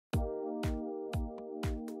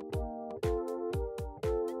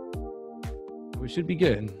we should be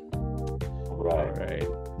good. Right. All right.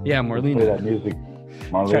 Yeah, Marlena. Play that music.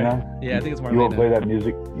 Marlena? Yeah, I think it's Marlena. You want to play that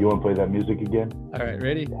music? You want to play that music again? All right,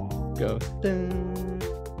 ready? Go.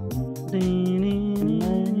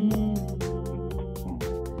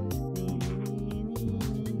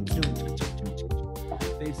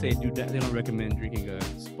 They say do that. They don't recommend drinking a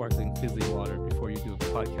sparkling fizzy water before you do a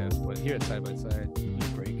podcast, but here at Side by Side, you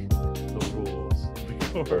break the rules.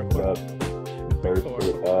 Burp up. Burp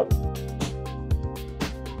up.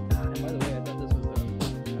 And by the way, I thought this was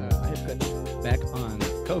I had cut back on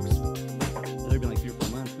Cokes. They've been like 3 or 4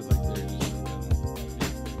 months because like they're just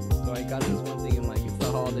so I got this one thing and like it's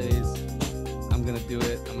the holidays. I'm gonna do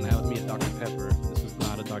it. I'm gonna have me a Dr. Pepper. This is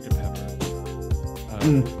not a Dr. Pepper.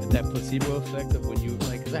 That placebo effect of when you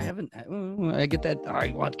like, because I get that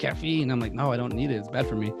I want caffeine. I'm like, no, I don't need it. It's bad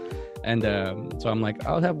for me. And so I'm like,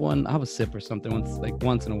 I'll have a sip or something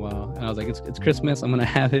once in a while. And I was like, it's Christmas. I'm gonna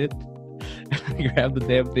have it. I grabbed the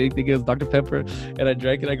damn thing. It was Dr. Pepper, and I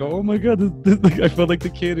drank it. I go, oh my god, this I felt like the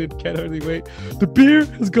kid and can't hardly wait. The beer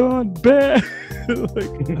has gone bad.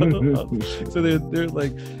 So they're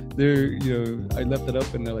like, I left it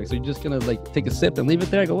up, and they're like, so you're just gonna like take a sip and leave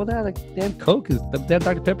it there? I go, well, that like damn Coke is that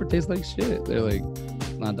Dr. Pepper tastes like shit. They're like,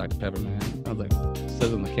 it's not Dr. Pepper, man. I was like, it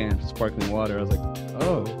says on the can, sparkling water. I was like,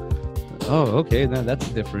 oh, okay, now that's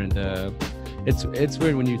different. It's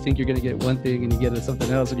weird when you think you're gonna get one thing and you get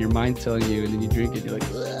something else, and your mind's telling you, and then you drink it, you're like,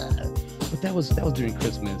 ugh. But that was during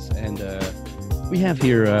Christmas, and we have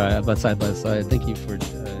here Side by Side. Thank you for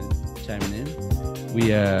chiming in.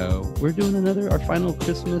 We're doing our final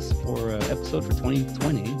Christmas episode for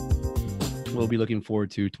 2020. We'll be looking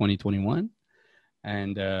forward to 2021,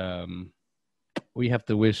 and we have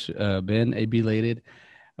to wish Ben a belated,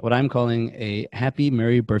 what I'm calling a happy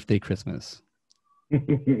merry birthday Christmas.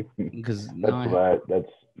 Because that's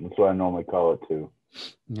what I normally call it too.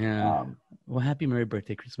 Yeah. Well, happy merry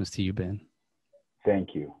birthday Christmas to you, Ben.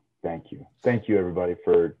 Thank you everybody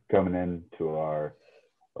for coming in to our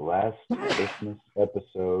last Christmas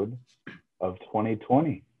episode of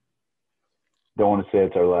 2020. Don't want to say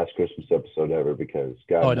it's our last Christmas episode ever, because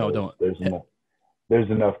God knows, don't. There's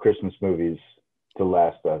enough Christmas movies to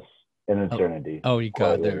last us an eternity. Oh, you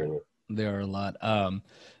got there are a lot.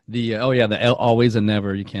 The always and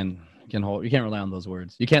never, you can't rely on those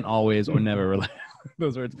words. You can't always or never rely on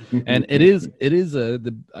those words. And it is I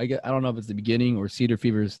don't know if it's the beginning or Cedar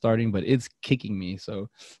Fever is starting, but it's kicking me. So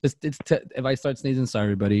if I start sneezing, sorry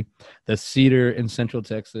everybody. The Cedar in Central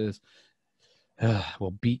Texas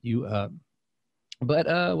will beat you up. But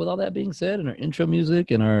with all that being said, and our intro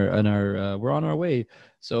music and our we're on our way.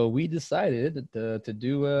 So we decided to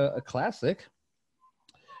do a classic.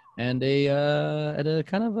 And a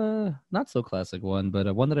kind of a not so classic one,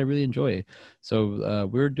 but one that I really enjoy. So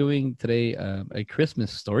we're doing today a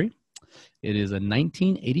Christmas story. It is a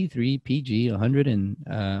 1983 PG, 1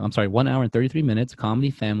 hour and 33 minutes.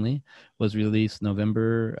 Comedy Family was released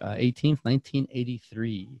November 18th,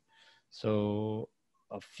 1983. So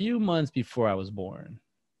a few months before I was born.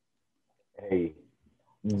 Hey,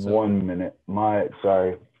 1 minute. My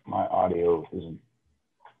audio isn't.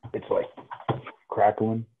 It's like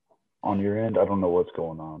crackling on your end. I don't know what's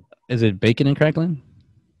going on. Is it bacon and crackling?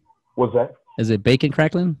 What's that? Is it bacon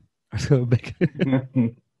crackling?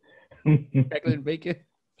 Crackling and bacon?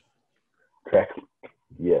 Crackling.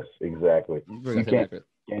 Yes, exactly.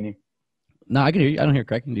 Can you? No, I can hear you. I don't hear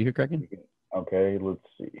cracking. Do you hear cracking? Okay, let's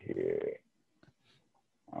see here.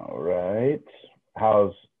 All right.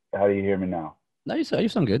 How do you hear me now? No, you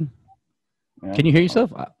sound good. Yeah? Can you hear yourself?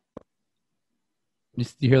 Do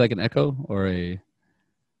you hear like an echo or a...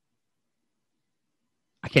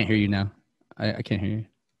 I can't hear you now. I can't hear you.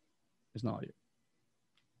 There's no audio.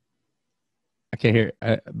 I can't hear.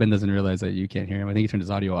 Ben doesn't realize that you can't hear him. I think he turned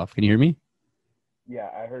his audio off. Can you hear me? Yeah,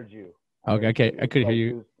 I heard you. Okay, I couldn't hear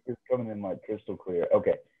you. It was coming in like crystal clear.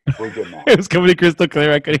 Okay, we're good now. It was coming in crystal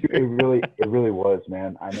clear. I couldn't hear. It really was,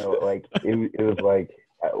 man. I know. Like it was like,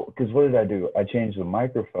 because what did I do? I changed the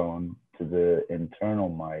microphone to the internal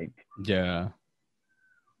mic. Yeah.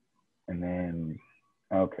 And then,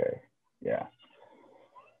 okay, yeah.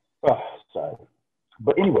 Oh, sorry.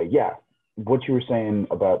 But anyway, yeah, what you were saying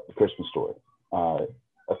about the Christmas Story, a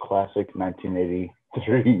classic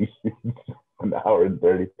 1983, 1 hour and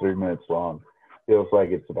 33 minutes long. Feels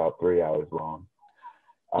like it's about 3 hours long.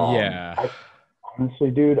 Yeah.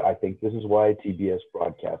 Honestly, dude, I think this is why TBS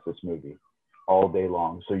broadcasts this movie all day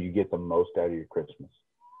long, so you get the most out of your Christmas.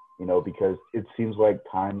 Because it seems like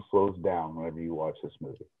time slows down whenever you watch this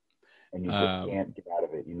movie, and you just can't get out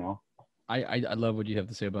of it. I love what you have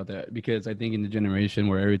to say about that, because I think in the generation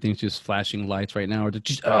where everything's just flashing lights right now, or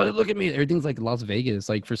just, oh, look at me, everything's like Las Vegas.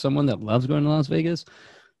 Like for someone that loves going to Las Vegas,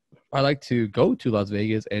 I like to go to Las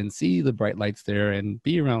Vegas and see the bright lights there and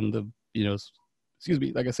be around the, excuse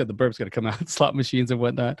me, like I said, the burp's got to come out, slot machines and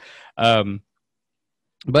whatnot. Um,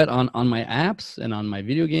 but on my apps and on my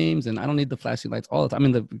video games, and I don't need the flashy lights all the time. I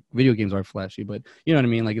mean, the video games are flashy, but you know what I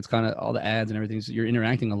mean? Like it's kind of all the ads and everything. So you're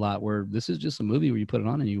interacting a lot, where this is just a movie where you put it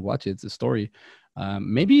on and you watch it. It's a story.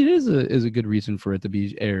 Maybe it is a good reason for it to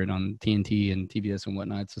be aired on TNT and TBS and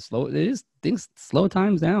whatnot. It's a slow, it is things slow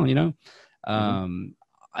times down, Um,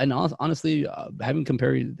 and honestly, having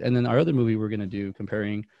compared, and then our other movie we're going to do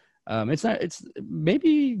comparing, it's not, it's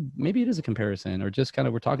maybe it is a comparison, or just kind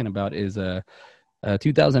of we're talking about is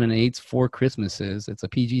 2008's Four Christmases. It's a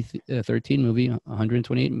PG-13 movie,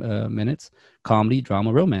 128 minutes, comedy,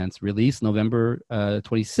 drama, romance, released November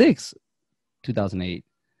 26, 2008.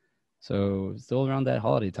 So still around that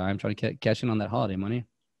holiday time, trying to cash in on that holiday money.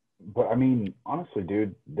 But I mean, honestly,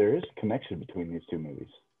 dude, there is a connection between these two movies.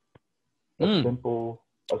 Simple.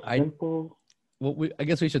 Well, I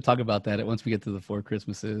guess we should talk about that once we get to the Four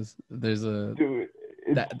Christmases. There's a dude,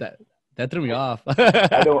 that threw me off.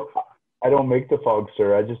 I don't make the fog,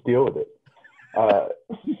 sir. I just deal with it.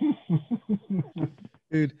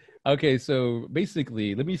 Dude, okay, so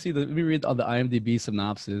basically, let me read all the IMDb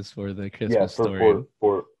synopsis for the Christmas story.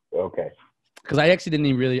 Okay. Because I actually didn't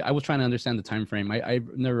even I was trying to understand the time frame. I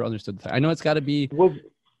never understood the time. I know it's got to be.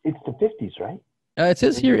 It's the 50s, right? It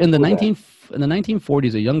says here in the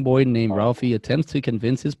 1940s, a young boy named Ralphie attempts to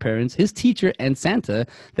convince his parents, his teacher, and Santa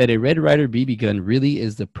that a Red Ryder BB gun really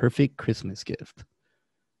is the perfect Christmas gift.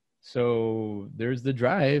 So there's the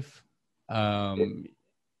drive.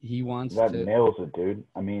 He wants that nails it, dude.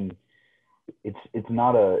 I mean, it's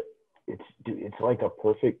like a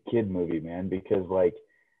perfect kid movie, man. Because like,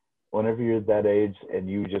 whenever you're that age and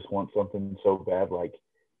you just want something so bad, like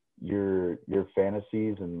your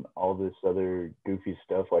fantasies and all this other goofy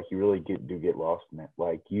stuff, like you really do get lost in it.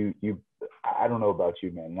 Like I don't know about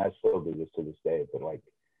you, man, and I still do this to this day, but like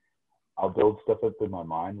I'll build stuff up in my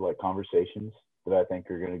mind, like conversations that I think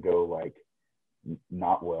are going to go like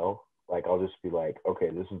not well. Like I'll just be like, okay,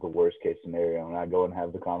 this is the worst case scenario, and I go and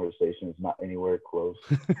have the conversation. It's not anywhere close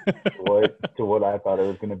to what I thought it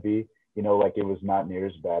was going to be. Like it was not near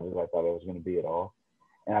as bad as I thought it was going to be at all.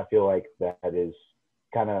 And I feel like that is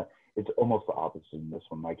it's almost the opposite in this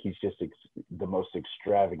one. Like he's just the most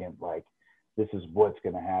extravagant, like this is what's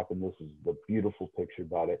going to happen. This is the beautiful picture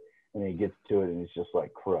about it. And then he gets to it and it's just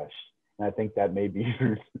like crushed. And I think that may be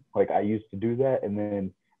like I used to do that. And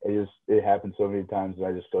then it happened so many times that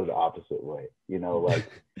I just go the opposite way,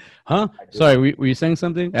 like. Huh? Sorry, were you saying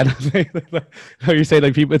something? I don't think. You say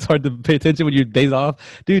like people, it's hard to pay attention when you days off,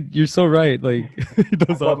 dude. You're so right. Like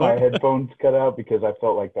I thought my headphones cut out because I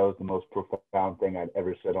felt like that was the most profound thing I'd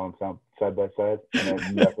ever said on Side by Side, and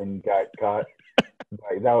then nothing got caught.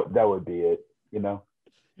 Like that would be it, You're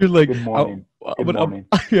like, good morning. Good morning.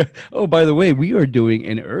 Yeah. Oh, by the way, we are doing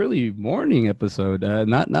an early morning episode,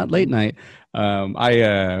 not late night. We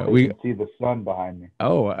can see the sun behind me.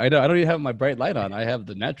 Oh, I don't even have my bright light on. I have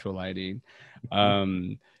the natural lighting.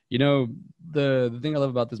 The thing I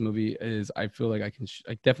love about this movie is I feel like I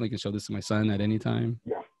definitely can show this to my son at any time.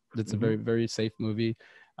 Yeah, it's a very, very safe movie.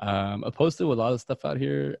 Opposed to a lot of stuff out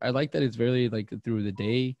here, I like that it's very like through the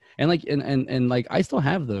day, and like and like I still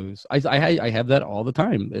have those. I have that all the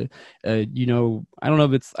time. I don't know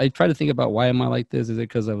if it's. I try to think about why am I like this? Is it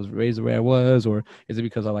because I was raised the way I was, or is it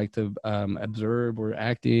because I like to observe or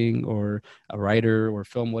acting or a writer or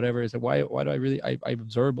film, whatever? Is it why do I really I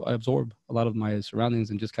absorb a lot of my surroundings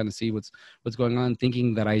and just kind of see what's going on,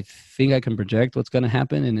 thinking that I think I can project what's going to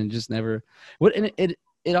happen, and then just never. What and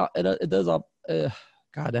it does all.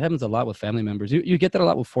 God, that happens a lot with family members. You get that a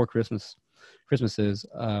lot with Four Christmases.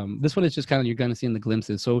 This one is just kind of, you're going to see in the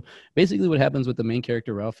glimpses. So basically what happens with the main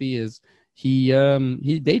character, Ralphie, is he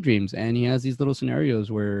daydreams, and he has these little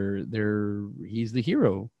scenarios where he's the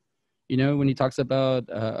hero. When he talks about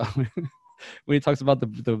when he talks about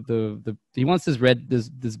the he wants this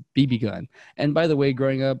BB gun. And by the way,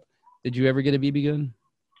 growing up, did you ever get a BB gun?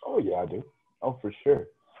 Oh yeah, I do. Oh, for sure.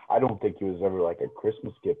 I don't think it was ever like a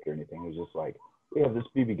Christmas gift or anything. It was just like, we have this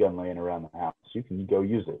BB gun laying around the house. You can go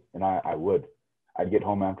use it. And I would. I'd get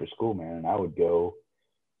home after school, man, and I would go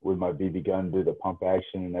with my BB gun, do the pump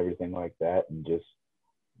action and everything like that, and just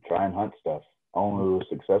try and hunt stuff. I only was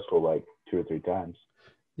successful like 2 or 3 times.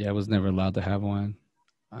 Yeah, I was never allowed to have one.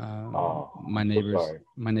 My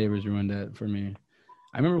neighbors ruined that for me.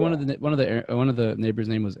 I remember one of the neighbors'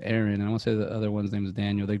 name was Aaron, and I want to say the other one's name was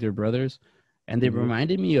Daniel. Like they're brothers. and they Mhm.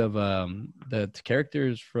 reminded me of the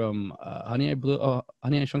characters from Honey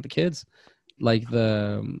I Shrunk the Kids, like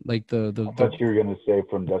I thought you were gonna say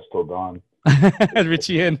From Dusk Till Dawn.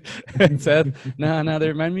 Richie and Seth. No,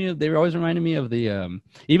 they were always reminding me of the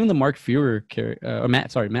even the Mark Fewer or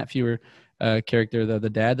Matt Fewer character, the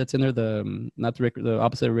dad that's in there, the not the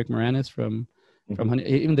opposite of Rick Moranis from Mhm. Honey.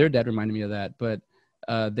 Even their dad reminded me of that, but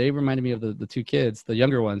they reminded me of the two kids, the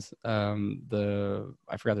younger ones. I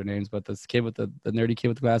forgot their names, but this kid with the nerdy kid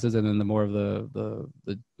with the glasses, and then the more of the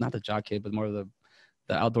not the jock kid, but more of the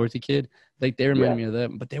outdoorsy kid. Like they reminded Yeah. me of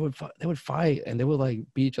them, but they would fight and they would like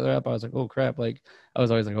beat each other up. I was like, oh crap! Like I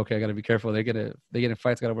was always like, okay, I gotta be careful. They get in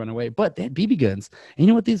fights, gotta run away. But they had BB guns, and you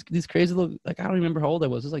know what? These crazy little, like, I don't remember how old I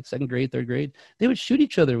was. It was like second grade, third grade. They would shoot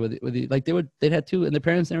each other with like they'd had two, and their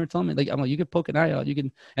parents never told me. Like I'm like, you could poke an eye out, you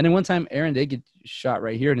can. And then one time, Aaron did get shot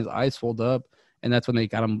right here, and his eyes fold up, and that's when they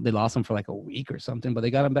got him. They lost him for like a week or something, but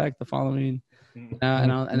they got him back the following.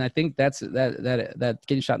 And I think that's that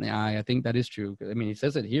getting shot in the eye. I think that is true. I mean, he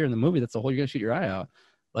says it here in the movie. That's the whole. You're gonna shoot your eye out.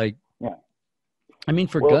 Like, Yeah. I mean,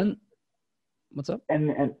 for Well, gun. What's up?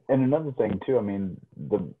 and another thing too. I mean,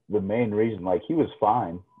 the main reason, like, he was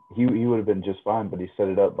fine. He would have been just fine, but he set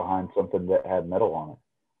it up behind something that had metal on it.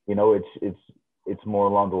 You know, it's more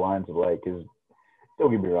along the lines of like, cause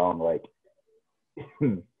don't get me wrong, like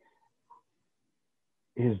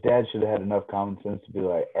his dad should have had enough common sense to be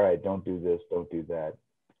like, all right, don't do this, don't do that,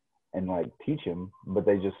 and like teach him. But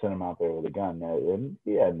they just sent him out there with a gun, and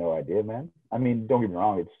he had no idea, man. I mean, don't get me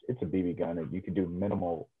wrong, it's a BB gun, and you could do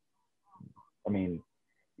minimal. I mean,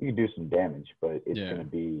 you can do some damage, but it's Yeah. gonna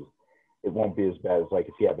be, it won't be as bad as like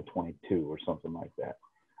if you have a 22 or something like that.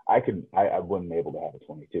 I wouldn't be able to have a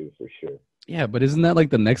 22 for sure. Yeah, but isn't that like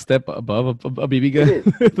the next step above a BB gun? It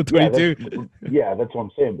is. The Yeah, 22. that's what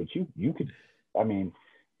I'm saying. But you could, I mean,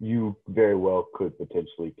 you very well could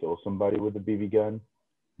potentially kill somebody with a BB gun.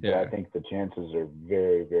 But Yeah. I think the chances are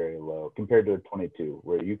very, very low compared to a 22,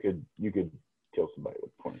 where you could kill somebody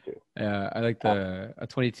with 22. Yeah, I like a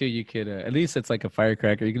 22. You could at least it's like a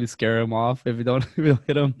firecracker. You can just scare them off if you don't if you don't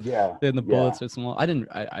hit them. Yeah. Then the Yeah. bullets are small. I didn't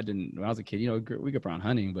when I was a kid. You know, we grew up around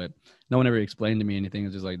hunting, but no one ever explained to me anything.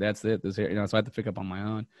 It's just like that's it. This here, you know. So I had to pick up on my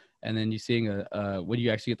own. And then you seeing when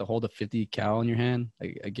you actually get to hold a 50 cal in your hand,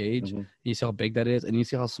 like a gauge. Mm-hmm. And you see how big that is, and you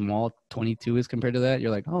see how small 22 is compared to that.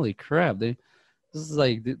 You're like, holy crap! This is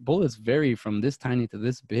like the bullets vary from this tiny to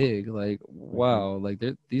this big. Like, wow, like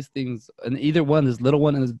these things, and either one, this little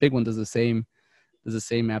one and this big one, does the same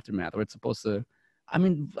aftermath. Or it's supposed to. I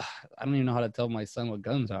mean, I don't even know how to tell my son what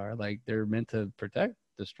guns are. Like, they're meant to protect,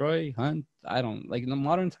 destroy, hunt. I don't like in the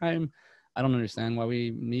modern time. I don't understand why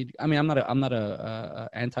we need. I mean, I'm not a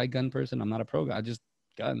anti-gun person. I'm not a pro guy. I just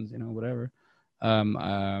guns, you know, whatever.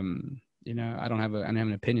 You know, I don't have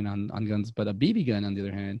an opinion on guns, but a BB gun, on the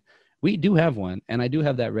other hand, we do have one, and I do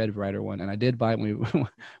have that Red Ryder one, and I did buy it when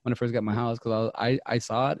I first got my house because I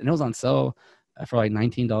saw it and it was on sale for like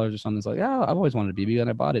 $19 or something. It's like, yeah, I've always wanted a BB gun.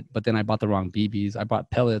 I bought it, but then I bought the wrong BBs. I bought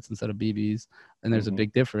pellets instead of BBs, and there's a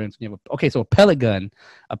big difference. You have okay, so a pellet gun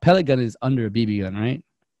is under a BB gun, right?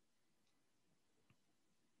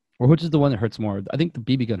 Or which is the one that hurts more? I think the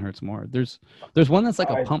BB gun hurts more. There's one that's like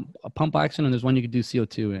a pump action, and there's one you could do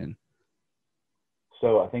CO2 in.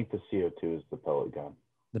 So I think the CO2 is the pellet gun.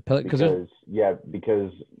 The pellet because I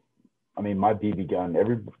mean, my BB gun,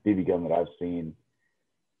 every BB gun that I've seen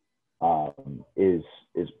is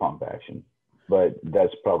pump action, but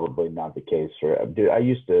that's probably not the case for. Dude, I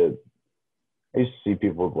used to see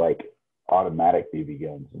people with like automatic BB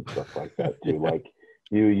guns and stuff like that too. Yeah. Like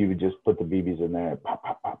you would just put the BBs in there, pop,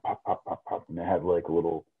 pop, pop, pop, pop, pop, pop, and they have like a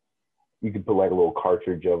little. You could put like a little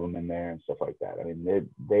cartridge of them in there and stuff like that. I mean,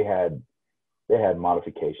 they had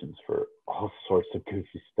modifications for all sorts of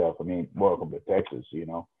goofy stuff. I mean, welcome to Texas, you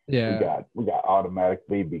know. Yeah. We got automatic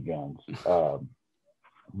BB guns.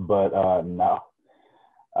 But no.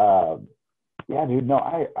 Yeah, dude, no,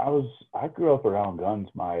 I grew up around guns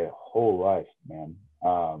my whole life, man.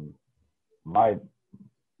 My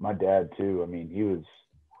dad too. I mean, he was,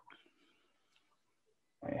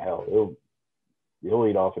 I mean, hell, he'll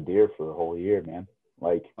eat off a deer for a whole year, man.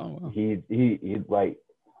 Like, oh, wow. he like,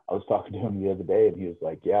 I was talking to him the other day, and he was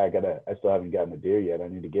like, "Yeah, I still haven't gotten a deer yet. I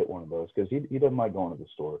need to get one of those," because he doesn't like going to the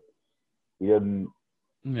store. He doesn't.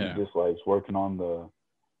 Yeah. He just likes working on the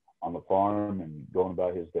farm and going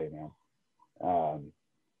about his day, man.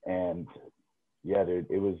 And yeah, dude,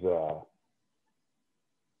 it was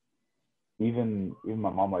even my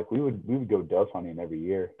mom, like we would go dove hunting every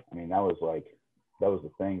year. I mean, that was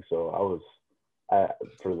the thing. So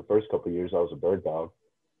for the first couple of years, I was a bird dog.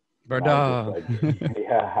 Bird dog.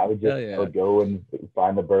 I would go and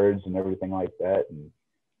find the birds and everything like that. And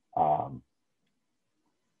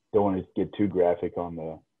don't want to get too graphic on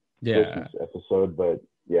the Christmas episode, but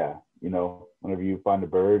yeah, you know, whenever you find a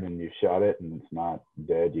bird and you shot it and it's not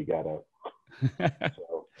dead, you gotta.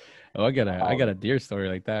 So, oh, I got a deer story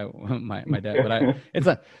like that. My dad, but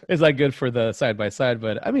it's not good for the side by side.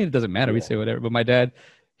 But I mean, it doesn't matter. We say whatever. But my dad,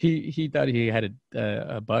 he thought he had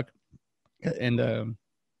a buck, and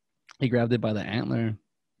he grabbed it by the antler,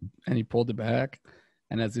 and he pulled it back.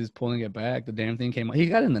 And as he was pulling it back, the damn thing came. He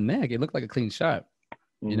got it in the neck. It looked like a clean shot,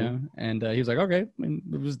 you know. And he was like, okay, and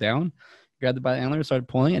it was down. Grabbed it by the antler, started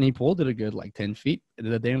pulling, and he pulled it a good like 10 feet.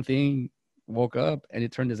 And the damn thing woke up, and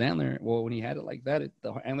it turned his antler. Well, when he had it like that,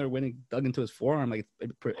 the antler went and dug into his forearm, like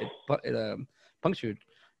it punctured.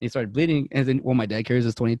 And he started bleeding. And then, well, my dad carries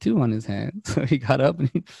his 22 on his hand, so he got up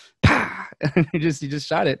and he just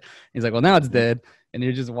shot it. He's like, well, now it's dead. And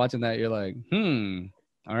you're just watching that. You're like,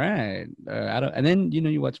 all right. And then, you know,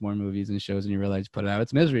 you watch more movies and shows and you realize, put it out,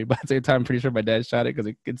 it's misery. But at the same time, I'm pretty sure my dad shot it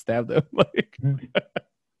because it stabbed him. Like,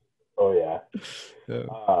 oh yeah.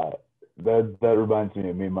 That reminds me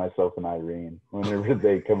of me, myself, and Irene whenever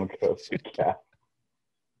they come across the cat.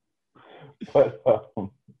 But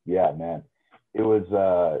yeah, man, it was.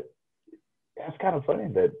 It's kind of funny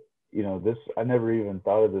that, you know, this. I never even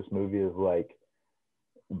thought of this movie as like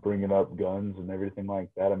bringing up guns and everything like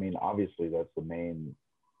that. I mean, obviously that's the main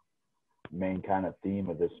kind of theme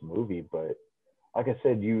of this movie, but like I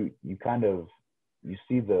said, you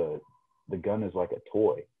see the gun as like a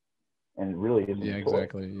toy, and it really isn't a toy.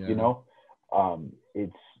 Exactly. Yeah. You know,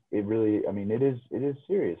 it really, I mean, it is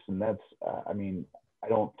serious, and that's I mean, I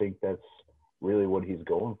don't think that's really what he's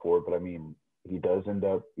going for, but I mean, he does end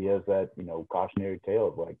up, he has that, you know, cautionary tale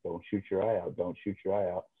of like, don't shoot your eye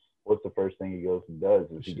out. What's the first thing he goes and does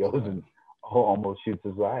is he goes and almost shoots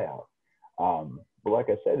his eye out. But like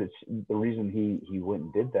I said, it's the reason he went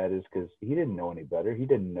and did that is because he didn't know any better. He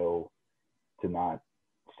didn't know to not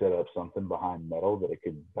set up something behind metal that it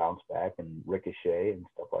could bounce back and ricochet and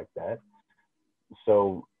stuff like that.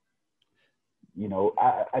 So, you know,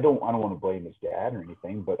 I don't want to blame his dad or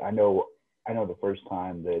anything, but I know the first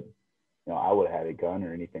time that, you know, I would have had a gun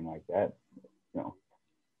or anything like that, you know,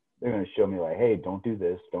 they're going to show me like, hey, don't do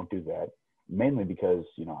this, don't do that. Mainly because,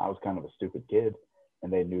 you know, I was kind of a stupid kid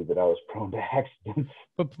and they knew that I was prone to accidents.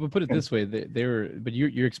 But put it this way, but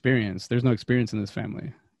your experience, there's no experience in this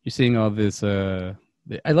family. You're seeing all this. I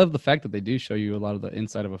love the fact that they do show you a lot of the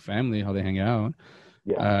inside of a family, how they hang out.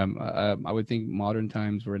 Yeah. I would think modern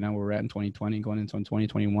times where we're at in 2020, going into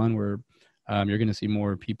 2021, where you're going to see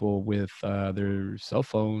more people with their cell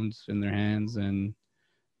phones in their hands and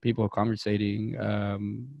people conversating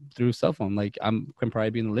through cell phone. Like I can probably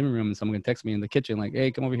be in the living room and someone can text me in the kitchen, like, hey,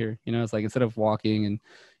 come over here. You know, it's like, instead of walking and,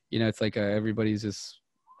 you know, it's like everybody's just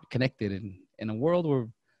connected in a world where,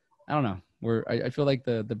 I don't know, where I feel like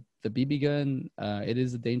the BB gun, it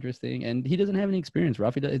is a dangerous thing. And he doesn't have any experience.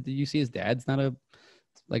 Rafi, did you see his dad's not a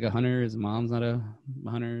hunter? His mom's not a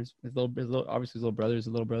hunter. His obviously his little brother is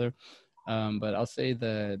a little brother. But I'll say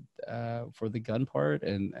that for the gun part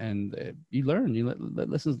and you learn,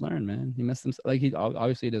 lessons learned, man. He messed himself. Like he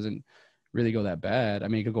obviously doesn't really go that bad. I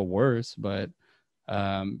mean, it could go worse, but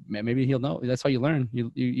maybe he'll know. That's how you learn.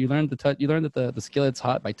 You learn to touch. You learn that the skillet's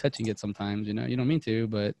hot by touching it. Sometimes, you know, you don't mean to,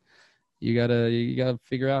 but you gotta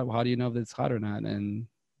figure out, how do you know if it's hot or not. And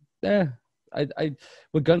I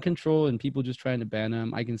with gun control and people just trying to ban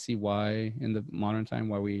them, I can see why in the modern time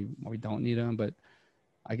why we don't need them, but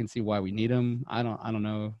I can see why we need them. I don't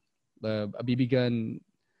know. A BB gun,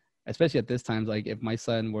 especially at this time, like if my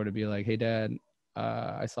son were to be like, hey dad,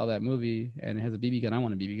 I saw that movie and it has a BB gun, I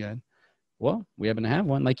want a BB gun. Well, we happen to have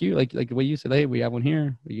one, like the way you said, hey, we have one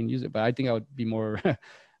here, we can use it. But I think I would be more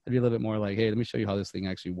I'd be a little bit more like, hey, let me show you how this thing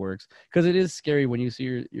actually works. Because it is scary when you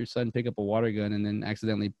see your son pick up a water gun and then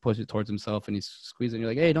accidentally push it towards himself and he's squeezing. You're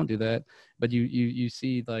like, hey, don't do that. But you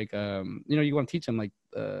see, like, you know, you want to teach him, like,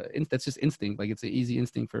 that's just instinct. Like, it's an easy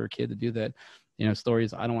instinct for a kid to do that. You know,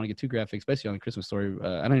 stories, I don't want to get too graphic, especially on the Christmas story.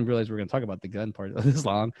 I didn't even realize we were going to talk about the gun part this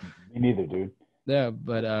long. Me neither, dude. Yeah,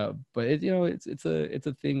 but it, you know, it's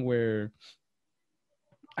a thing where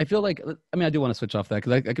I feel like, I mean, I do want to switch off that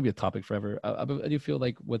because that could be a topic forever. I do feel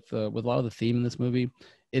like with a lot of the theme in this movie,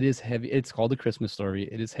 it is heavy. It's called A Christmas Story.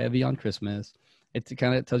 It is heavy on Christmas. It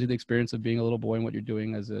kind of tells you the experience of being a little boy and what you're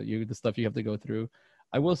doing as the stuff you have to go through.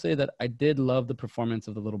 I will say that I did love the performance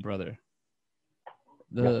of the little brother.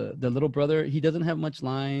 The little brother, he doesn't have much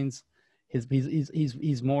lines.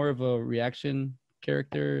 He's more of a reaction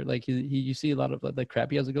character. Like you see a lot of the crap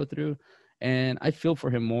he has to go through. And I feel for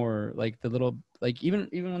him more, like the little, like even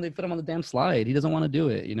when they put him on the damn slide, he doesn't want to do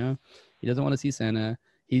it. You know, he doesn't want to see Santa.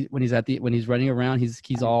 When he's running around,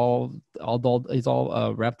 he's all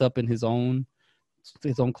wrapped up in his own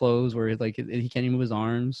his own clothes, where like he can't even move his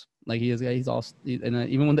arms. Like he's all, and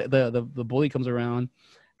even when the bully comes around,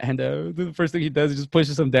 and the first thing he does is just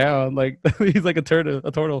pushes him down. Like he's like a turtle.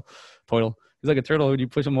 He's like a turtle. When you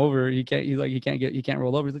push him over, he can't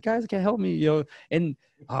roll over. He's like, guys, I can't help me, And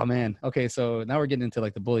oh man, okay, so now we're getting into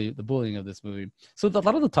like the bullying of this movie. So a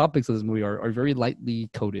lot of the topics of this movie are very lightly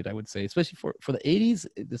coded, I would say, especially for the 80s.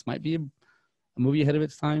 This might be a movie ahead of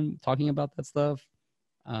its time, talking about that stuff.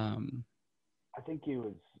 I think it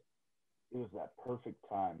was that perfect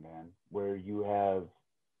time, man, where you have,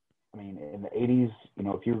 I mean, in the 80s,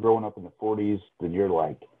 if you're growing up in the 40s, then you're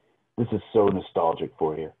like, this is so nostalgic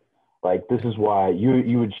for you. Like, this is why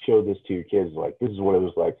you would show this to your kids. Like, this is what it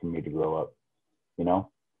was like for me to grow up,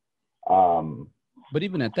 But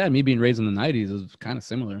even at that, me being raised in the 90s was kind of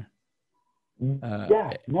similar.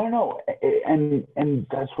 No. And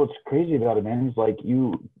that's what's crazy about it, man. Is like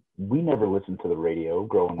we never listened to the radio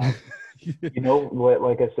growing up.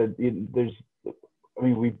 Like I said, we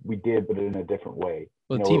did, but in a different way.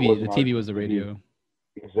 Well, the TV was the radio.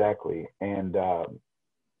 Exactly. And,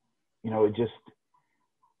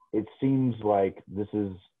 it seems like this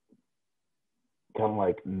is kind of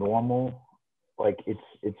like normal. Like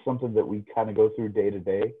it's something that we kind of go through day to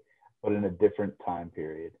day, but in a different time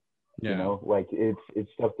period. Yeah. Like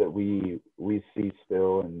it's stuff that we see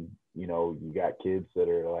still. And, you got kids that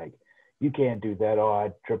are like, you can't do that. Oh,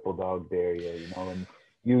 I triple dog dare you, and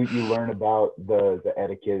you learn about the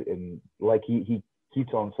etiquette, and like he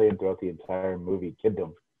keeps on saying throughout the entire movie,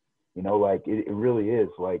 kiddom, like it really is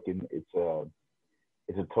like, and it's a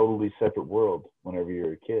totally separate world whenever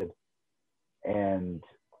you're a kid. And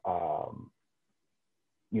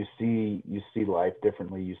you see life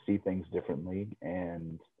differently, you see things differently,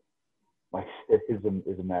 and like his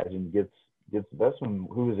imagine gets the best one.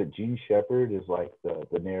 Who is it? Gene Shepard is like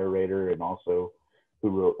the narrator, and also who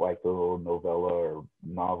wrote like the little novella or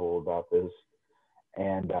novel about this.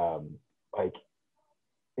 And like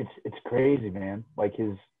it's crazy, man. Like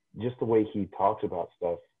just the way he talks about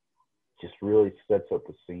stuff just really sets up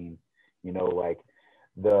the scene. Like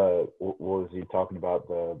what was he talking about,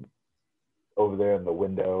 the over there in the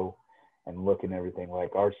window and looking everything,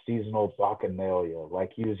 like our seasonal bacchanalia.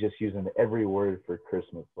 Like he was just using every word for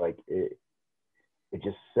Christmas. Like it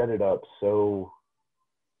just set it up so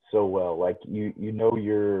well. Like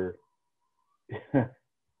you're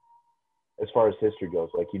as far as history goes,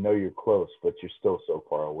 like you're close, but you're still so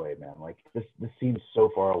far away, man. Like this seems so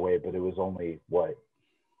far away, but it was only what,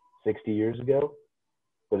 60 years ago?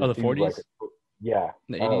 But the 40s? Like yeah.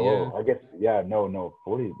 The 80, I guess, yeah, no,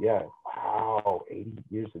 40, yeah. Wow, 80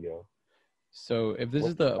 years ago. So if this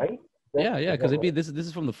is the right? because this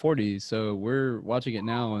is from the 40s, so we're watching it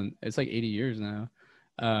now, and it's like 80 years now.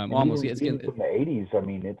 Almost. Even from the 80s. I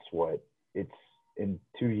mean, it's in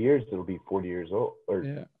 2 years it'll be 40 years old. Or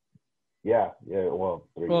yeah. Well,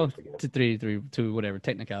 3 years ago. Two, whatever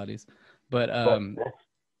technicalities, but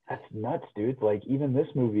that's nuts, dude. Like even this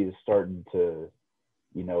movie is starting to,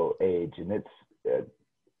 age, and it's.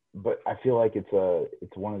 But I feel like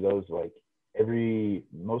it's one of those, like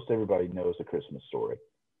most everybody knows A Christmas Story.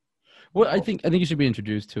 Well, I think you should be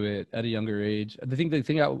introduced to it at a younger age. I think this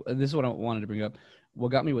is what I wanted to bring up. What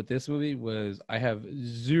got me with this movie was I have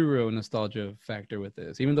zero nostalgia factor with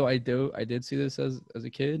this, even though I did see this as a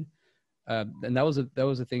kid, and that was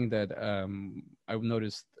a thing that I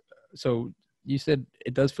noticed. So you said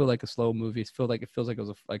it does feel like a slow movie. It feels like it was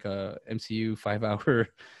like a MCU 5-hour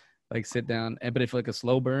like sit down, but it feels like a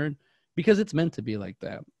slow burn because it's meant to be like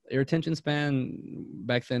that. Your attention span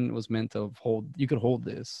back then was meant to you could hold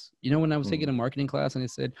this. When I was taking a marketing class and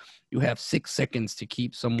it said you have 6 seconds to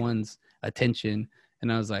keep someone's attention,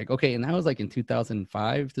 and I was like, okay, and that was like in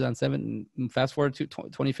 2005, 2007. Fast forward to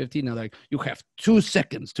 2015, now like you have 2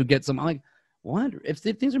 seconds to get some. I'm like, what? If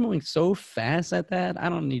things are moving so fast at that, I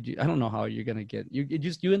don't need you. I don't know how you're gonna get you.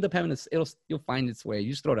 You end up having this. You'll find its way.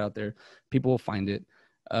 You just throw it out there, people will find it.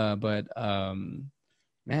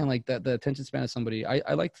 Man, like that, the attention span of somebody.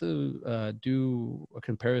 I like to do a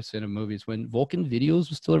comparison of movies when Vulcan Videos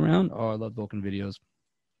was still around. Oh, I love Vulcan Videos.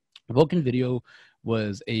 Vulcan Video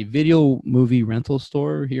was a video movie rental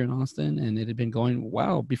store here in Austin, and it had been going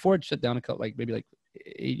before it shut down a couple, like maybe like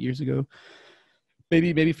 8 years ago,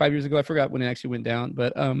 maybe 5 years ago. I forgot when it actually went down,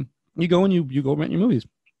 but you go and you go rent your movies.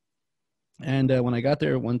 And when I got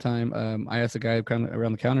there one time, I asked the guy kind of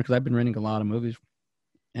around the counter because I've been renting a lot of movies,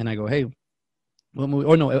 and I go, hey, what movie?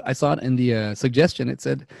 Or no, I saw it in the suggestion. It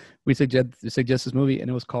said we suggest this movie, and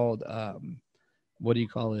it was called what do you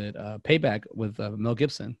call it? Payback with Mel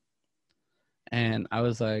Gibson. And I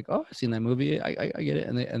was like, oh, I've seen that movie. I get it.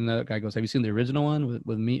 And the guy goes, have you seen the original one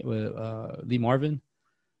with Lee Marvin?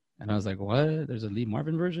 And I was like, what? There's a Lee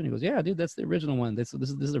Marvin version? He goes, yeah, dude, that's the original one. This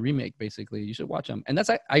is a remake, basically. You should watch them. And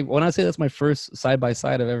that's I when I say that's my first side by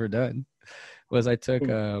side I've ever done, was I took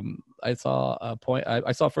I saw a point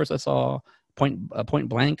I saw first I saw Point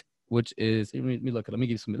Blank, which is let me look at let me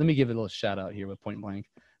give it a little shout out here with Point Blank,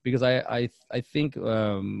 because I think what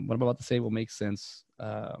I'm about to say will make sense.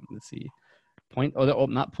 Let's see.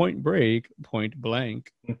 Not Point Break, Point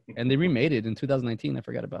Blank. And they remade it in 2019. I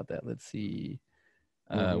forgot about that. Let's see.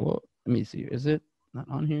 Well, let me see. Is it not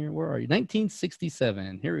on here? Where are you?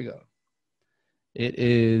 1967. Here we go. It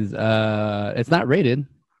is it's not rated.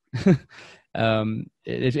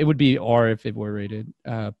 It would be R if it were rated.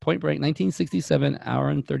 Point Break, 1967, hour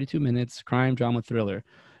and 32 minutes, crime drama thriller.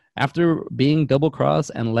 After being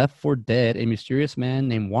double-crossed and left for dead, a mysterious man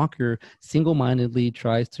named Walker single-mindedly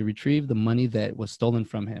tries to retrieve the money that was stolen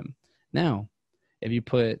from him. Now, if you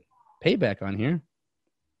put Payback on here,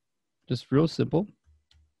 just real simple,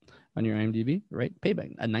 on your IMDb, right?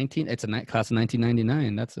 Payback, it's a class of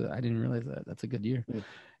 1999. I didn't realize that. That's a good year.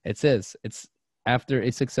 It says it's after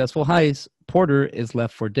a successful heist, Porter is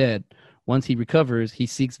left for dead. Once he recovers, he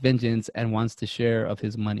seeks vengeance and wants to share of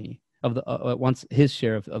his money. Wants his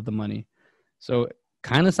share of the money. So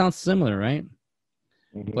kind of sounds similar, right?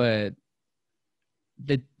 But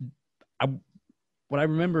what I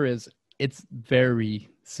remember is it's very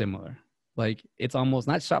similar. Like it's almost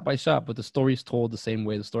not shot by shot, but the story's told the same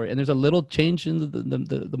way. And there's a little change in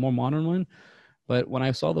the more modern one. But when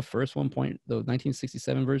I saw the first the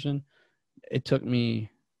 1967 version, it took me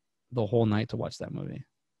the whole night to watch that movie.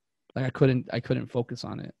 Like I couldn't focus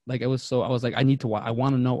on it. Like I was like, I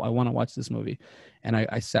want to watch this movie. And I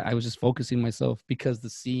was just focusing myself, because the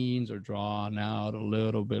scenes are drawn out a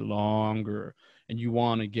little bit longer, and you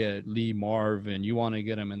want to get Lee Marvin, you want to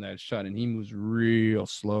get him in that shot, and he moves real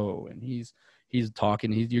slow, and he's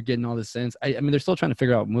talking, you're getting all this sense. I mean, they're still trying to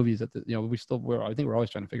figure out movies that I think we're always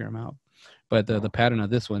trying to figure them out. But the pattern of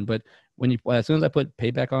this one, but as soon as I put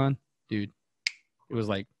Payback on, dude, it was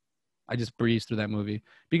like I just breezed through that movie,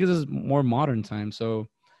 because it's more modern time. So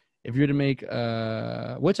if you're to make,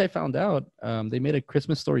 which I found out, they made a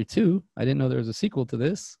Christmas Story 2. I didn't know there was a sequel to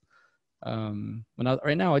this. When I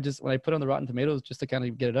put on the Rotten Tomatoes just to kind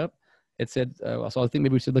of get it up, it said, so I think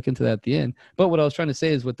maybe we should look into that at the end. But what I was trying to say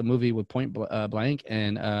is, with the movie with Point Blank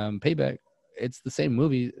and Payback, it's the same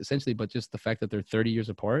movie essentially, but just the fact that they're 30 years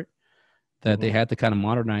apart, that they had to kind of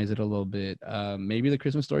modernize it a little bit. Maybe the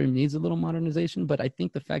Christmas Story needs a little modernization, but I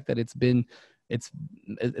think the fact that it's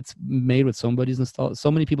made with so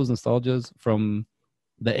many people's nostalgias from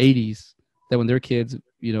the 80s, that when their kids,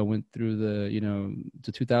 went through the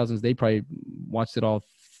 2000s, they probably watched it all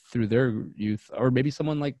through their youth, or maybe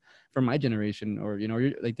someone like from my generation, or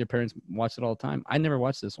like their parents watched it all the time. I never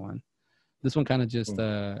watched this one. This one kind of just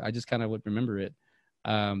I just kind of would remember it.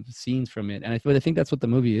 Scenes from it, and I think that's what the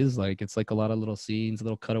movie is like. It's like a lot of little scenes,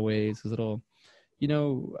 little cutaways, little,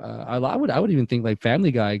 I would even think like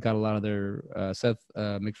Family Guy got a lot of their Seth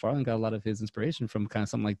MacFarlane got a lot of his inspiration from kind of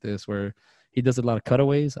something like this, where he does a lot of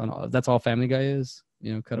cutaways. That's all Family Guy is,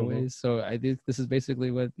 cutaways. So I think this is basically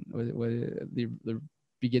what the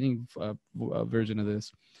beginning version of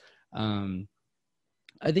this.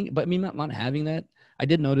 I think, but me not having that, I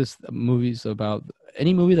did notice movies about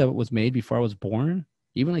any movie that was made before I was born,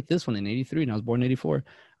 even like this one in 83, and I was born in 84,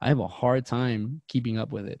 I have a hard time keeping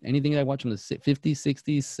up with it. Anything I watch from the 50s,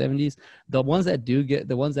 60s, 70s, the ones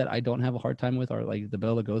that I don't have a hard time with are like the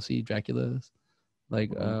Bela Lugosi Draculas,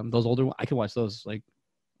 like those older ones. I can watch those. Like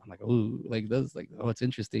I'm like, ooh, like those, like, oh, it's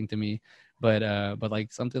interesting to me. But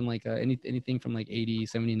like something like anything from like 80,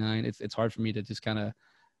 79, it's hard for me to just kind of,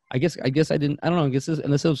 I guess I don't know. I guess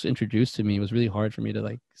unless it was introduced to me, it was really hard for me to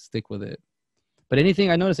like stick with it. But anything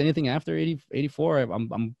after 84,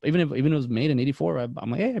 I'm even if it was made in 84,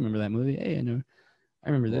 I'm like, hey, I remember that movie. Hey, I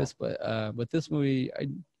remember this. But this movie, I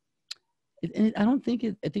don't think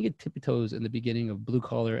I think it tiptoes in the beginning of blue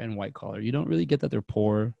collar and white collar. You don't really get that they're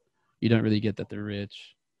poor. You don't really get that they're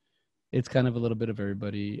rich. It's kind of a little bit of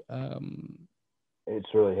everybody.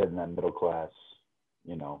 It's really hitting that middle class,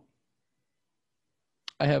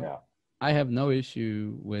 I have no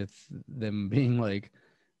issue with them being like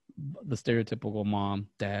the stereotypical mom,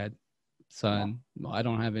 dad, son. No, I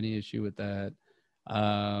don't have any issue with that.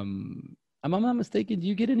 I'm not mistaken. Do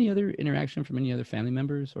you get any other interaction from any other family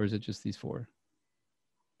members, or is it just these four?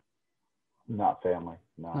 Not family.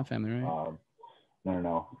 No. Not family, right?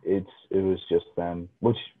 No. It was just them,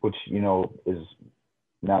 which is,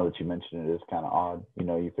 now that you mention it, is kind of odd.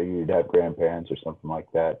 You figure you'd have grandparents or something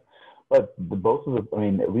like that. But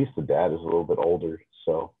at least the dad is a little bit older,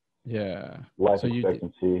 so yeah, life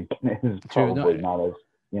expectancy is probably not as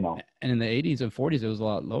you know. And in the 80s and 40s, it was a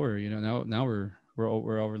lot lower. Now we're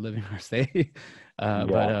overliving our stay.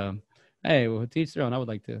 But hey, well, to each their own. I would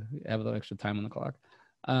like to have a little extra time on the clock.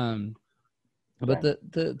 But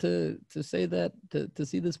to say that to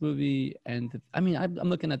see this movie I'm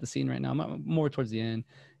looking at the scene right now. I'm more towards the end,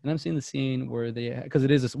 and I'm seeing the scene where because it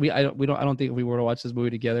is this, I don't think if we were to watch this movie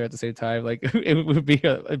together at the same time, like it would be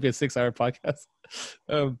it'd be a 6-hour podcast.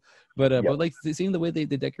 But like seeing the way they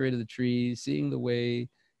decorated the trees, seeing the way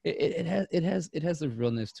it has the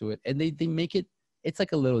realness to it, and they make it's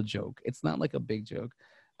like a little joke. It's not like a big joke.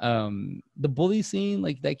 The bully scene,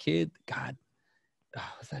 like that kid, God.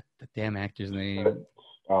 What's that the damn actor's name?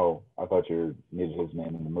 Oh, I thought you needed his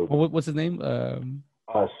name in the movie. Well, what's his name?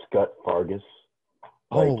 Scott Fargus.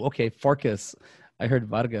 Okay, Farkas. I heard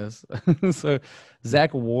Vargas. So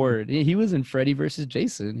Zach Ward. He was in Freddy versus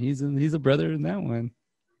Jason. He's a brother in that one.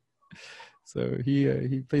 So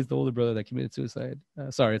he plays the older brother that committed suicide.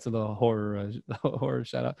 Sorry, it's a little horror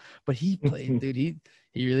shout out. But he played, dude. He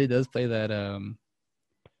really does play that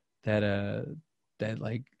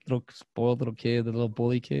like little spoiled little kid, the little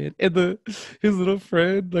bully kid, and his little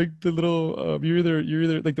friend, like the little you're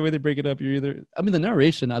either like the way they break it up. The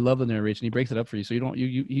narration. I love the narration. He breaks it up for you, so you don't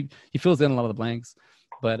he fills in a lot of the blanks.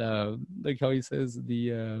 But like how he says he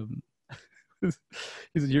says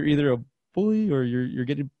you're either a bully or you're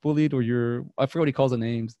getting bullied or I forget what he calls the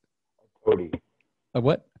names. Toady. A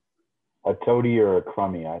what? A toady or a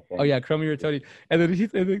crummy, I think. Oh yeah, crummy or toady. And then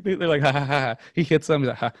they're like ha ha ha. He hits them, he's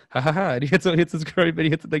like ha ha ha ha. And he hits his crummy, but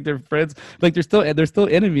he hits like their friends. Like they're still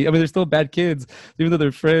enemy. I mean, they're still bad kids, even though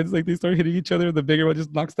they're friends. Like they start hitting each other. The bigger one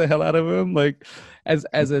just knocks the hell out of him. Like as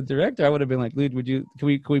a director, I would have been like, dude, can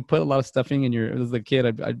we put a lot of stuffing in your? As a kid,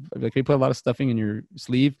 I'd like, can we put a lot of stuffing in your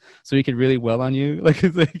sleeve so he could really well on you? Like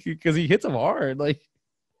because he hits him hard. Like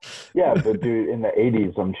yeah, but dude, in the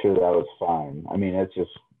 '80s, I'm sure that was fine. I mean, it's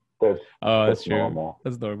just. That's true. normal.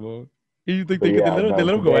 That's normal. You think they let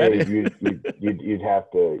him go at it? You'd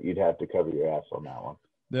have to cover your ass on that one.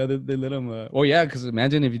 Yeah, they let him. Well, yeah, because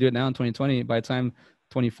imagine if you do it now in 2020. By the time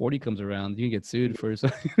 2040 comes around, you can get sued for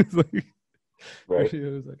something. Right.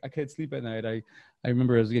 It was like I can't sleep at night. I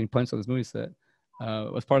remember I was getting punched on this movie set.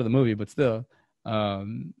 It was part of the movie, but still, I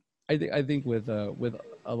think with a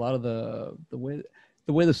lot of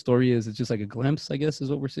the way the story is, it's just like a glimpse, I guess, is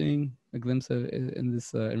what we're seeing. A glimpse in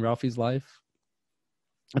this in Ralphie's life.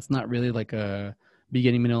 It's not really like a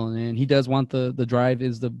beginning, middle, and end. He does want the drive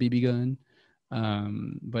is the BB gun,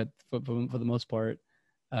 but for the most part,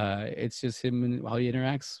 it's just him and how he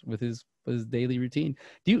interacts with his daily routine.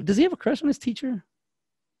 Does he have a crush on his teacher?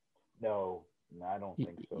 No, I don't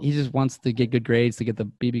think so. He just wants to get good grades to get the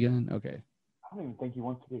BB gun. Okay. I don't even think he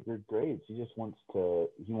wants to get good grades. He just wants to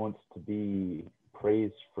be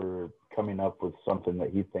praised for coming up with something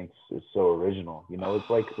that he thinks is so original. It's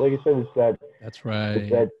like I said, it's that. That's right.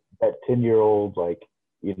 It's that 10-year-old, like,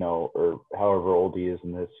 or however old he is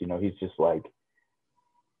in this. He's just like,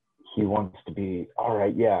 he wants to be all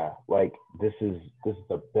right. Yeah, like this is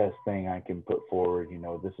the best thing I can put forward.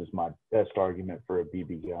 This is my best argument for a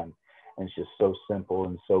BB gun, and it's just so simple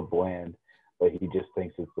and so bland, but he just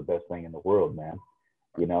thinks it's the best thing in the world, man.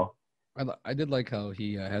 I did like how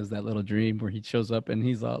he has that little dream where he shows up and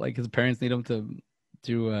he's like his parents need him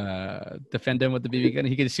to defend him with the BB gun.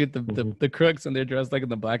 He can shoot the crooks and they're dressed like in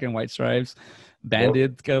the black and white stripes,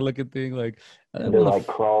 bandits kind of looking thing. Like they're like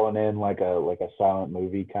crawling in like a silent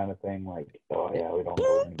movie kind of thing. Like, oh yeah, we don't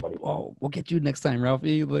know anybody. Oh, we'll get you next time,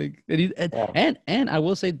 Ralphie. Like, and I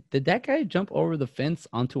will say, did that guy jump over the fence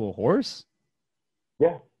onto a horse?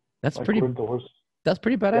 Yeah, that's pretty. That's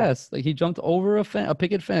pretty badass. Yeah. Like he jumped over a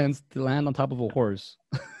picket fence to land on top of a horse.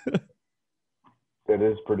 That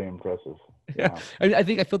is pretty impressive. Yeah, I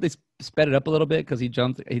feel they sped it up a little bit because he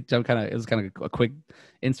jumped kind of. It was kind of a quick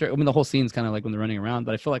insert. I mean, the whole scene's kind of like when they're running around.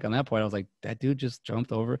 But I feel like on that point, I was like, that dude just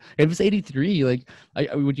jumped over. If it's 83, like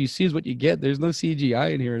what you see is what you get. There's no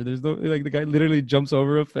CGI in here. There's no like the guy literally jumps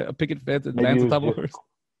over a picket fence and lands on top of a horse.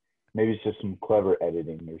 Maybe it's just some clever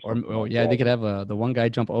editing or something. Or yeah, they could have the one guy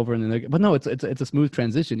jump over and then but no, it's a smooth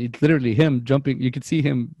transition. It's literally him jumping. You could see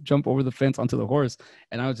him jump over the fence onto the horse,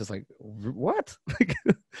 and I was just like, what?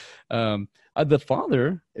 The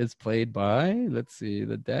father is played by, let's see,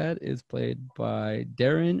 the dad is played by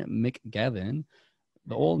Darren McGavin,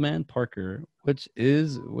 the old man Parker, which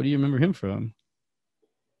is, what do you remember him from?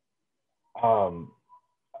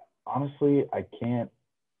 Honestly, I can't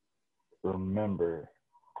remember.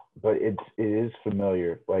 But it is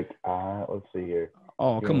familiar. Like, let's see here.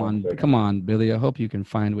 Oh, come on, Billy. I hope you can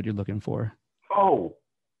find what you're looking for. Oh,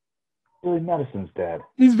 Billy Madison's dad.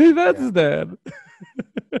 He's Billy Madison's dad.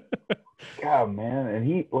 God, man, and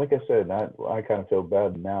he, like I said, I kind of feel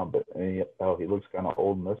bad now, but he looks kind of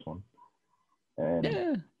old in this one, and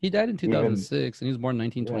Yeah, he died in even 2006, and he was born in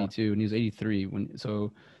yeah, 1922, and he was 83 when.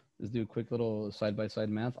 So let's do a quick little side by side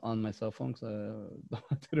math on my cell phone, because I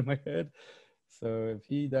don't do it in my head. So if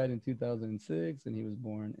he died in 2006 and he was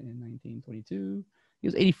born in 1922, he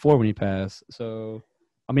was 84 when he passed. So,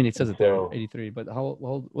 I mean, it says and it there, so 83. But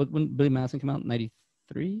what when Billy Madison came out?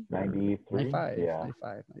 93 or 93, 95? yeah,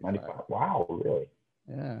 95, 95. 95. Wow, really?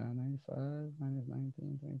 Yeah, 95 minus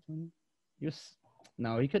 19, 20, 20. He was,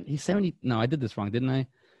 no, he could, he's 70. No, I did this wrong, didn't I?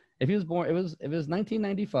 If he was born, it was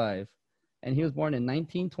 1995 and he was born in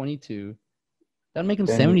 1922, that'd make him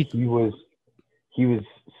Then 70. he was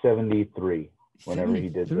 73 whenever he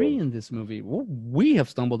did 73 the. in this movie. We have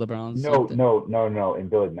stumbled around No, something. no, no, no. In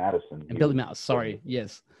Billy Madison, And he Billy was Mouse, sorry, 73,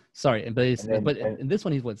 yes, sorry. And Billy, and then but in this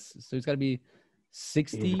one, he's what? So he's got to be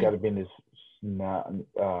he's got 60. to be in his.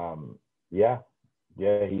 Yeah,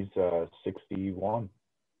 yeah, he's 61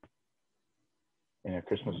 in A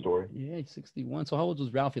Christmas Story. Yeah, he's 61. So how old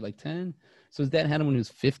was Ralphie? Like 10. So his dad had him when he was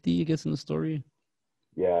 50, I guess, in the story.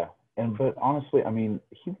 Yeah, but honestly, I mean,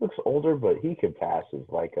 he looks older, but he could pass as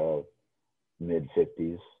like a mid-50s.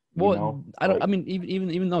 You Well, know, I don't. I like mean,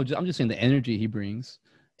 even though I'm just saying the energy he brings.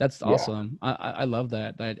 That's yeah, awesome. I love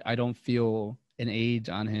that. I don't feel an age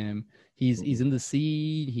on him. He's mhm. in the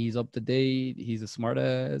scene. He's up to date. He's a smart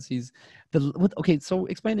ass. He's the what? Okay, so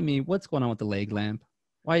explain to me what's going on with the leg lamp.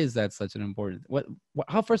 Why is that such an important?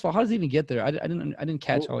 How first of all, how does it even get there? I didn't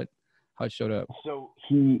catch Well, how it showed up. so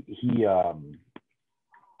he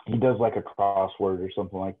does like a crossword or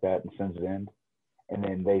something like that and sends it in, and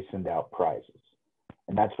then they send out prizes.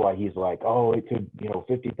 And that's why he's like, oh, it could,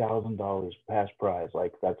 $50,000 past prize.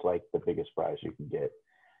 Like that's like the biggest prize you can get.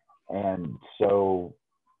 And so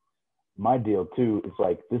my deal too is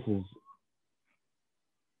like this is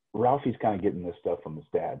Ralphie's kind of getting this stuff from his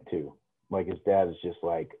dad too. Like his dad is just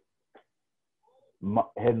like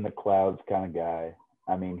head in the clouds kind of guy.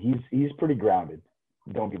 I mean, he's pretty grounded.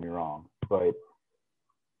 Don't get me wrong, but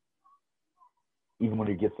even when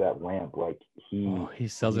he gets that lamp, like Oh, he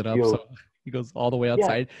sells he it up feels so he goes all the way yeah,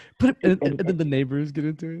 outside. Put it, and and then the neighbors get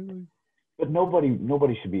into it. but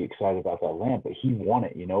nobody should be excited about that lamp, but he won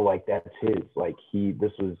it, like that's his. Like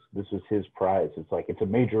this was his prize. It's like it's a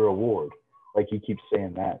major award. Like he keeps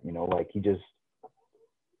saying that, like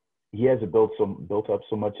he has it built up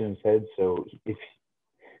so much in his head. So if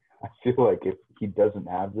I feel like if he doesn't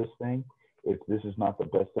have this thing, if this is not the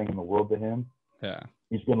best thing in the world to him, Yeah.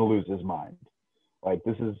 he's gonna lose his mind. Like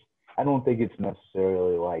this is I don't think it's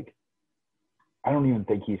necessarily like I don't even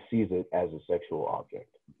think he sees it as a sexual object.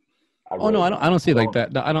 I Oh no, really I don't. don't see I it like don't.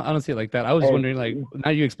 that. No, I don't see it like that. I was just And wondering, like,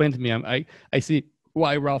 now you explained to me, I see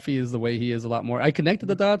why Ralphie is the way he is a lot more. I connected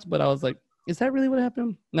the dots, but I was like, is that really what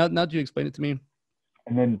happened? Now that you explain it to me.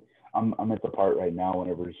 and then I'm at the part right now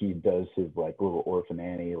whenever he does his like little orphan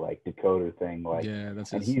Annie like decoder thing, like, Yeah,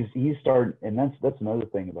 that's and his. he's starting, and that's another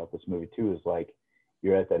thing about this movie too, is like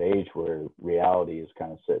you're at that age where reality is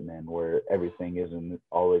kind of sitting in, where everything isn't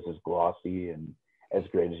always as glossy and as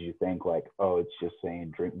great as you think. Like, oh, it's just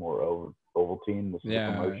saying drink more Ovaltine. This is a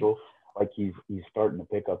Yeah, commercial. Like he's starting to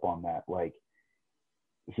pick up on that. Like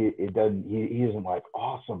he isn't like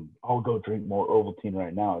awesome. I'll go drink more Ovaltine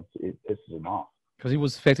right now. It pisses him off. because he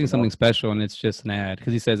was expecting You know, something special, and it's just an ad.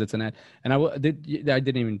 Because he says it's an ad, and I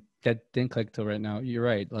didn't even that didn't click till right now. You're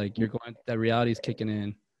right. Like you're going, that reality's kicking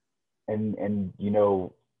in. and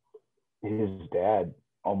his dad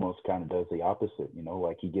almost kind of does the opposite.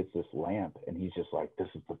 Like he gets this lamp and he's just like, this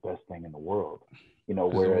is the best thing in the world.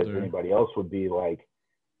 Because Whereas older. anybody else would be like,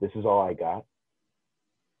 this is all I got.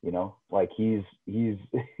 Like he's he's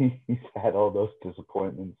had all those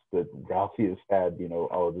disappointments that Ralphie has had.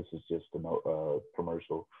 Oh, this is just a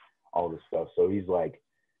commercial, all this stuff. So he's like,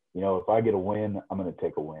 if I get a win, I'm gonna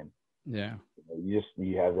take a win. Yeah. You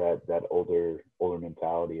have that older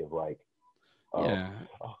mentality of like, oh, Yeah.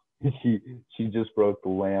 she just broke the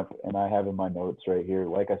lamp, and I have in my notes right here.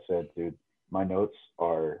 Like I said, dude, my notes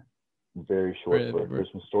are very short for A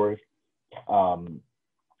Christmas Story.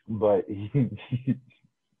 But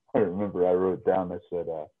I remember I wrote down, I said,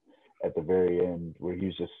 at the very end where he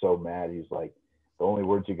was just so mad, he's like, the only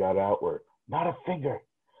words you got out were not a finger.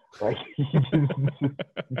 Like he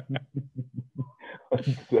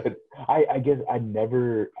just said, I guess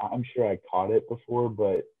I'm sure I caught it before,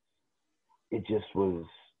 but it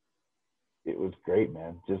was great,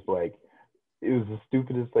 man. Just like, it was the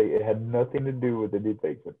stupidest thing. It had nothing to do with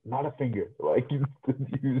anything, but not a finger. Like he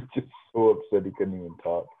was just so upset he couldn't even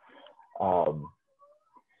talk.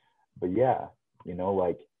 But yeah,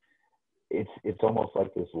 like it's almost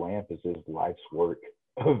like this lamp is his life's work.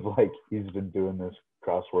 of like he's been doing this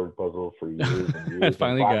crossword puzzle for years and I years, and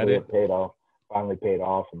finally got finally it. it paid off. Finally paid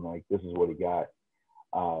off, and like this is what he got.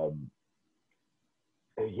 Um,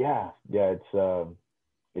 yeah,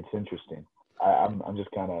 it's interesting. I'm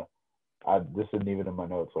just kind of this isn't even in my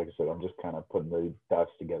notes. Like I said, I'm just kind of putting the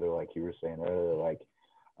dots together, like you were saying earlier. Like,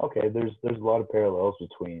 okay, there's a lot of parallels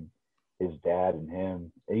between his dad and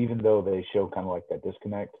him, even though they show kind of like that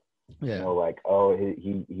disconnect. You Yeah. know, like oh,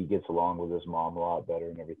 he gets along with his mom a lot better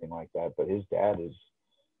and everything like that. But his dad is,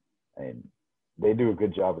 and they do a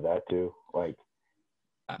good job of that too. Like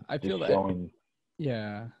I just feel that. showing.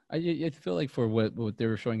 Yeah. I feel like for what they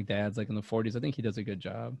were showing dads like in the 40s, I think he does a good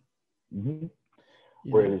job. Mm-hmm. You know.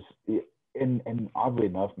 Whereas, and oddly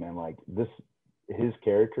enough, man, like this, his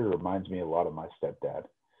character reminds me a lot of my stepdad.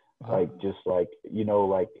 Wow. Like just like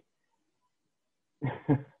like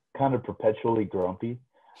kind of perpetually grumpy,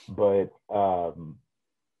 but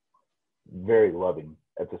very loving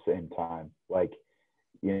at the same time. Like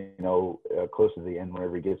close to the end,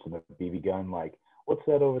 whenever he gets in the BB gun, like what's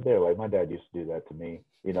that over there? Like my dad used to do that to me.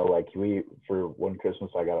 Like we for one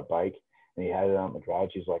Christmas I got a bike and he had it out in the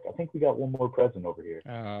garage. He's like, I think we got one more present over here.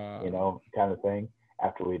 Kind of thing.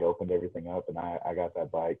 After we'd opened everything up and I got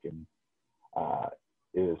that bike and uh,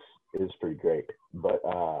 it was pretty great. But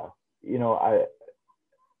I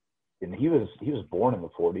and he was born in the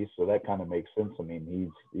 40s, so that kind of makes sense. I mean,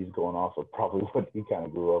 he's going off of probably what he kind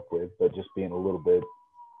of grew up with, but just being a little bit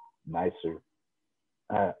nicer.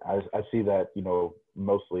 I see that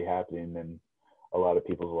mostly happening in a lot of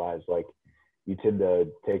people's lives. Like you tend to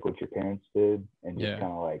take what your parents did and just Yeah.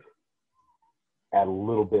 kind of like add a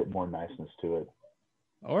little bit more niceness to it.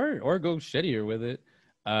 Or go shittier with it.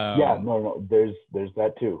 Yeah, no, there's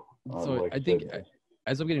that too. So Like I I think said,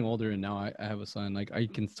 as I'm getting older and now I have a son, like I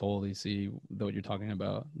can totally see what you're talking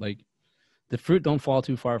about. Like the fruit don't fall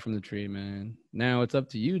too far from the tree, man. Now it's up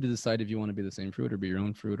to you to decide if you want to be the same fruit or be your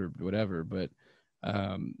own fruit or whatever. But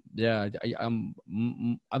yeah,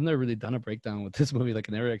 I've never really done a breakdown with this movie. Like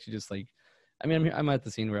I never actually just like, I mean, I'm at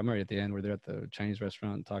the scene where I'm already at the end where they're at the Chinese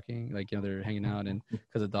restaurant talking, like they're hanging out and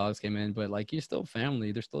because the dogs came in, but like you're still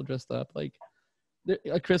family. They're still dressed up like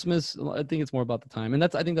at Christmas. I think it's more about the time, and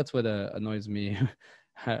I think that's what annoys me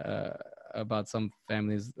uh, about some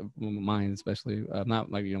families, mine especially.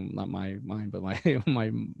 Not like not mine, but my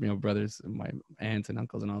my brothers, and my aunts and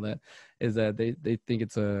uncles and all that. Is that they think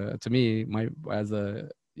it's a to me my as a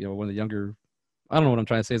one of the younger. I don't know what I'm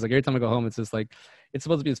trying to say. It's like every time I go home, it's just like it's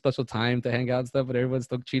supposed to be a special time to hang out and stuff, but everyone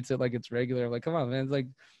still treats it like it's regular. I'm like, come on, man, it's like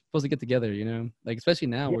supposed to get together, like especially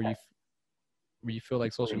now yeah, where you feel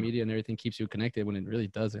like social media and everything keeps you connected when it really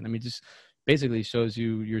doesn't. I mean, just basically shows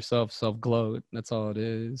you yourself self-gloat. That's all it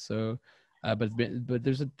is. So, but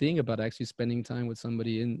there's a thing about actually spending time with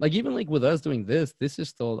somebody, and like even like with us doing this is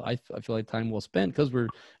still I feel like time well spent because we're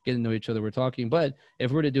getting to know each other, we're talking. But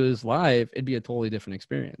if we were to do this live, it'd be a totally different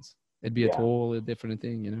experience. It'd be a yeah. totally different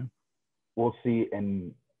thing. We'll see,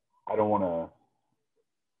 and I don't want to.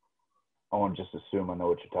 I want to just assume I know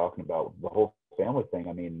what you're talking about. The whole family thing.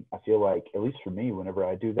 I mean, I feel like at least for me, whenever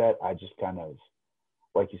I do that, I just kind of,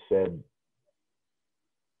 like you said,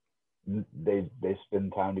 they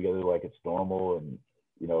spend time together like it's normal, and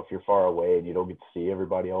if you're far away and you don't get to see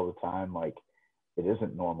everybody all the time, like it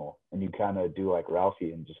isn't normal, and you kind of do like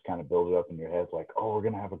Ralphie and just kind of build it up in your head, like, oh, we're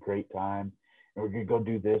gonna have a great time, and we're gonna go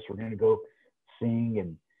do this, we're gonna go sing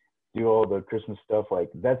and do all the Christmas stuff. Like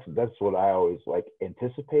that's what I always like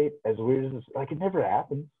anticipate. As weird as like it never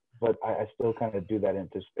happens, but I still kind of do that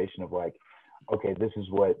anticipation of like, okay, this is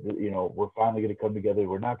what we're finally gonna come together.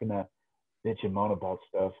 We're not gonna bitch and moan about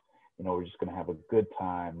stuff. We're just gonna have a good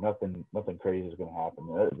time. Nothing crazy is gonna happen.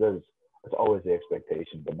 That's always the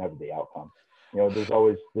expectation, but never the outcome. There's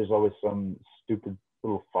always some stupid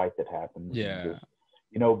little fight that happens, and Yeah. just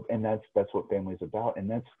and that's what family is about, and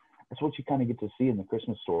that's what you kind of get to see in the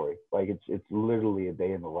Christmas Story. Like it's literally a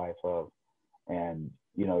day in the life of, and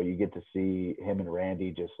you get to see him and Randy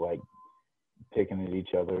just like picking at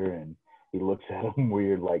each other, and he looks at him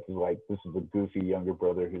weird, like he's like, this is a goofy younger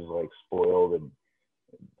brother who's like spoiled, and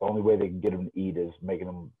the only way they can get him to eat is making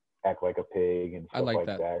him act like a pig and I stuff like like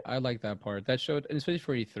that. that. I like that part. That showed, and especially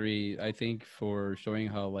for E3, I think for showing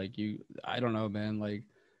how like I don't know, man. Like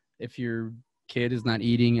if your kid is not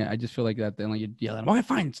eating, I just feel like that. Then like you yell at him, "Okay,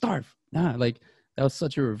 fine, starve." Nah, like that was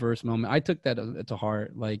such a reverse moment. I took that to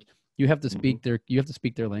heart. Like you have to Mm-hmm. you have to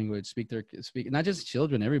speak their language, speak not just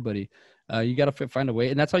children, everybody. You got to find a way,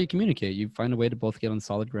 and that's how you communicate. You find a way to both get on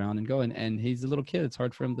solid ground and go. And he's a little kid. It's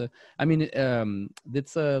hard for him to. I mean,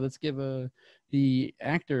 let's give the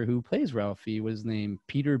actor who plays Ralphie was named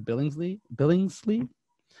Peter Billingsley.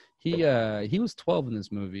 He was 12 in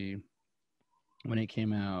this movie, when it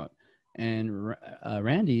came out. And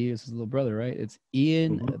Randy is his little brother, right? It's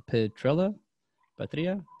Ian Petria.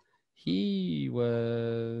 He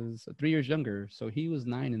was 3 years younger, so he was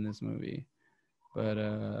 9 in this movie. But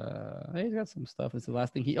he's got some stuff. It's the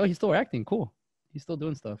last thing he's still acting. Cool. He's still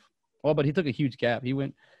doing stuff. Oh, but he took a huge gap. He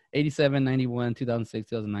went 87, 91, 2006,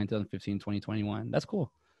 2009, 2015, 2021. That's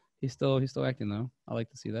cool. He's still acting though. I like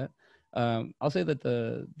to see that. I'll say that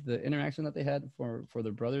the interaction that they had for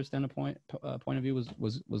the brother's standpoint point of view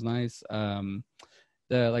was nice. Like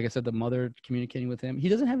I said, the mother communicating with him. He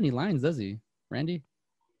doesn't have any lines, does he, Randy?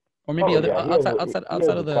 Or maybe outside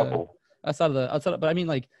of the. But I mean,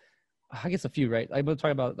 like, I guess a few, right? I'm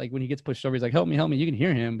talking about like when he gets pushed over, he's like, "Help me, help me." You can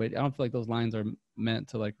hear him, but I don't feel like those lines are meant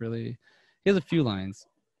to like really. He has a few lines.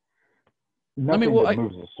 Nothing that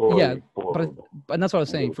moves the story forward. But that's what I was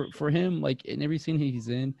saying. For him, like in every scene he's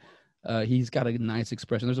in, he's got a nice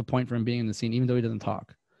expression. There's a point for him being in the scene, even though he doesn't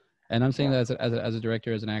talk. And I'm saying that as a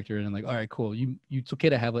director, as an actor, and I'm like, all right, cool. It's okay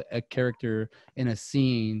to have a character in a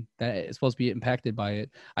scene that is supposed to be impacted by it.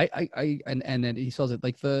 And then he says it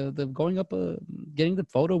like the going up, getting the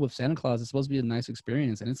photo with Santa Claus is supposed to be a nice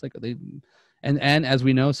experience, and it's like and as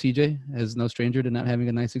we know, CJ is no stranger to not having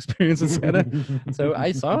a nice experience with Santa. So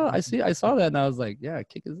I saw that, and I was like, yeah,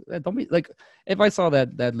 don't be like, if I saw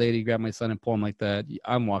that lady grab my son and pull him like that,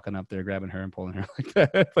 I'm walking up there grabbing her and pulling her like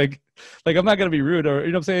that. like I'm not gonna be rude, or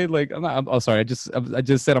you know what I'm saying? Like I'm sorry, I just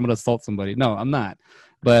said I'm gonna assault somebody. No, I'm not.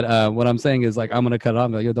 But what I'm saying is like I'm gonna cut it off.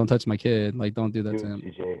 I'm like, yo, don't touch my kid. Like, don't do that to him.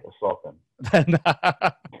 CJ, assault them. I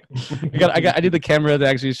need the camera to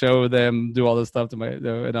actually show them do all this stuff to my,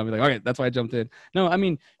 and I'll be like, okay, that's why I jumped in. No, I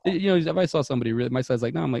mean, you know, if I saw somebody really, my side's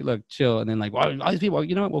like, no, I'm like, look, chill, and then like, well, all these people,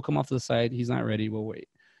 you know what, we'll come off to the side. He's not ready. We'll wait.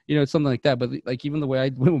 You know, something like that. But like even the way I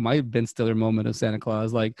went with my Ben Stiller moment of Santa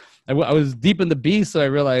Claus, like I was deep in the beast, so I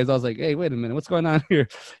realized I was like, hey, wait a minute, what's going on here?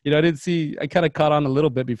 You know, I kind of caught on a little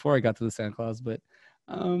bit before I got to the Santa Claus, but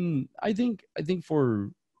I think for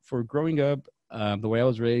growing up, the way I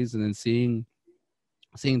was raised, and then seeing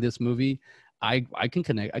this movie, I can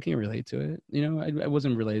connect. I can relate to it. You know, I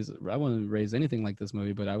wasn't raised anything like this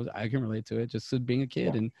movie, but I can relate to it just being a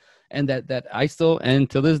kid, and that I still, and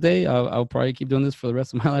till this day, I'll probably keep doing this for the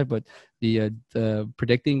rest of my life. But the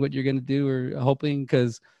predicting what you're gonna do or hoping,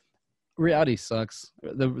 because reality sucks.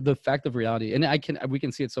 The fact of reality, and we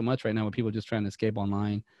can see it so much right now with people just trying to escape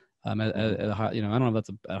online. At a high, you know, I don't know if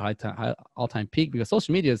that's a high all-time peak, because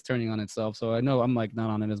social media is turning on itself. So I know I'm like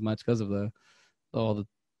not on it as much because of all the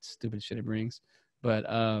stupid shit it brings. But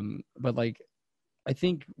like, I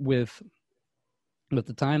think with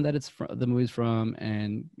the time that the movie's from,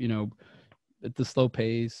 and you know, the slow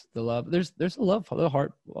pace, the love, there's a love, the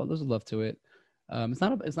heart, well, there's a love to it. It's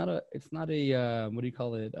not a what do you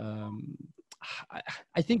call it?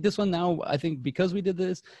 I think this one now, I think because we did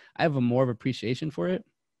this, I have a more of appreciation for it.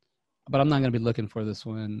 But I'm not going to be looking for this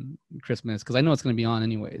one Christmas, because I know it's going to be on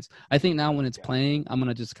anyways. I think now when it's playing, I'm going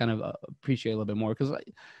to just kind of appreciate a little bit more, because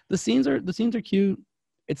the scenes are cute.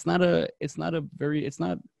 It's a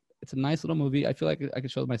nice little movie. I feel like I could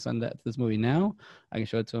show my son this movie now. I can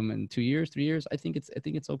show it to him in 2 years, 3 years. I think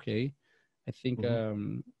it's okay. I think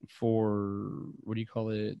for what do you call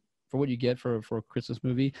it? For what you get for a Christmas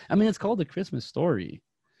movie. I mean, it's called A Christmas Story.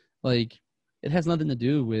 Like, it has nothing to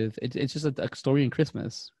do with it. It's just a story in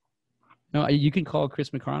Christmas. No, you can call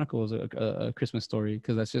Christmas Chronicles a Christmas story,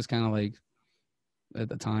 because that's just kind of like at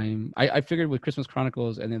the time. I figured with Christmas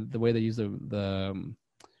Chronicles, and then the way they use the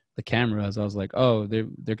cameras, I was like, oh,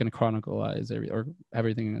 they're gonna chronicleize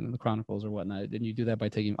everything in the Chronicles or whatnot. Then you do that by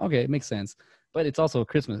taking, okay, it makes sense. But it's also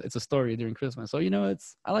Christmas. It's a story during Christmas. So you know,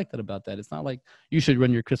 I like that about that. It's not like you should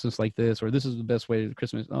run your Christmas like this, or this is the best way to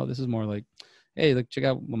Christmas. Oh, this is more like, hey, look, check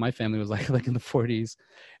out what my family was like in the 40s.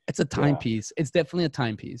 It's a timepiece. It's definitely a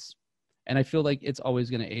timepiece. And I feel like it's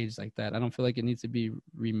always going to age like that. I don't feel like it needs to be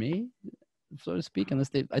remade, so to speak,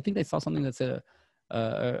 unless I think they saw something that said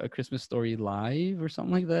a Christmas Story live or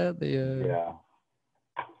something like that.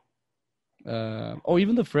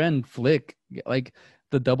 Even the friend flick, like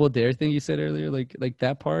the Double Dare thing you said earlier, like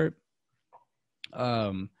that part.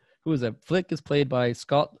 Who is that? Flick is played by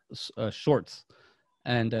Scott Shorts,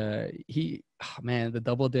 and the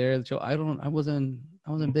Double Dare show. I wasn't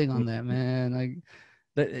big on that, man. Like.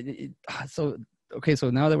 So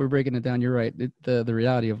now that we're breaking it down, you're right. The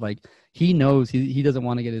reality of like, he knows he doesn't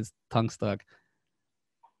want to get his tongue stuck,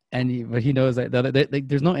 but he knows that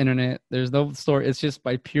there's no internet, there's no store. It's just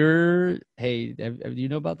by pure, hey, do you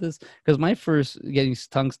know about this? Because my first getting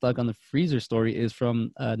tongue stuck on the freezer story is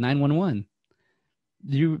from 911.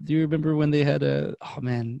 Do you remember when they had oh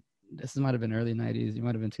man, this might have been early 90s. You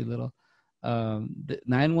might have been too little.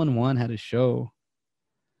 911 had a show.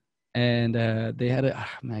 and they had a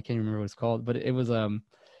man, I can't remember what it's called, but it was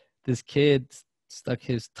this kid stuck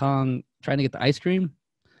his tongue trying to get the ice cream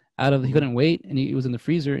out of. He Mhm. couldn't wait, and he was in the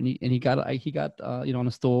freezer, and he got on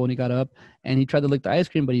a stool, and he got up, and he tried to lick the ice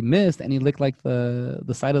cream, but he missed, and he licked like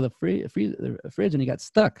the side of the fridge, and he got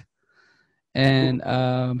stuck. And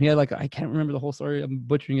he had like, I can't remember the whole story, I'm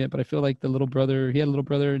butchering it, but I feel like the little brother, he had a little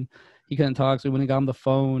brother, and he couldn't talk, so when he got on the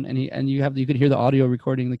phone, and you could hear the audio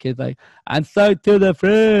recording, the kid's like, I'm stuck to the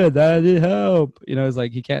fridge, I need help, it's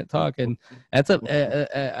like he can't talk. And that's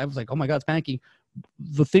I was like, oh my god, it's panicking.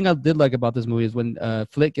 The thing I did like about this movie is when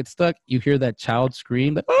Flick gets stuck, you hear that child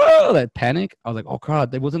scream, like, oh, that panic. I was like, oh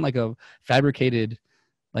god, it wasn't like a fabricated,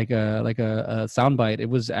 a soundbite. It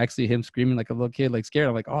was actually him screaming like a little kid, like scared.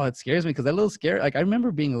 I'm like, oh, it scares me because that little scare. Like I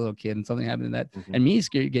remember being a little kid and something happened in that, Mhm. and me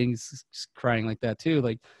scared, getting crying like that too.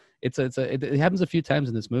 Like it happens a few times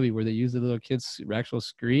in this movie where they use the little kid's actual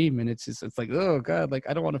scream, and it's like, oh god, like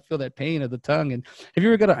I don't want to feel that pain of the tongue. And have you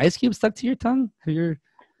ever got an ice cube stuck to your tongue? Have you ever,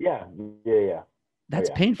 Yeah, yeah, yeah. Oh that's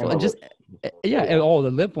yeah, and painful. my And just lips. yeah, Oh and, yeah. oh,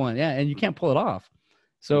 the lip one, yeah, and you can't pull it off. Mm-mm.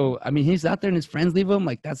 So I mean, he's out there and his friends leave him.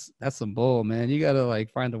 Like that's some bull, man. You gotta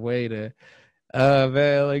like find a way to,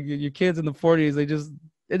 man, like your kids in the 40s, they just,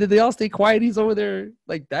 and did they all stay quiet? He's over there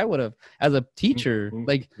like that would have, as a teacher, Mhm.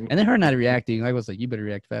 like, and then her not reacting. I was like, you better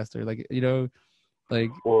react faster, like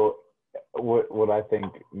like Well, what I think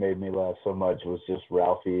made me laugh so much was just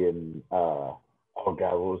Ralphie and oh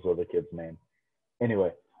god, what was the other kid's name?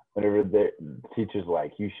 Anyway, whenever the teacher's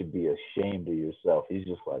like, you should be ashamed of yourself, he's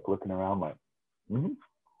just like looking around like, mm-hmm.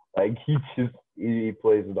 Like he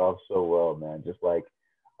plays it off so well, man. Just like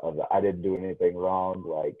I didn't do anything wrong.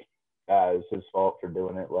 Like it's his fault for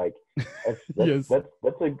doing it. Like that's that's yes, that's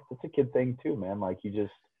that's a kid thing too, man. Like you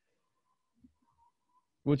just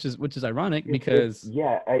which is ironic it's because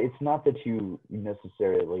yeah. It's not that you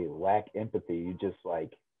necessarily lack empathy. You just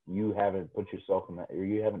like you haven't put yourself in that, or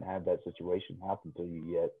you haven't had that situation happen to you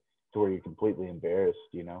yet, to where you're completely embarrassed.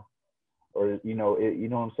 Or you know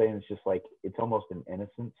what I'm saying? It's just like it's almost an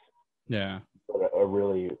innocence, yeah, but a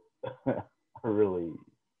really a really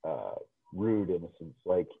uh, rude innocence.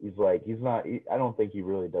 Like he's not. I don't think he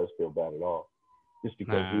really does feel bad at all, just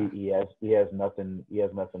because nah. he has nothing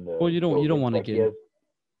Well, to you don't show you don't against. want to Like he get has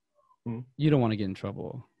hmm? you don't want to get in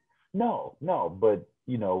trouble. No, but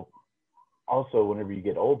also whenever you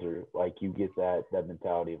get older, like you get that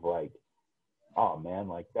mentality of like, oh man,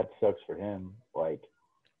 like that sucks for him. Like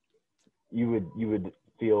you would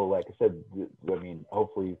feel like I said. I mean,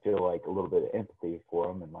 hopefully you feel like a little bit of empathy for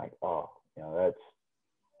him and like, oh,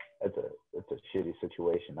 that's a shitty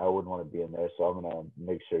situation. I wouldn't want to be in there, so I'm gonna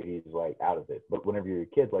make sure he's like out of it. But whenever you're a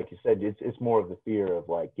kid, like you said, it's more of the fear of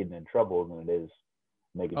like getting in trouble than it is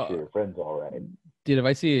making sure Uh, your friend's all right. Dude, if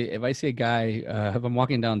I see a guy, if I'm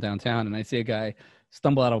walking downtown and I see a guy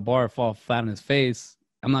stumble out of a bar, fall flat on his face,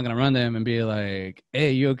 I'm not gonna run to him and be like,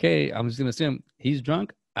 "Hey, you okay?" I'm just gonna assume he's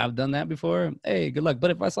drunk. I've done that before. Hey, good luck.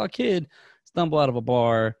 But if I saw a kid stumble out of a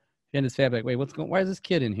bar and his fat, like, wait, what's going? Why is this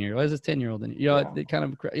kid in here? Why is this 10-year-old in here? Yeah. It kind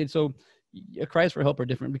of so cries for help are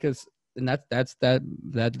different because, and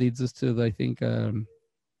that leads us to, I think, a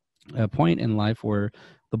point in life where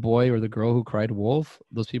the boy or the girl who cried wolf,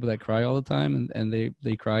 those people that cry all the time, and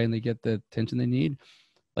they cry and they get the attention they need.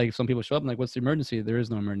 Like some people show up and like, what's the emergency? There is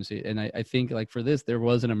no emergency. And I think like for this, there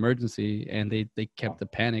was an emergency and they kept the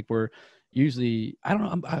panic where usually, I don't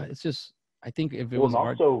know. It's just, I think if it Well, was and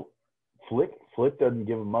art, also Flick doesn't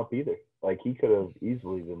give him up either. Like he could have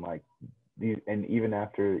easily been like these, and even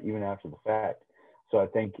after the fact. So I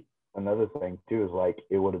think another thing too is like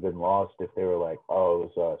it would have been lost if they were like, oh,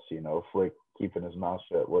 it was us. Flick keeping his mouth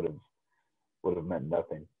shut would have meant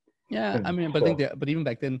nothing. yeah, I mean, but I think So that, but even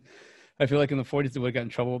back then, I feel like in the 40s, they would have got in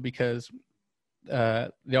trouble because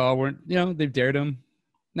they all weren't, they dared him.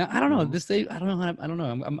 Now I don't know mhm. this day. I don't know. I don't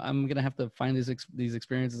know. I'm gonna have to find these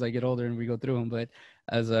experiences as I get older and we go through them. But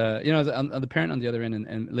as as the parent on the other end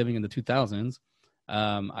and living in the 2000s,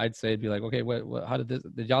 I'd say it'd be like, okay, what how did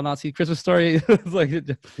y'all not see Christmas Story? It's like,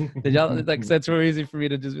 did y'all like? That's so easy for me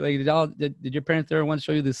to just be like, did your parents ever once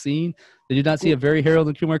show you the scene? Did you not see a very Harold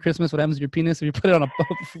and Kumar Christmas? What happens to your penis if you put it on a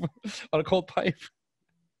on a cold pipe?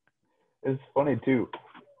 It's funny too.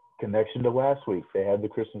 Connection to last week, they had the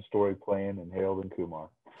Christmas Story playing and Harold and Kumar.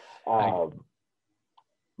 I Um,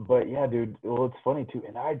 but yeah, dude. Well, it's funny too,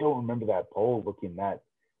 and I don't remember that pole looking that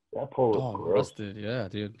pole was Oh, gross. rusted, yeah,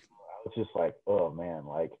 dude. I was just like, oh man,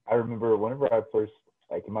 like I remember whenever I first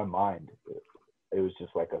like in my mind, it was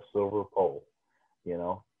just like a silver pole, you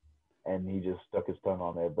know, and he just stuck his tongue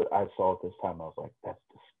on there. But I saw it this time, I was like, that's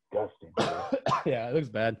disgusting, dude. Yeah, it looks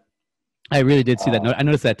bad. I really did see that. I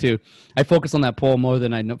noticed that too. I focused on that poll more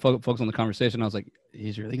than I focused on the conversation. I was like,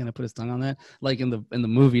 he's really gonna put his tongue on that, like in the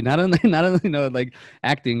movie, not in like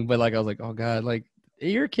acting, but like I was like, oh god, like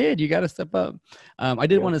you're a kid, you got to step up. I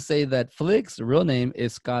did want to say that Flick's real name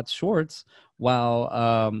is Scott Schwartz,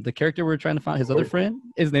 while the character we're trying to find, his other friend,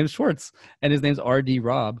 his name's Schwartz, and his name's R.D.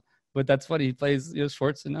 Rob. But that's funny. He plays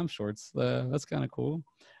Schwartz and I'm Schwartz. That's kind of cool.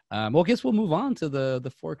 Well, I guess we'll move on to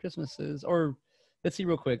the Four Christmases, or let's see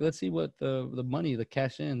real quick. Let's see what the money, the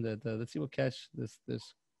cash in, let's see what cash this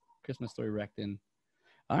Christmas Story racked in.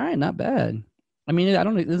 All right, not bad. I mean, it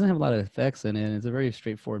doesn't have a lot of effects in it. It's a very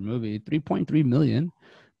straightforward movie. 3.3 million,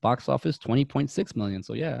 box office 20.6 million.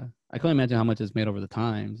 So yeah, I can't imagine how much it's made over the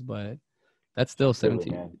times, but that's still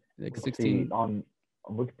 17, like 16. See, on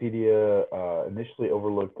Wikipedia, initially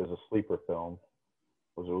overlooked as a sleeper film,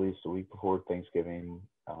 was released a week before Thanksgiving,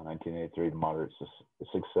 1983, to moderate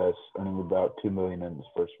success, earning about $2 million in its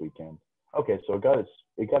first weekend. Okay, so it got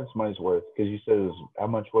its money's worth, because you said it was, how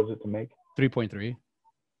much was it to make? 3.3.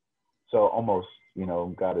 So almost,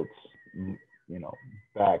 got its,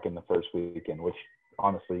 back in the first weekend, which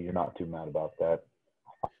honestly, you're not too mad about that.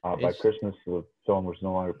 By Christmas, the film was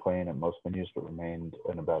no longer playing at most venues, but remained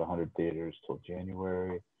in about 100 theaters till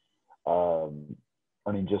January,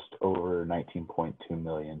 earning just over 19.2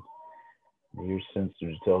 million. The years since,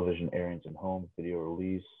 there's television airings and home video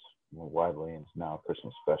release more widely, and it's now a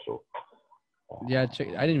Christmas special. Yeah, I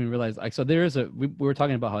didn't even realize. So there is we were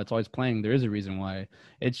talking about how it's always playing. There is a reason why.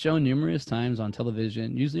 It's shown numerous times on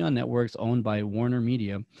television, usually on networks owned by Warner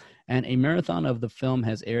Media, and a marathon of the film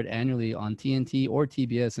has aired annually on TNT or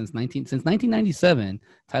TBS since 1997,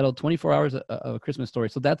 titled 24 Hours of a Christmas Story.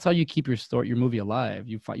 So that's how you keep your movie alive.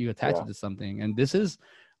 You attach it to something, and this is,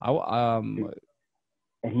 And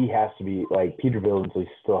he has to be like Peter Billingsley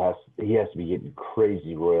he has to be getting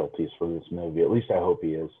crazy royalties for this movie. At least I hope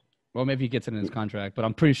he is. Well, maybe he gets it in his contract, but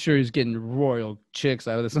I'm pretty sure he's getting royal chicks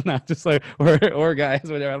out of this, not just like or guys,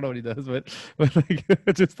 whatever. I don't know what he does, but like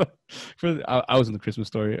just I was in the Christmas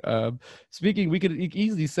Story. Speaking, we could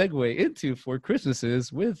easily segue into Four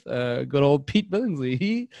Christmases with good old Pete Billingsley.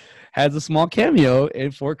 He has a small cameo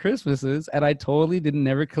in Four Christmases, and I totally didn't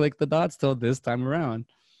never click the dots till this time around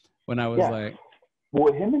when I was like,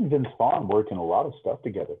 well, him and Vince Vaughn work in a lot of stuff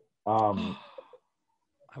together. I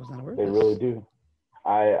was not aware. They really do.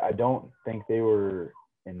 I don't think they were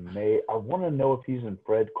in May. I want to know if he's in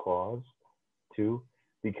Fred Claus too,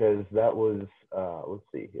 because that was let's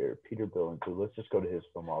see here, Peter Billingsley. Let's just go to his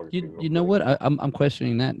filmography. You know what? I'm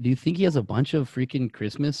questioning that. Do you think he has a bunch of freaking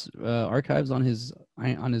Christmas archives on his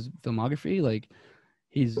filmography? Like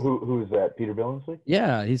he's who is that? Peter Billingsley?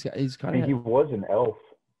 Yeah, he's kind of. He was an elf.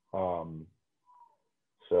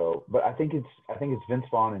 So, but I think it's Vince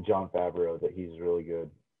Vaughn and Jon Favreau that he's really good.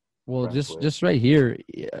 Well, just right here,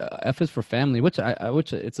 F is for Family, which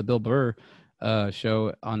it's a Bill Burr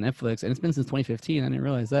show on Netflix, and it's been since 2015. I didn't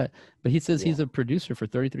realize that, but he says he's a producer for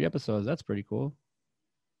 33 episodes. That's pretty cool.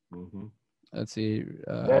 Mm-hmm. Let's see.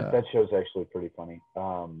 That show's actually pretty funny.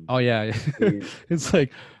 Oh yeah, it's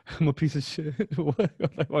like I'm a piece of shit.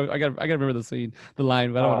 I gotta remember the scene, the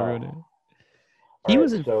line, but I don't want to ruin it. He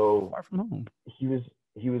was in Far From Home.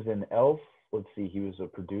 He was in Elf. Let's see, he was a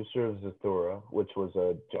producer of Zathura, which was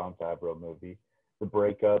a Jon Favreau movie. The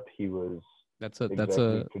Breakup, he was that's a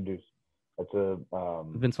producer. That's a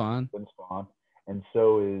Vince Vaughn. And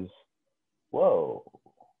so is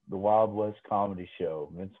the Wild West Comedy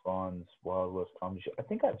Show. Vince Vaughn's Wild West Comedy Show. I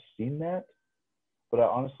think I've seen that, but I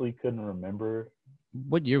honestly couldn't remember.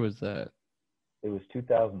 What year was that? It was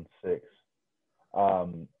 2006.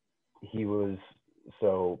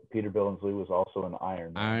 So Peter Billingsley was also in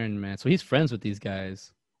Iron Man. Iron Man. So he's friends with these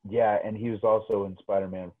guys. Yeah, and he was also in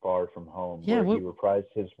Spider-Man: Far From Home, where he reprised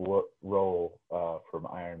his role from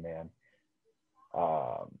Iron Man.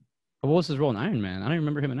 What was his role in Iron Man? I don't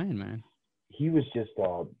remember him in Iron Man. He was just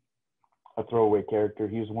a throwaway character.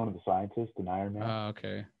 He was one of the scientists in Iron Man. Oh,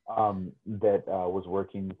 okay. That was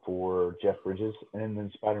working for Jeff Bridges. And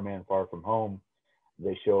then Spider-Man: Far From Home,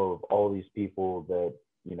 they show all these people that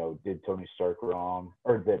did Tony Stark wrong,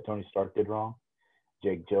 or that Tony Stark did wrong.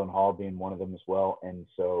 Jake Gyllenhaal being one of them as well. And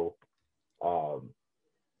so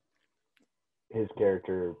his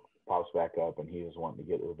character pops back up, and he was wanting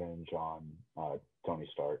to get revenge on Tony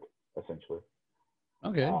Stark, essentially.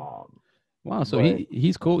 Okay. Wow. So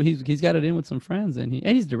he's cool. He's got it in with some friends, and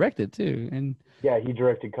he's directed too. And yeah, he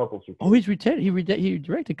directed Couples Retreat. Oh, he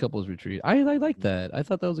directed Couples Retreat. I like that. I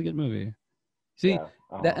thought that was a good movie. See,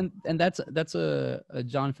 that's a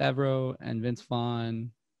Jon Favreau and Vince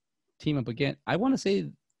Vaughn team up again. I want to say,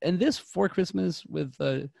 and this For Christmas with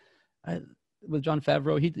with Jon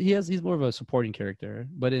Favreau, he's more of a supporting character,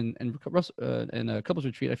 but in Couples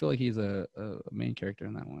Retreat, I feel like he's a main character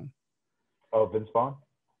in that one. Oh, Vince Vaughn.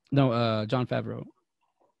 No, Jon Favreau.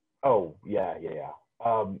 Oh yeah.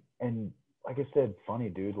 And like I said, funny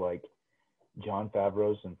dude. Like Jon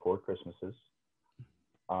Favreau's in Four Christmases.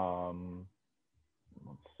 Let's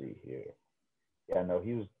see here. Yeah, no,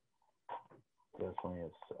 he was definitely.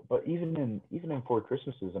 But even in Four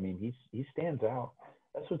Christmases, I mean, he stands out.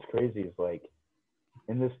 That's what's crazy is like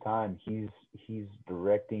in this time he's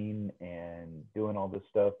directing and doing all this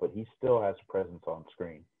stuff, but he still has a presence on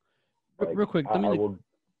screen. Like, Real quick, let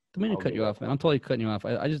me cut you off, man. I'm totally cutting you off.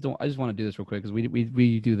 I just want to do this real quick because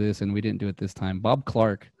we do this and we didn't do it this time. Bob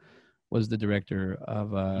Clark was the director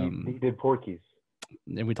of. He did Porky's.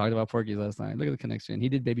 And we talked about Porky's last night. Look at the connection. He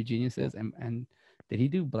did Baby Geniuses, and did he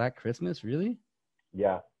do Black Christmas? Really?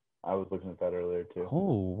 Yeah, I was looking at that earlier too.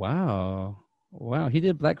 Oh wow! He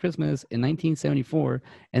did Black Christmas in 1974,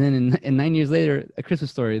 and then in 9 years later, A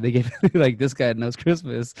Christmas Story. They gave like this guy knows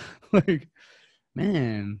Christmas. Like,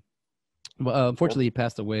 man. Well, unfortunately, he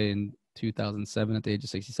passed away in 2007 at the age of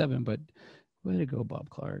 67. But way to go, Bob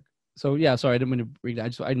Clark. So yeah, sorry, I didn't want to read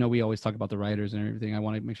that. I know we always talk about the writers and everything. I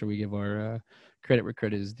want to make sure we give our credit where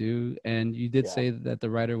credit is due. And you did say that the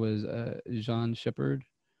writer was Jean Shepherd.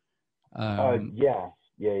 Yeah.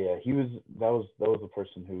 He was that was the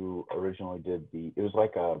person who originally did it was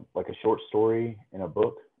like a short story in a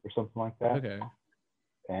book or something like that. Okay.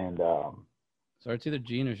 And so it's either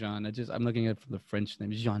Jean or Jean. I'm looking at the French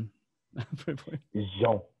name, Jean.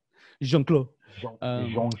 Jean-Claude.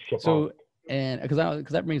 Jean Shepherd. So. And because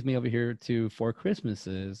that brings me over here to Four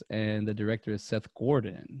Christmases, and the director is Seth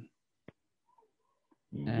Gordon.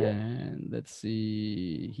 Yes. And let's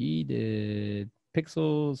see, he did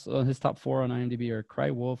Pixels. His top 4 on IMDb are Cry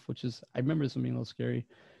Wolf, which is, I remember this one being a little scary.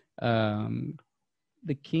 The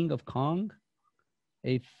King of Kong,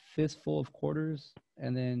 A Fistful of Quarters,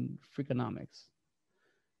 and then Freakonomics.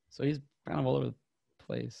 So he's kind of all over the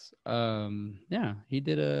place. Yeah, he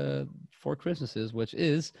did Four Christmases, which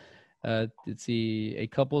is. Let's see, a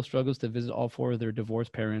couple struggles to visit all 4 of their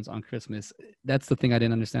divorced parents on Christmas. That's the thing I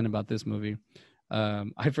didn't understand about this movie.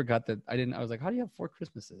 I forgot that I was like, how do you have 4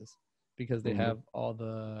 Christmases? Because they have all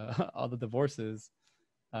the divorces.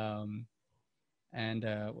 Let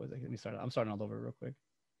me start. I'm starting all over real quick.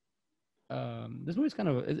 This movie's kind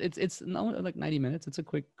of it's not like 90 minutes. It's a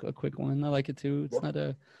quick one. I like it too. It's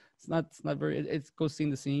not very. It goes scene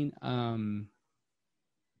to scene.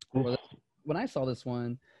 When I saw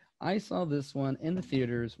this one in the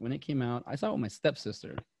theaters when it came out. I saw it with my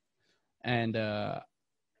stepsister, and I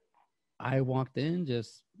walked in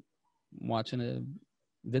just watching a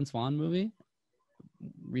Vince Vaughn movie,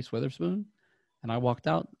 Reese Witherspoon, and I walked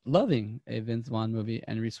out loving a Vince Vaughn movie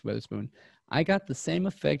and Reese Witherspoon. I got the same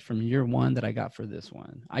effect from year one that I got for this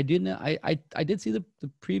one. I did see the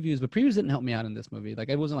previews, but previews didn't help me out in this movie. Like,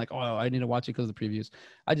 I wasn't like, oh, I need to watch it because of the previews.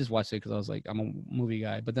 I just watched it because I was like, I'm a movie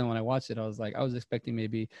guy. But then when I watched it, I was like, I was expecting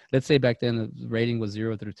maybe, let's say back then the rating was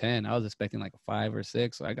 0 through 10. I was expecting like a 5 or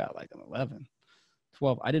 6. So I got like an 11,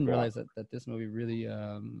 12. I didn't realize that this movie really,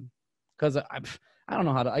 because I don't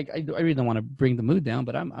know how to, I really don't want to bring the mood down,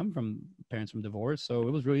 but I'm from parents from divorce. So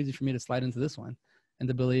it was really easy for me to slide into this one. And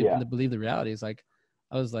to believe the reality is like,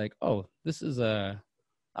 I was like, oh, this is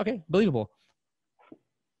okay, believable.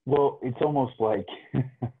 Well, it's almost like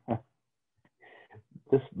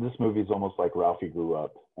this movie is almost like Ralphie grew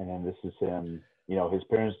up, and then this is him. You know, his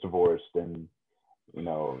parents divorced, and you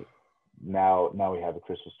know, now we have a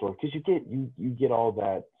Christmas Story, because you get all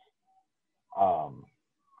that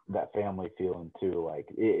that family feeling too. Like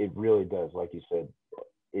it really does, like you said,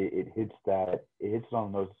 it hits it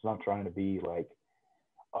on those. It's not trying to be like,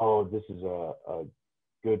 oh, this is a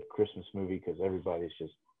good Christmas movie because everybody's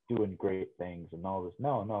just doing great things and all this.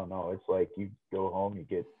 No. It's like you go home, you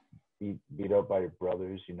get beat up by your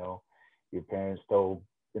brothers, you know, your parents tell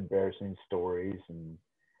embarrassing stories and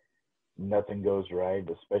nothing goes right,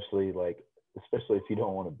 especially if you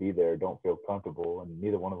don't want to be there, don't feel comfortable, and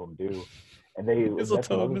neither one of them do. And that's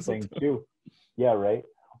another thing too. Yeah, right.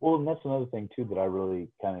 Well, and that's another thing too that I really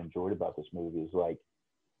kind of enjoyed about this movie is like,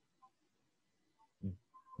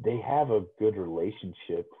 they have a good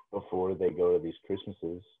relationship before they go to these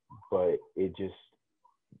Christmases, but it just,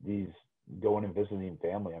 these going and visiting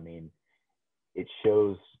family, I mean, it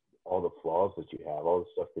shows all the flaws that you have, all the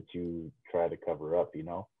stuff that you try to cover up, you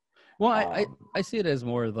know? Well, I see it as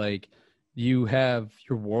more like you have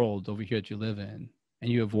your world over here that you live in,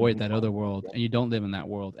 and you avoid that other world, and you don't live in that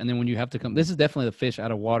world. And then when you have to come, this is definitely the fish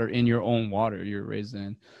out of water in your own water you're raised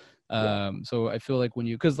in. So I feel like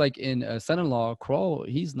because like in Son-in-Law, Kroll,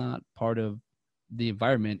 he's not part of the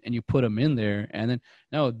environment and you put them in there, and then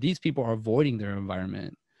no, these people are avoiding their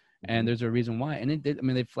environment, and there's a reason why. And I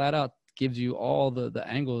mean, they flat out gives you all the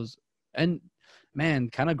angles. And man,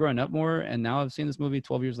 kind of growing up more, and now I've seen this movie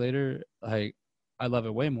 12 years later, like I love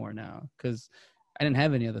it way more now, because I didn't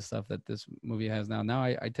have any of the stuff that this movie has now. Now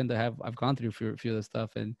I tend to have, I've gone through a few of the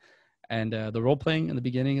stuff, and the role playing in the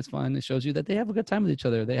beginning is fun. It shows you that they have a good time with each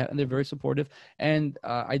other. And they're very supportive. And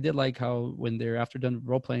I did like how when they're after done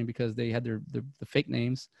role playing, because they had the fake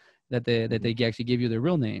names, that they actually give you their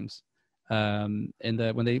real names. And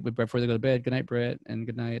when before they go to bed, good night, Brett, and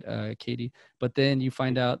good night, Katie. But then you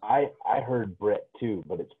find out, I heard Brett too,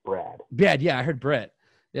 but it's Brad. Brad, yeah, I heard Brett.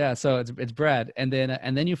 Yeah, so it's Brad, and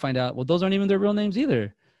then you find out, well, those aren't even their real names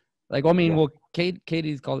either. Like, I mean, well,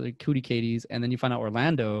 Katie's called it Cootie Katie's, and then you find out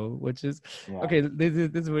Orlando, which is okay.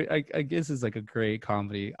 This I guess is like a great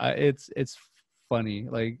comedy. It's funny.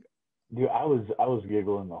 Like, dude, I was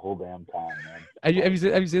giggling the whole damn time, man. Have you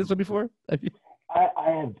seen this one before? I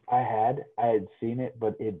had seen it,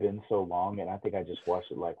 but it had been so long, and I think I just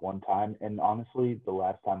watched it like one time. And honestly, the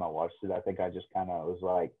last time I watched it, I think I just kind of was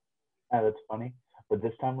like, "Ah, that's funny." But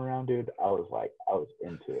this time around, dude, I was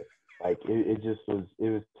into it. Like it just was. It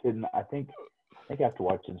was hidden. I think after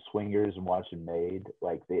watching Swingers and watching Made,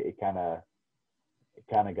 like it kind of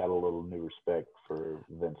got a little new respect for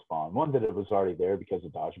Vince Vaughn. One, that it was already there because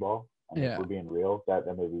of Dodgeball. I mean, if we're being real, that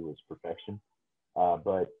movie was perfection.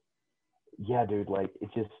 But yeah, dude, like it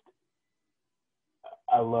just,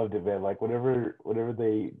 I loved it, man. Like whenever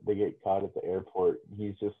they get caught at the airport,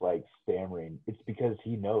 he's just like stammering. It's because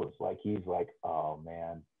he knows, like he's like, oh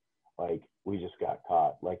man, like we just got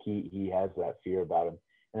caught. Like he has that fear about him.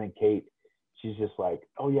 And then Kate, she's just like,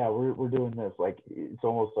 oh yeah, we're doing this. Like it's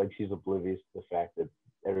almost like she's oblivious to the fact that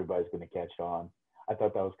everybody's gonna catch on. I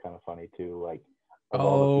thought that was kind of funny too. Like,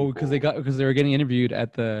 oh, because they were getting interviewed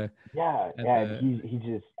at the he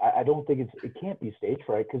just, I don't think it can't be stage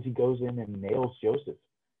fright, because he goes in and nails Joseph.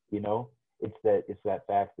 You know, it's that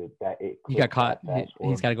fact that it he got caught.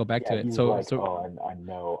 He's got to go back to it. So like, oh, I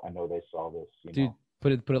know they saw this. Dude, know?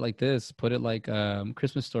 put it like this. Put it like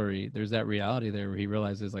Christmas Story. There's that reality there where he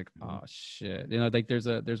realizes, like, oh shit, you know, like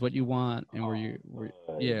there's what you want and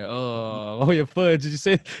yeah, oh yeah, fudge. Did you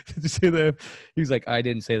say that? He was like, I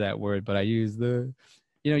didn't say that word, but I used the,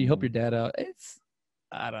 you know, you help your dad out. It's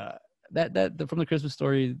that from the Christmas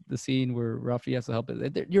Story, the scene where Ralphie has to help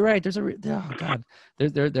it. You're right. There's oh god,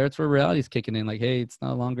 that's where reality's kicking in. Like, hey, you're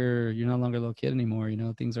no longer a little kid anymore. You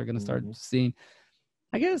know, things are gonna start seeing.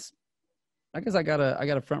 I guess I got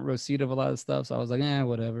a front row seat of a lot of stuff, so I was like,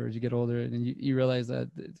 whatever. As you get older, and you realize that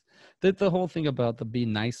the whole thing about the be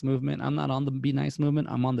nice movement. I'm not on the be nice movement.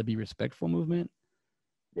 I'm on the be respectful movement.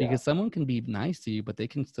 Because someone can be nice to you, but they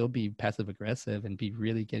can still be passive aggressive and be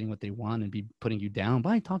really getting what they want and be putting you down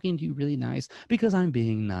by talking to you really nice because I'm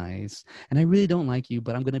being nice and I really don't like you,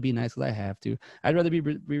 but I'm going to be nice because I have to. I'd rather be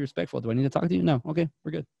respectful. Do I need to talk to you? No. Okay,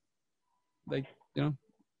 we're good. Like, you know,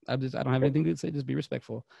 I don't have anything to say. Just be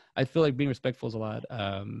respectful. I feel like being respectful is a lot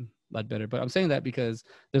better. But I'm saying that because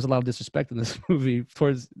there's a lot of disrespect in this movie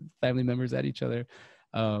towards family members at each other.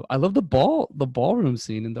 I love the ballroom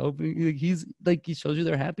scene in the opening. He's like, he shows you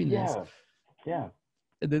their happiness. Yeah.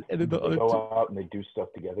 And then they go out and they do stuff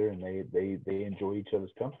together and they enjoy each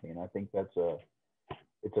other's company. And I think it's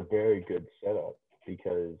a very good setup,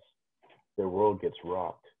 because their world gets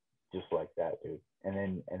rocked just like that, dude. And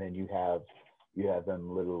then you have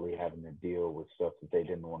them literally having to deal with stuff that they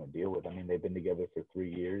didn't want to deal with. I mean, they've been together for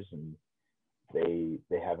 3 years and they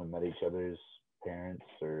haven't met each other's parents,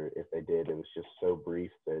 or if they did, it was just so brief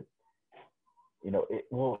that, you know, I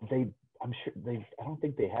don't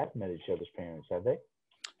think they have met each other's parents, have they?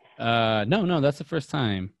 No, that's the first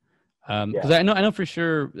time. Because I know for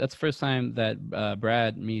sure that's the first time that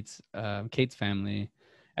Brad meets Kate's family.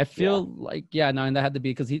 I feel like, and that had to be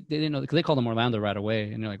because they didn't know, because they called him Orlando right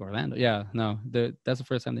away, and they're like, Orlando, that's the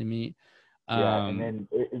first time they meet. And then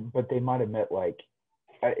but they might have met, like,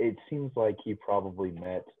 it seems like he probably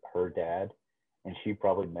met her dad and she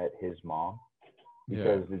probably met his mom,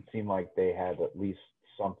 because it seemed like they had at least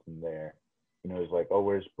something there. You know, it was like, oh,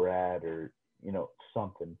 where's Brad, or, you know,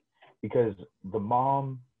 something. Because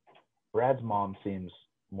Brad's mom seems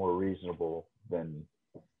more reasonable than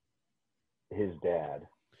his dad.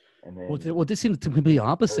 And then well, this seems to be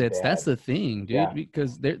opposites. That's the thing, dude.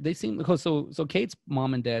 Because they seem, so Kate's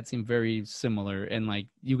mom and dad seem very similar, and like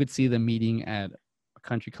you could see them meeting at a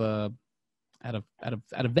country club, at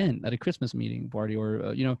a Christmas meeting party,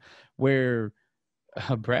 or where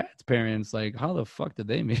Brad's parents, like, how the fuck did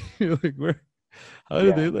they meet? Like, How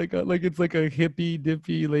do they like it's like a hippie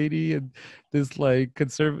dippy lady and this like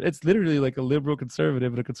conservative. It's literally like a liberal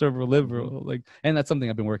conservative and a conservative Hmm. liberal. Like, and that's something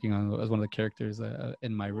I've been working on as one of the characters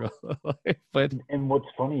in my real life. But And what's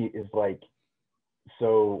funny is like,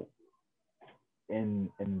 so in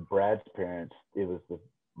Brad's parents, it was the,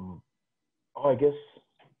 oh, I guess,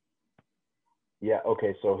 yeah,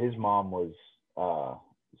 okay. So his mom was,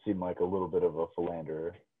 seemed like a little bit of a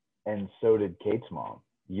philanderer, and so did Kate's mom.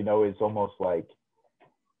 You know, it's almost like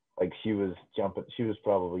she was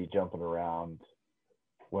probably jumping around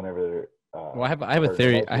whenever well, I have a her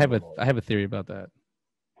theory. husband was. I have a theory about that,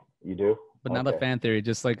 You do? but not a Okay. fan theory.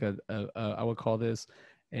 Just like I would call this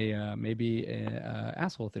a maybe a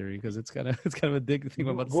asshole theory because it's kind of it's kind of a dig thing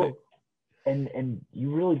I'm about to say. Well, and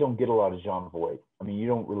you really don't get a lot of John Voight. I mean, you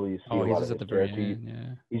don't really see Oh, a he's lot just of at his the very character. end.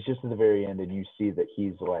 Yeah. He's just at the very end, and you see that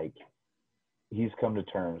he's like, he's come to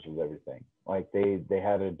terms with everything. Like they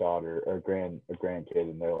had a daughter or a grandkid,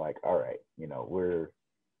 and they're like, all right, you know, We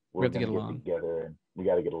we're have to gonna get get along. together and we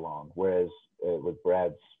got to get along. Whereas with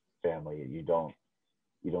Brad's family, you don't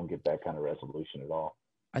get that kind of resolution at all.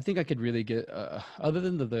 I think I could really get other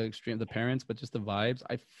than the extreme the parents, but just the vibes.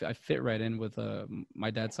 I fit right in with my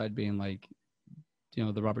dad's side being like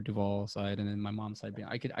the Robert Duvall side, and then my mom's side being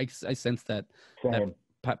I sense that Same.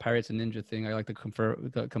 pirates and ninja thing. I like to compare.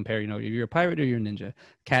 You're a pirate or you're a ninja.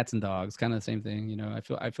 Cats and dogs, kind of the same thing.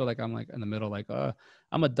 I feel like I'm like in the middle. Like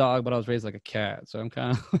I'm a dog, but I was raised like a cat, so I'm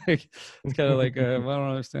kind of like it's kind of like I don't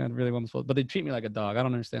understand really what I'm supposed. But they treat me like a dog. I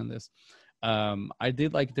don't understand this. I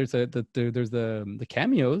did like there's the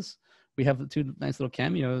cameos. We have the two nice little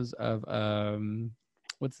cameos of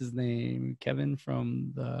what's his name, Kevin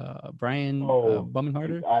from the Brian Oh,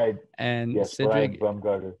 Bummenharder I and yes, Brian Cedric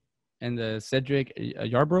Bumgarner. Cedric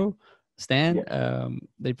Yarbrough. Stan, Yes,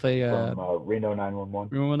 they play from Reno 911.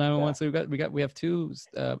 Remember 911. Yeah. So we have two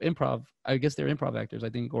improv. I guess they're improv actors, I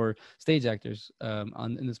think, or stage actors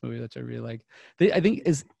on in this movie that I really like. I think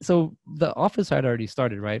is so the Office had already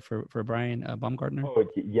started, right, for Brian Baumgartner. Oh,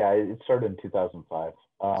 yeah. It started in 2005,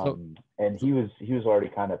 So, and so he was already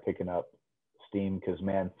kind of picking up steam because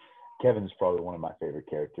man, Kevin's probably one of my favorite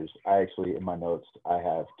characters. I actually in my notes I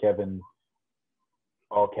have Kevin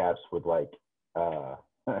all caps with like uh,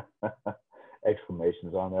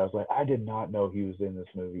 exclamations on there. I was like, I did not know he was in this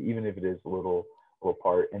movie, even if it is a little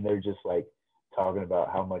part. And they're just like talking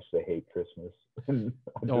about how much they hate Christmas. And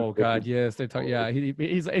I just Oh think God, it's yes, they talk. Yeah,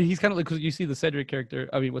 hilarious. he's kind of like because you see the Cedric character.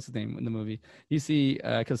 I mean, what's his name in the movie? You see,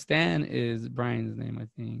 because Stan is Brian's name, I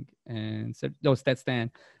think, and no, that's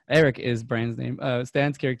Stan. Eric is Brian's name.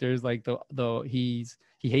 Stan's character is like the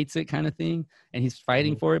he hates it kind of thing, and he's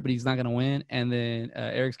fighting Mm-hmm. for it, but he's not gonna win. And then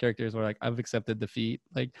Eric's characters are like, I've accepted defeat.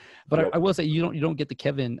 Like, but I Yep. will say you don't get the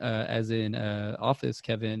Kevin as in Office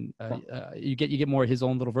Kevin. You get more his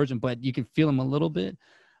own little version, but you can feel him a little bit.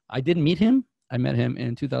 I didn't meet him. I met him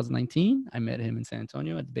in 2019. I met him in San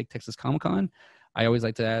Antonio at the Big Texas Comic Con. I always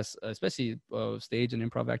like to ask, especially stage and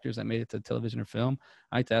improv actors that made it to television or film.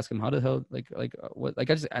 I like to ask him how the hell, what, like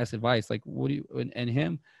I just ask advice, like what do you and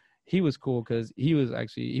him. He was cool because he was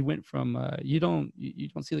actually he went from you don't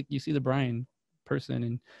see like you see the Brian person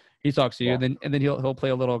and he talks to you Yeah. and then he'll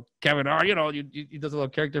play a little Kevin he does a little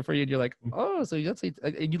character for you and you're like oh so that's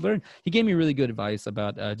and you learn. He gave me really good advice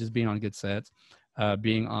about just being on good sets,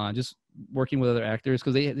 being on just working with other actors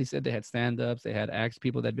because they said they had stand-ups, they had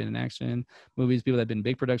people that had been in action movies, people that had been in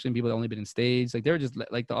big production, people that only been in stage. Like they were just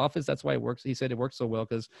like The Office. That's why it works. He said it works so well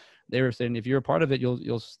because they were saying if you're a part of it,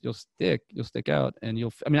 you'll stick out, and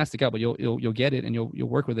I mean not stick out, but you'll get it and you'll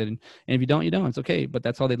work with it. And if you don't, you don't. It's okay. But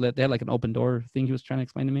that's how they had like an open door thing he was trying to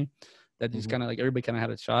explain to me. That just Mm-hmm. kind of like everybody kind of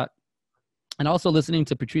had a shot. And also listening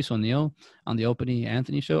to Patrice O'Neill on the Opie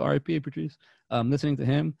Anthony show, RIP Patrice, listening to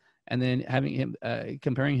him and then having him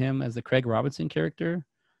comparing him as the Craig Robinson character,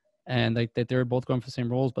 and like that they're both going for the same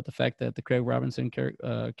roles, but the fact that the Craig Robinson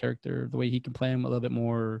character, the way he can play him a little bit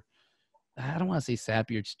more, I don't want to say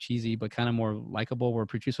sappy or cheesy, but kind of more likable, where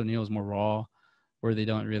Patrice O'Neill is more raw, where they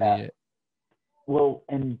don't Yeah. really. Well,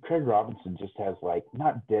 and Craig Robinson just has like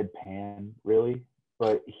not deadpan really,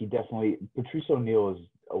 but he definitely Patrice O'Neill is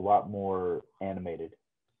a lot more animated.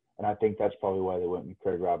 And I think that's probably why they went with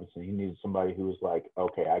Craig Robinson. He needed somebody who was like,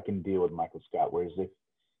 okay, I can deal with Michael Scott. Whereas if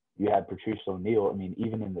you had Patrice O'Neill, I mean,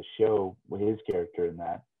 even in the show with his character in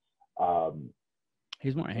that, um,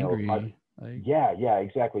 He's more you know, angry. Like yeah,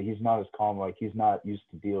 exactly. He's not as calm. Like he's not used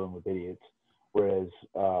to dealing with idiots. Whereas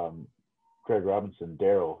Craig Robinson,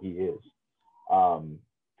 Daryl, he is.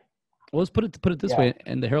 well, let's put it this Yeah, way.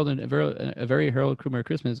 And the Harold and a very Harold Kumar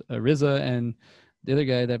Christmas, RZA and the other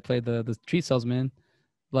guy that played the tree salesman,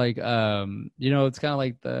 like it's kind of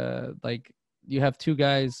like the like you have two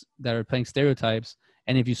guys that are playing stereotypes,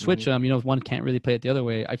 and if you switch them, you know, one can't really play it the other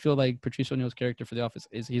way. I feel like Patrice O'Neal's character for The Office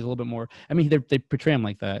he's a little bit more. I mean, they portray him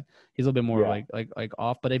like that. He's a little bit more like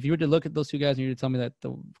off. But if you were to look at those two guys and you were to tell me that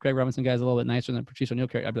the Craig Robinson guy is a little bit nicer than Patrice O'Neal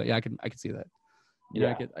character, I'd be like, yeah, I could see that. You know,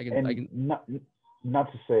 I can.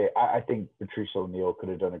 Not to say I think Patrice O'Neal could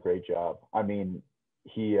have done a great job. I mean,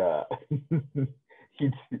 he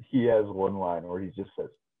he has one line where he just says,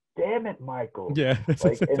 "Damn it, Michael!" Yeah,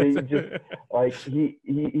 like, and he just like he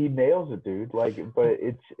nails it, dude. Like, but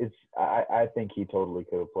it's I think he totally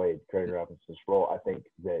could have played Craig Robinson's role. I think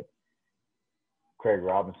that Craig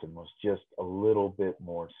Robinson was just a little bit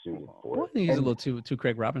more suited for it. I think he's a little too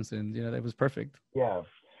Craig Robinson. You know, that was perfect. Yeah,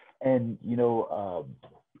 and you know,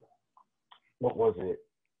 what was it?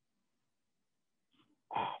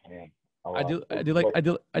 Oh man. I do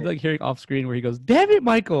like hearing off screen where he goes, "Damn it,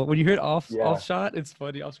 Michael!" When you hear it off shot, it's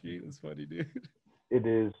funny. Off screen, it's funny, dude. It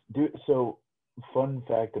is, dude. So, fun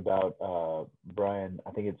fact about Brian.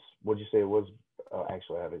 I think it's what'd you say it was?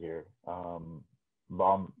 Actually, I have it here.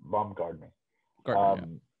 Baumgartner.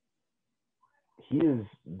 He is.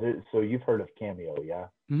 So you've heard of Cameo, yeah?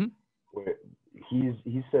 Mm-hmm. Where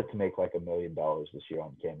he's set to make like $1 million this year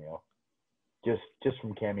on Cameo, just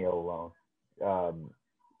from Cameo alone.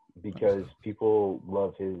 Because people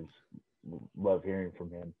love hearing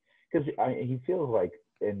from him, because he feels like,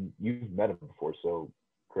 and you've met him before, so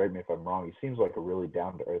correct me if I'm wrong, he seems like a really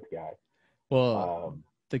down to earth guy. Well,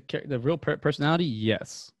 the real personality,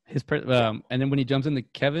 yes. And then when he jumps into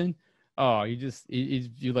Kevin, oh,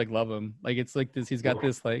 you like love him. Like, it's like this. He's got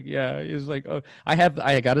this like, yeah. He's like, oh, I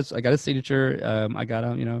got his signature. I got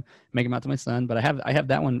him, you know, make him out to my son. But I have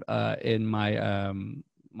that one in my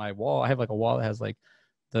my wall. I have like a wall that has like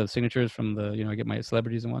the signatures from the, you know, I get my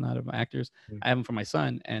celebrities and whatnot of my actors. I have them for my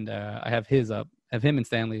son, and I have his up. I have him and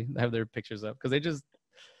Stanley. I have their pictures up because they just.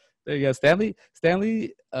 Yeah, Stanley.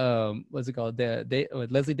 What's it called?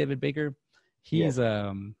 Leslie David Baker. He's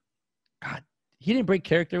God. He didn't break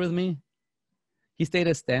character with me. He stayed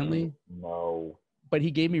as Stanley. No. But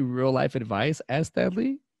he gave me real life advice as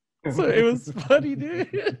Stanley. So it was funny,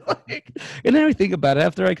 dude. Like, and then I think about it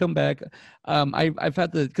after I come back. I've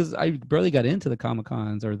had because I barely got into the Comic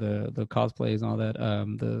Cons or the cosplays and all that.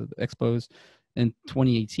 The expos in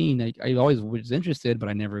 2018. I always was interested, but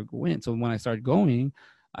I never went. So when I started going,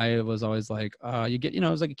 I was always like, you get, you know,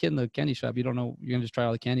 it was like a kid in the candy shop. You don't know, you're gonna just try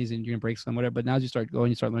all the candies and you're gonna break some, whatever. But now as you start going,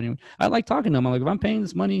 you start learning. I like talking to them. I'm like, if I'm paying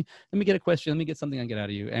this money, let me get a question. Let me get something I can get out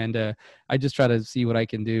of you. And I just try to see what I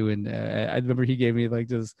can do. And I remember he gave me like,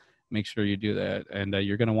 just make sure you do that. And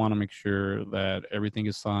you're gonna want to make sure that everything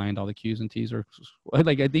is signed. All the Q's and T's are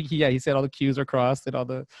like, I think he said all the Q's are crossed and all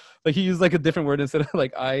the, like, he used like a different word instead of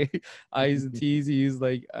like I's and T's. He used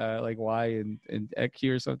like Y and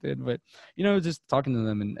Q or something. But you know, just talking to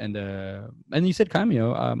them and you said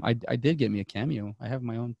Cameo. I did get me a Cameo. I have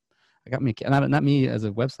my own. I got me not me as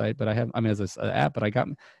a website, but as an app. But I got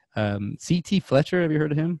CT Fletcher. Have you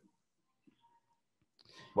heard of him?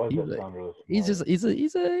 He's a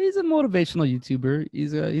motivational YouTuber.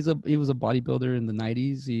 He was a bodybuilder in the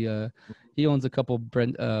 90s. He owns a couple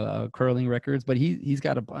curling records, but he's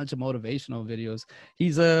got a bunch of motivational videos.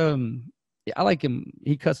 I like him.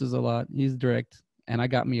 He cusses a lot. He's direct. And I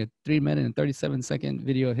got me a 3-minute and 37-second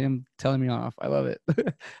video of him telling me off. I love it.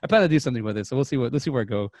 I plan to do something with it, so let's see where it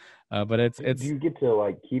go. But it's. Do you get to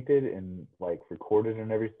like keep it and like record it and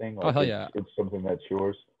everything? Like, oh hell yeah! It's something that's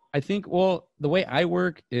yours. I think, well, the way I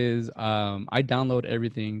work is I download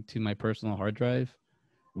everything to my personal hard drive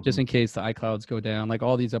just in case the iClouds go down. Like,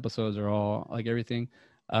 all these episodes are all, like, everything.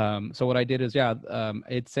 So what I did is,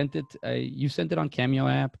 you sent it on Cameo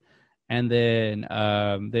app, and then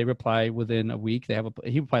they reply within a week.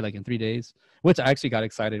 He replied like in 3 days, which I actually got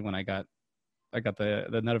excited when I got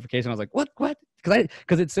the notification. I was like, what?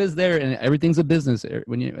 Because it says there, and everything's a business.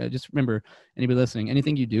 When you just remember, anybody listening,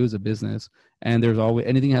 anything you do is a business, and there's always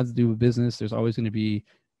anything that has to do with business. There's always going to be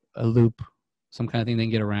a loop, some kind of thing they can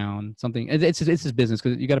get around. Something. It's just business,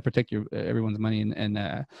 because you got to protect everyone's money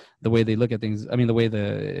and the way they look at things. I mean, the way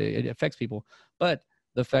it affects people. But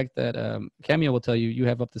the fact that Cameo will tell you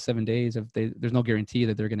have up to 7 days. There's no guarantee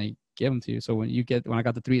that they're going to give them to you. So when I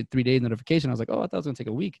got the 3 day notification, I was like, oh, I thought it was going to take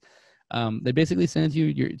a week. They basically send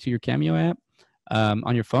it to your Cameo app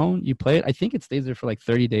on your phone. You play it. I think it stays there for like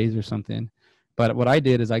 30 days or something. But what I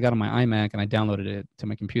did is I got on my iMac and I downloaded it to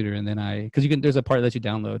my computer, and then because there's a part that you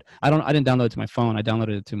download. I didn't download it to my phone. I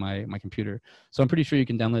downloaded it to my computer. So I'm pretty sure you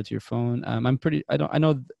can download it to your phone. I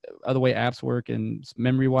know the way apps work, and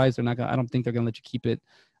memory wise, I don't think they're gonna let you keep it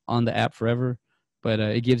on the app forever. But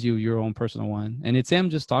it gives you your own personal one, and it's him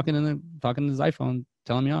just talking to his iPhone,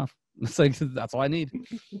 telling me off. It's like that's all I need.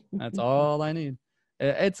 That's all I need.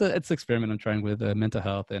 It's an experiment I'm trying with mental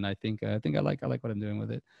health, and I think I like what I'm doing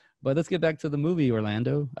with it. But let's get back to the movie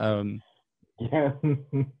Orlando. Yeah.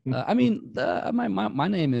 I mean, my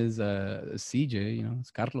name is CJ. You know,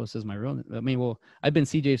 it's Carlos is my real name. I mean, well, I've been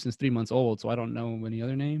CJ since 3 months old, so I don't know any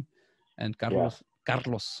other name. And Yeah.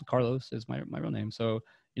 Carlos is my real name. So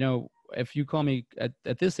you know, if you call me at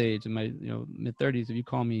this age in my mid-30s, if you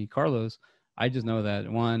call me Carlos, I just know that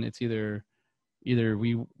one, it's either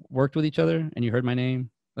we worked with each other and you heard my name,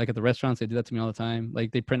 like at the restaurants they do that to me all the time.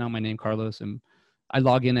 Like they print out my name Carlos and I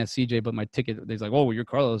log in as CJ, but my ticket they're like, oh, you're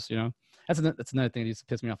Carlos. You know, that's another thing that used to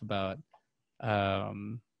piss me off about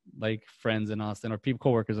like friends in Austin or people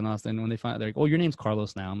coworkers in Austin when they find they're like, oh, your name's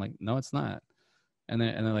Carlos now. I'm like, no, it's not. And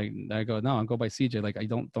then like I go, no, I'll go by CJ. Like I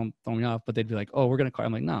don't throw me off. But they'd be like, oh, we're gonna call.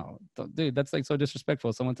 I'm like, no, dude, that's like so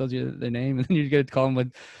disrespectful. Someone tells you their name and then you get to call them. But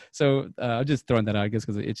so I'm just throwing that out, I guess,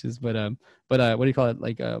 because it itches. But what do you call it?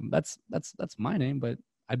 Like that's my name. But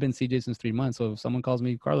I've been CJ since 3 months. So if someone calls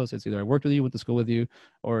me Carlos, it's either I worked with you, went to school with you,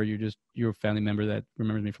 or you're a family member that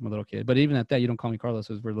remembers me from a little kid. But even at that, you don't call me Carlos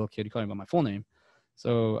as we're a little kid. You call me by my full name.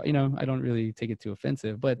 So you know, I don't really take it too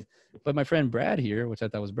offensive. But my friend Brad here, which I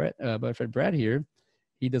thought was Brett, my friend Brad here,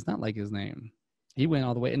 he does not like his name. He went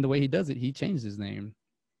all the way, and the way he does it, he changed his name.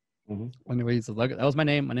 Mm-hmm. When the way he's like, that was my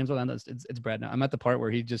name. My name's Orlando. It's Brad now. I'm at the part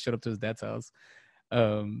where he just showed up to his dad's house.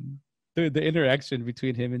 The interaction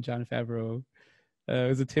between him and Jon Favreau. It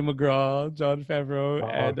was a Tim McGraw, Jon Favreau,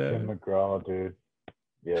 and Tim McGraw, dude.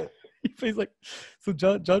 Yes. he plays like so.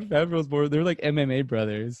 Jon Favreau's more. They're like MMA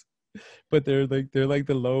brothers, but they're like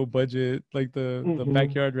the low budget, like the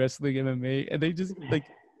backyard wrestling MMA, and they just like.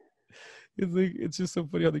 It's like it's just so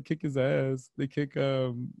funny how they kick his ass. They kick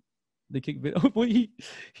well,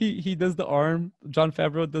 he does the arm. Jon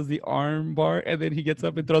Favreau does the arm bar, and then he gets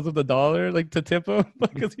up and throws him the dollar like to tip him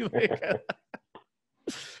because he like.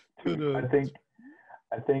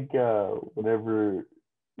 I think whenever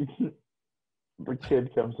the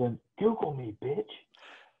kid comes in, Google me, bitch.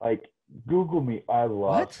 Like Google me. I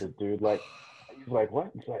lost it, dude. Like he's like, what?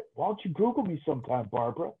 He's like, why don't you Google me sometime,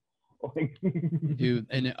 Barbara? Dude,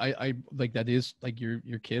 and I like that is like your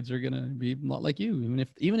kids are gonna be a lot like you,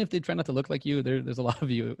 even if they try not to look like you. There's a lot of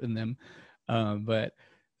you in them, but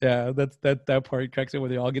yeah, that part cracks it where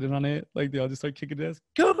they all get in on it. Like they all just start kicking ass.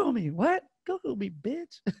 Google me, what? Google me,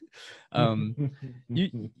 bitch.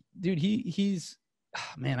 Dude, he's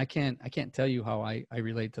man. I can't tell you how I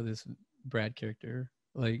relate to this Brad character.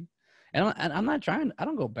 Like, and I'm not trying. I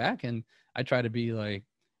don't go back and I try to be like,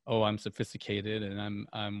 oh, I'm sophisticated and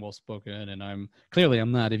I'm well spoken and I'm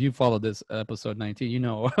not. If you followed this episode 19, you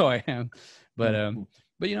know who I am. But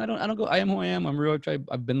you know, I don't go. I am who I am. I'm real.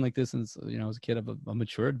 I've been like this since as a kid. I've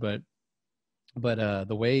matured, but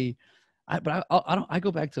the way I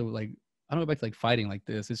go back to like I don't go back to like fighting like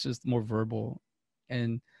this. It's just more verbal,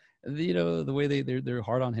 and the way they're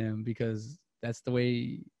hard on him because that's the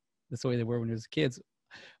way they were when he was kids.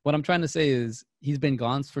 What I'm trying to say is he's been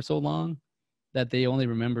gone for so long that they only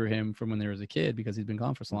remember him from when they was a kid because he's been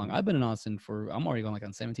gone for so long. I've been in Austin I'm already going like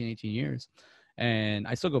on 17, 18 years and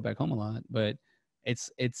I still go back home a lot, but it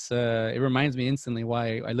reminds me instantly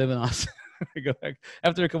why I live in Austin. I go back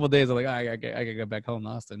after a couple of days. I'm like, I gotta go back home to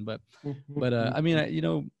Austin. But I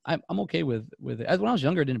mean, I'm okay with it. As when I was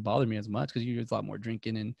younger, it didn't bother me as much because you was a lot more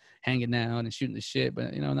drinking and hanging out and shooting the shit.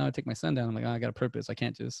 But now I take my son down. I'm like, I got a purpose. I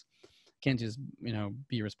can't just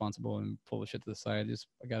be irresponsible and pull the shit to the side.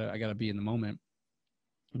 I gotta be in the moment.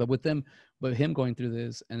 But with him going through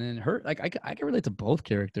this and then her, like I can relate to both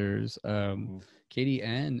characters, Katie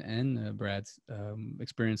and Brad's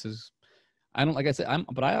experiences. I don't, like I said,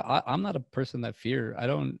 I'm not a person that fear. I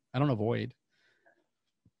don't avoid.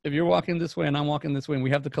 If you're walking this way and I'm walking this way and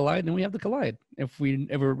we have to collide, then we have to collide. If we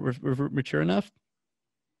ever we're mature enough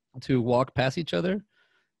to walk past each other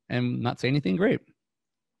and not say anything, great.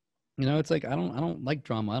 It's like I don't like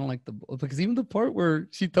drama. I don't like because even the part where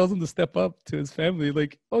she tells him to step up to his family,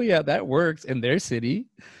 like, oh yeah, that works in their city.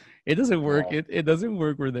 It doesn't work. Yeah. It doesn't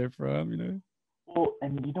work where they're from. Well,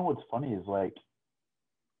 and what's funny is like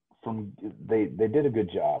they did a good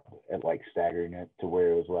job at like staggering it to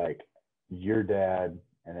where it was like your dad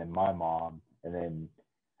and then my mom and then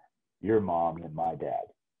your mom and my dad.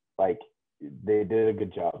 Like they did a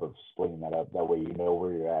good job of splitting that up. That way you know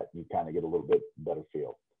where you're at. You kind of get a little bit better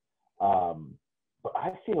feel. But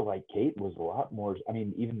I feel like Kate was a lot more, I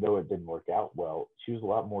mean, even though it didn't work out well, she was a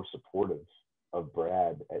lot more supportive of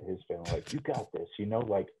Brad at his family. Like, you got this,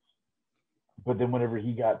 like, but then whenever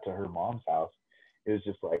he got to her mom's house, it was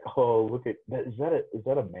just like, oh, look at that. Is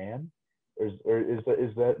that a man? Is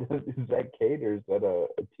that Kate, or is that a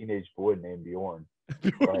teenage boy named Bjorn?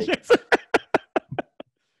 Like, Yes.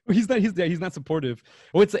 He's not supportive.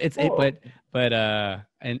 Well, it's it, oh, but but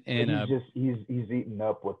he's eating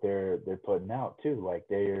up what they're putting out too. Like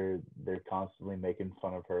they're constantly making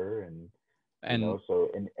fun of her, and and so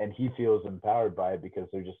and he feels empowered by it because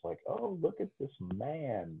they're just like, oh, look at this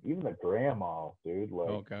man. Even the grandma, dude. Like,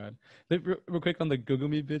 oh god. Real quick on the Google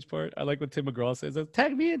Me bitch part. I like what Tim McGraw says.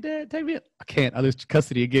 Tag me in, Dad. Tag me in. I can't. I lose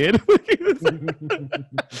custody again.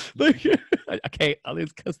 Like, I can't. I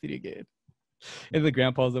lose custody again. And the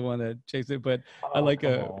grandpa's the one that chased it. But I oh, like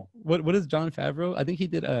come on. what is Jon Favreau? I think he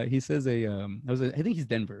did he says I think he's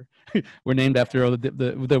Denver. We're named after all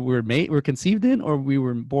the we're conceived in or we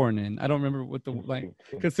were born in. I don't remember what the like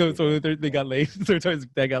because so they got laid. So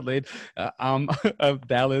they got laid.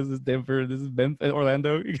 Dallas is Denver. This is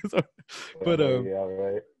Orlando. But yeah,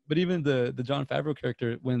 right. but even the Jon Favreau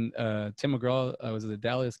character, when Tim McGraw was at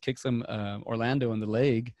Dallas, kicks him Orlando in the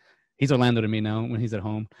leg. He's Orlando to me now when he's at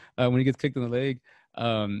home. When he gets kicked in the leg,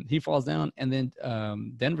 he falls down, and then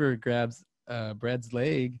Denver grabs Brad's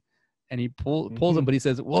leg, and he pulls him. But he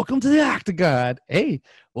says, "Welcome to the Octagon. Hey,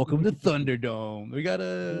 welcome to Thunderdome." We got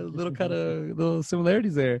a little kind of little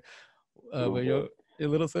similarities there. But a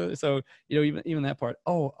little so even that part.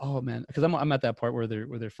 Oh man, because I'm at that part where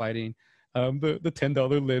they're fighting. The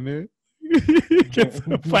 $10 limit gets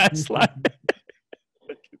a flashlight.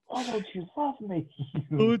 Why don't you love me?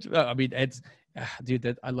 I mean, it's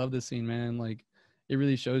dude. I love this scene, man. Like, it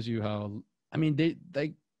really shows you how. I mean, they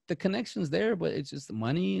like the connection's there, but it's just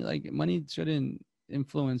money. Like, money shouldn't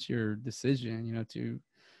influence your decision.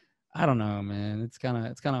 I don't know, man. It's kind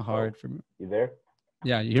of hard for me. You there?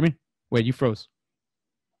 Yeah, you hear me? Wait, you froze.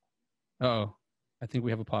 Uh-oh. I think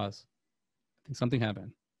we have a pause. I think something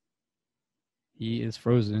happened. He is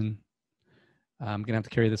frozen. I'm gonna have to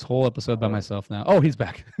carry this whole episode by myself now. Oh, he's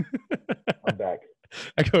back. I'm back.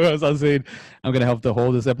 I was saying I'm gonna have to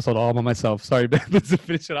hold this episode all by myself. Sorry, Ben. Let's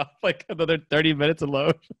finish it off like another 30 minutes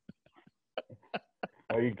alone.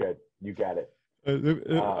 Oh, you're good. You got it.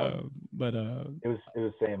 But it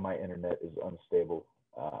was saying my internet is unstable.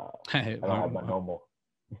 I don't have my normal.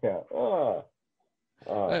 Yeah.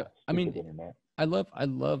 I mean, internet. I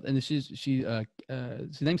love, and she's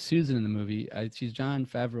named Susan in the movie. She's Jon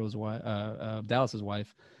Favreau's wife, Dallas's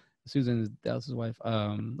wife. Susan is Dallas's wife.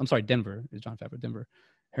 I'm sorry, Denver is Jon Favreau. Denver.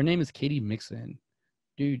 Her name is Katie Mixon.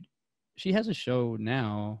 Dude, she has a show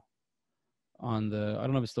now on the. I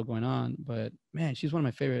don't know if it's still going on, but man, she's one of my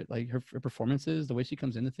favorite. Like her performances, the way she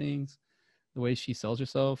comes into things, the way she sells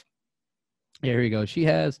herself. Yeah, here you go. She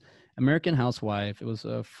has American Housewife. It was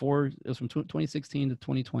It was from 2016 to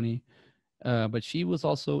 2020. But she was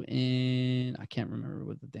also in, I can't remember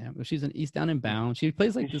what the damn, but she's in Eastbound and Bound. She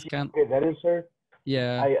plays like this kind. Okay, that is her.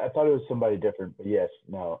 Yeah. I thought it was somebody different, but yes,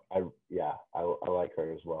 no, I like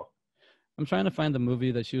her as well. I'm trying to find the movie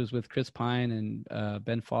that she was with Chris Pine and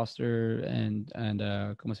Ben Foster and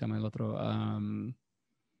 ¿cómo se llama el otro?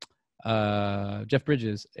 Jeff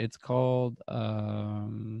Bridges. It's called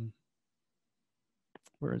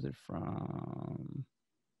where is it from?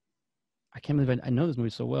 I can't believe I know this movie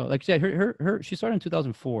so well. Like, yeah, her she started in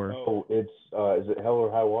 2004. Oh, it's is it Hell or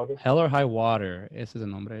High Water? Hell or High Water. Ese es el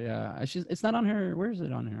nombre. Yeah, it's not on her. Where is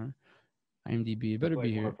it on her? IMDb. It better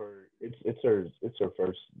be here. It's her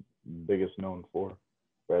first biggest known for,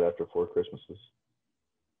 right after Four Christmases.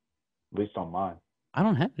 At least on mine. I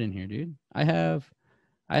don't have it in here, dude. I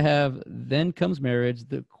have Then Comes Marriage,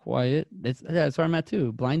 The Quiet. That's where I'm at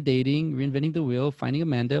too. Blind Dating, Reinventing the Wheel, Finding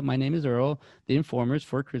Amanda, My Name is Earl, The Informers,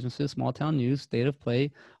 Four Christmases, Small Town News, State of Play,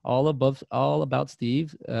 All About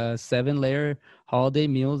Steve, 7-Layer, Holiday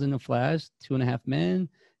Meals in a Flash, 2.5 Men,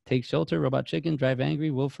 Take Shelter, Robot Chicken, Drive Angry,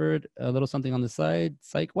 Wilford, A Little Something on the Side,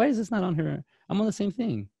 Psych. Why is this not on her? I'm on the same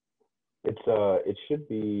thing. It should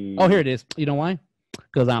be. Oh, here it is. You know why?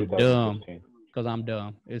 Because I'm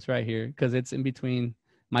dumb. It's right here because it's in between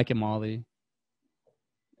Mike and Molly.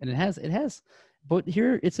 And it has, but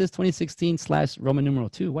here it says 2016 / Roman numeral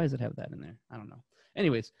 2. Why does it have that in there? I don't know.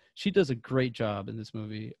 Anyways, she does a great job in this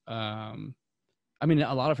movie. I mean,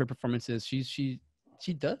 a lot of her performances, she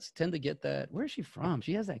does tend to get that. Where is she from?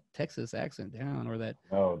 She has that Texas accent down, or that.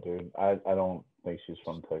 No, dude, I don't think she's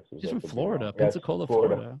from Texas. She's from Florida, Pensacola,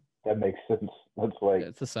 Florida. That makes sense. That's like.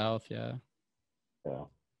 It's the South, yeah. Yeah.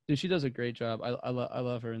 Dude, she does a great job. I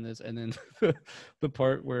love her in this. And then the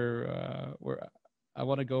part where I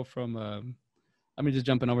want to go from I mean, just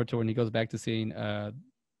jumping over to when he goes back to seeing I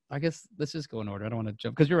guess let's just go in order. I don't want to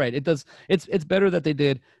jump because you're right. It's better that they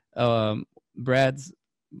did Brad's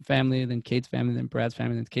family, then Kate's family, then Brad's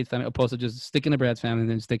family, then Kate's family, opposed to just sticking to Brad's family,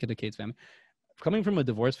 then sticking to Kate's family. Coming from a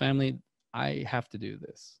divorced family, I have to do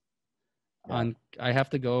this. Yeah. I have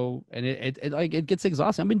to go, and it gets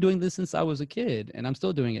exhausting. I've been doing this since I was a kid, and I'm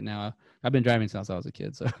still doing it now. I've been driving since I was a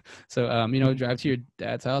kid, so you know, drive to your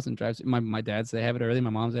dad's house and drive to my dad's. They have it early. My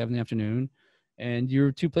mom's they have it in the afternoon, and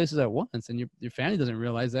you're two places at once, and your family doesn't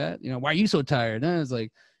realize that. You know, why are you so tired? And it's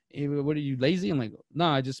like, hey, what are you lazy? I'm like, no,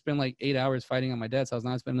 I just spent like 8 hours fighting on my dad's house.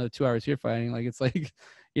 Now I spend another 2 hours here fighting. Like it's like,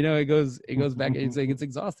 you know, it goes back. It's like it's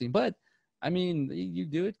exhausting, but I mean, you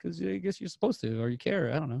do it because I guess you're supposed to, or you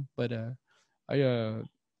care. I don't know, but I I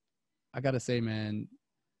gotta say, man,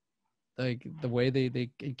 like the way they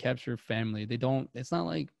capture family, they don't. It's not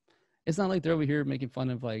like they're over here making fun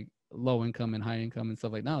of like low income and high income and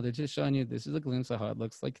stuff like. No, they're just showing you this is a glimpse of how it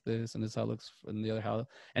looks like this, and this is how it looks from the other how.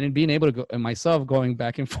 And then being able to go and myself going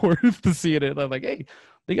back and forth to see it, I'm like, hey,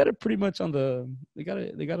 they got it pretty much on the. They got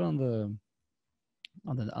it on the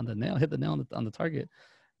nail. Hit the nail on the target.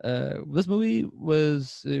 This movie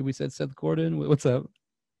was we said Seth Gordon. What's up?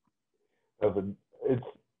 It's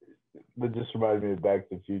that just reminds me of Back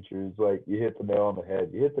to the Future. It's like you hit the nail on the head.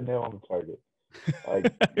 You hit the nail on the target.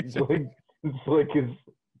 Like it's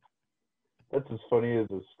that's as funny as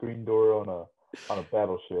a screen door on a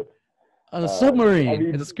battleship. On a submarine. I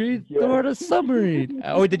mean, It's a screen yeah. door on a submarine.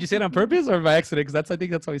 Oh, did you say it on purpose or by accident? Because I think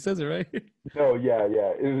that's how he says it, right? No, yeah.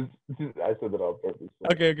 It was. I said that on purpose.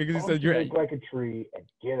 Like, Okay, because he said you're make like a tree and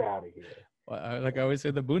get out of here. like I always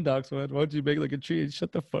say the Boondocks one. Why don't you make like a tree and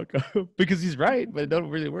shut the fuck up? Because he's right, but it don't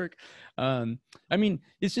really work. I mean,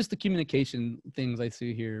 it's just the communication things I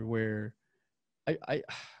see here where I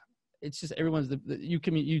it's just everyone's you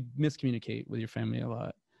miscommunicate with your family a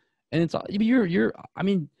lot, and it's you're. I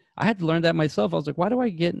mean, I had to learn that myself. I was like, why do I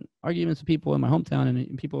get in arguments with people in my hometown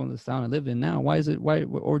and people in this town I live in now? Why is it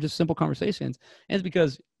or just simple conversations? And it's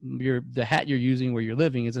because the hat you're using where you're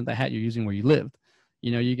living isn't the hat you're using where you lived.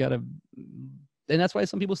 You know, you gotta, and that's why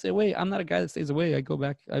some people stay away. I'm not a guy that stays away. I go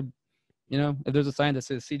back. You know, if there's a sign that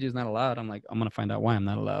says CJ is not allowed, I'm like, I'm gonna find out why I'm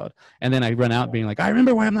not allowed, and then I run out being like, I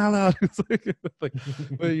remember why I'm not allowed. It's like, but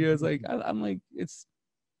yeah, it's like I'm like, it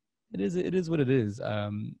is what it is. I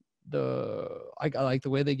like the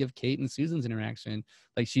way they give Kate and Susan's interaction.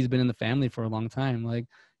 Like she's been in the family for a long time. Like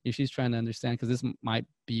if she's trying to understand because this might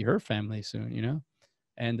be her family soon, you know.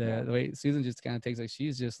 And the way Susan just kind of takes like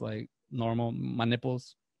she's just like normal. My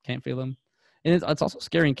nipples can't feel them, and it's also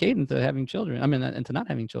scaring Kate into having children. I mean, into not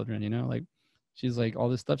having children. You know, like she's like all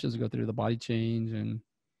this stuff she has to go through the body change and.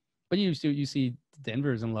 But you see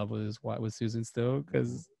Denver's in love with Susan still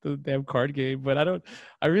because the damn card game. But I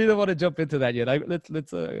really don't want to jump into that yet.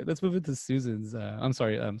 Let's move into Susan's. I'm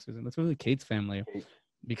sorry, Susan. Let's move to Kate's family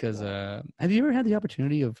because have you ever had the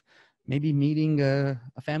opportunity of maybe meeting a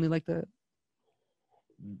family like that?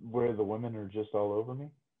 Where the women are just all over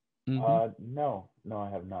me? Mm-hmm. No, I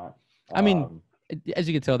have not. I mean, as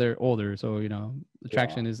you can tell, they're older, so you know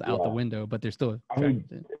attraction is out the window, but they're still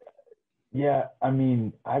attracted. I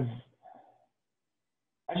mean, I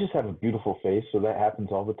just have a beautiful face, so that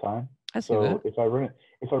happens all the time. I see that. If I run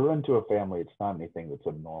into a family, it's not anything that's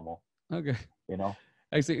abnormal. Okay. You know.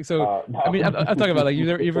 I see. So no. I mean, I'm talking about like you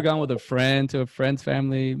ever gone with a friend to a friend's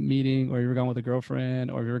family meeting, or you ever gone with a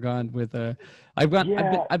girlfriend, or you ever gone with a. I've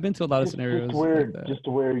been to a lot of scenarios. Just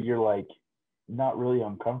to where you're like not really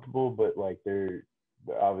uncomfortable, but like they're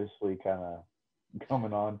obviously kind of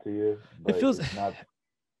coming on to you. It feels.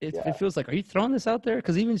 It feels like, are you throwing this out there?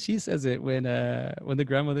 Because even she says it when the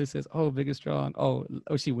grandmother says, "Oh, big and strong." Oh,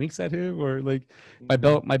 she winks at him, or like,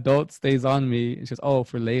 my belt stays on me, and she says, "Oh,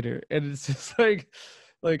 for later." And it's just like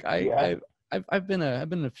I've been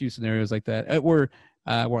in a few scenarios like that where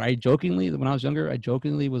I jokingly, when I was younger, I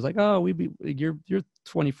jokingly was like, "Oh, you're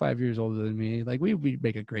 25 years older than me. Like we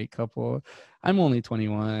make a great couple. I'm only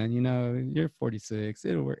 21. You know, you're 46.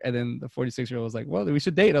 It'll work." And then the 46-year-old was like, "Well, we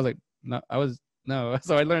should date." I was like, "No, No."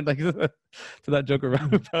 So I learned like to not joke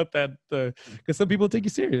around about that because some people take you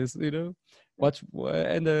serious, you know.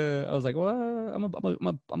 And I was like, well, I'm a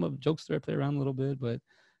jokester. I play around a little bit, but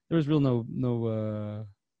there was I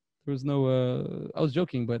was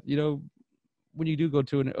joking, but you know, when you do go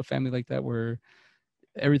to a family like that where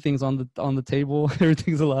everything's on the table,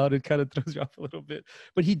 everything's allowed, it kind of throws you off a little bit.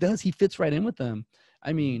 But he fits right in with them.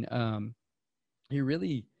 I mean, he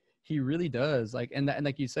really does. Like, and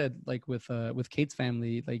like you said, like with Kate's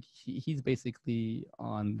family, like he's basically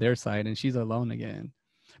on their side and she's alone again.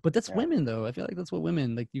 But that's women though. I feel like that's what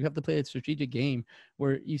women like. You have to play a strategic game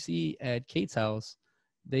where you see at Kate's house,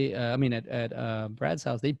 at Brad's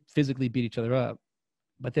house, they physically beat each other up,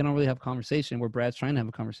 but they don't really have a conversation where Brad's trying to have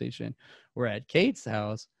a conversation. Where at Kate's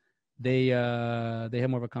house, they have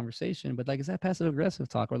more of a conversation, but like, is that passive aggressive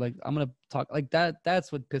talk or like, I'm going to talk like that?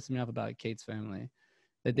 That's what pisses me off about Kate's family.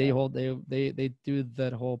 that they Yeah. hold they do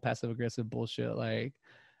that whole passive aggressive bullshit like,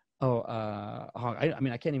 I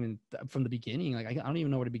mean, I can't even from the beginning. Like, I don't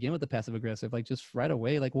even know where to begin with the passive aggressive. Like, just right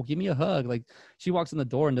away, like, well, give me a hug. Like, she walks in the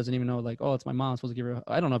door and doesn't even know, like, oh, it's my mom. I'm supposed to give her.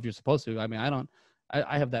 I don't know if you're supposed to. I mean, I don't.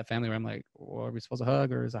 I have that family where I'm like, well, are we supposed to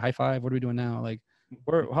hug or is it high five? What are we doing now? Like,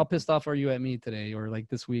 or how pissed off are you at me today or like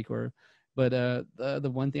this week or? But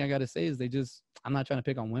the one thing I got to say is they just. I'm not trying to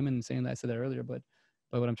pick on women and saying that I said that earlier, but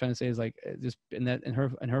what I'm trying to say is like just in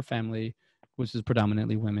her family, which is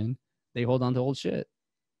predominantly women, they hold on to old shit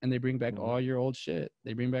and they bring back Mhm. all your old shit.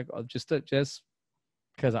 They bring back just because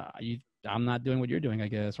I'm not doing what you're doing, I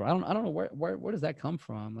guess. Or I don't know where does that come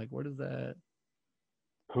from? Like where does that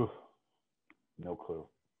Phew, no clue.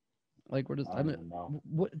 like where does I I don't mean even know.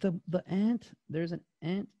 what the ant? There's an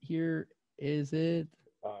ant here. Is it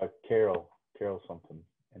Carol something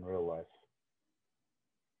in real life.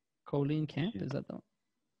 Colleen Camp? She's, Is that the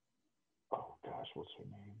oh gosh, what's her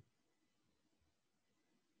name?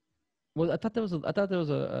 well? I thought there was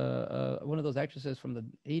a one of those actresses from the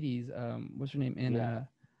 '80s. What's her name? And Yeah,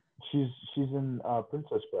 she's in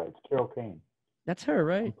Princess Brides. Carol Kane. that's her, I'm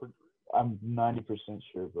right? pre- I'm 90%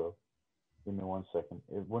 sure, bro. Give me 1 second.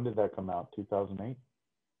 When did that come out? 2008.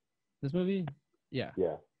 This movie, yeah.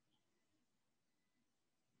 Yeah,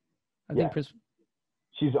 I think yeah. Chris.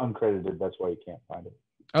 She's uncredited. That's why you can't find it.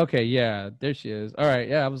 Okay, yeah, there she is. All right,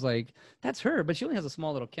 yeah, I was like, that's her, but she only has a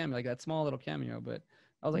small little cameo, like that small little cameo. But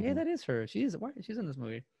I was like, hey, Hmm. that is her. She's in this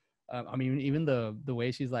movie. I mean, even the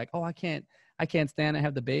way she's like, oh, I can't stand to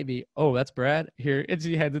have the baby. Oh, that's Brad here, and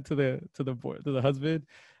she hands it to the husband.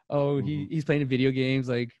 Oh, Hmm. he's playing video games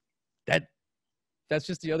like that. That's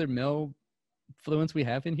just the other male fluence we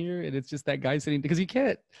have in here, and it's just that guy sitting because he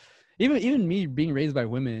can't. Even me being raised by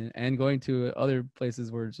women and going to other places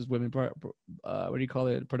where it's just women, what do you call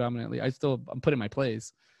it, predominantly, I'm put in my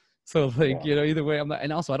place. So like Yeah. either way, I'm not,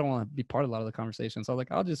 and also I don't want to be part of a lot of the conversation. So I'm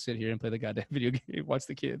like, I'll just sit here and play the goddamn video game, watch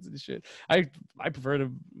the kids and shit. I prefer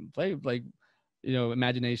to play like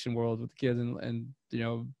imagination world with the kids and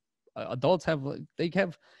adults have like they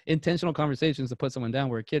have intentional conversations to put someone down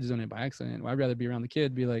where a kid's doing it by accident. I'd rather be around the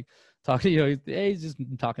kid, be like talking, he's just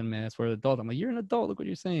talking mess. For an adult, I'm like, you're an adult. Look what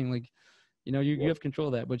you're saying. Like, you Yep. have control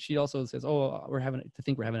of that. But she also says, oh, we're having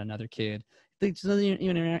another kid. I think she doesn't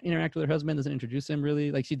even interact with her husband. Doesn't introduce him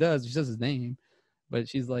really. Like she does. She says his name, but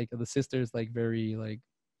she's like the sister's like very like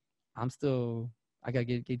I'm still I gotta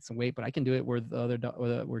get some weight, but I can do it. Where the other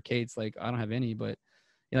where Kate's like I don't have any, but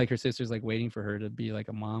like her sister's like waiting for her to be like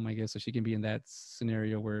a mom, I guess, so she can be in that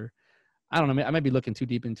scenario where I don't know. I might be looking too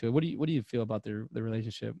deep into it. What do you feel about their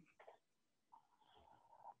relationship?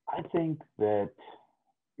 I think that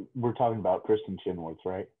we're talking about Kristen Chenoweth,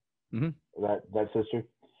 right? Hmm. That sister.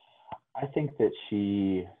 I think that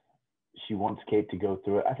she wants Kate to go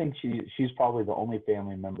through it. I think she's probably the only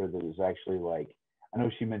family member that is actually like. I know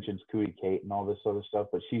she mentions Cootie Kate and all this other stuff,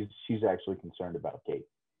 but she's actually concerned about Kate.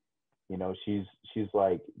 She's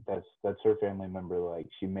like that's her family member. Like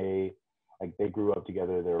she may like they grew up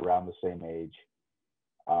together. They're around the same age,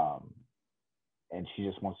 um, and she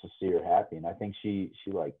just wants to see her happy. And I think she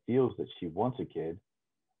like feels that she wants a kid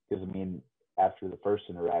because I mean after the first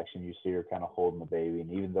interaction, you see her kind of holding the baby,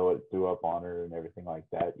 and even though it threw up on her and everything like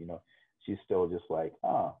that, she's still just like,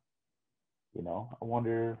 oh, I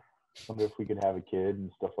wonder if we could have a kid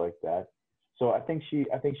and stuff like that. So I think she's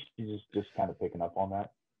just kind of picking up on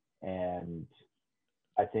that, and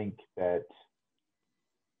I think that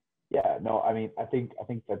yeah, no, I mean I think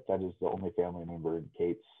that is the only family member in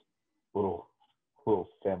Kate's little little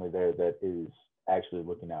family there that is actually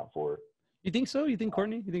looking out for her. You think so? You think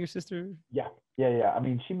Courtney? You think your sister? Yeah, yeah. I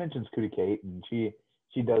mean, she mentions Cootie Kate, and she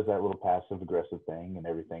does that little passive aggressive thing and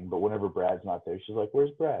everything. But whenever Brad's not there, she's like, "Where's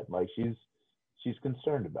Brad?" Like she's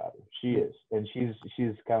concerned about her. She is, and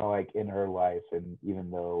she's kind of like in her life. And even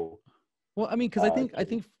though, Well, I mean, because I Kate,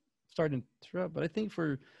 think starting to interrupt, but I think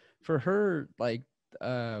for her like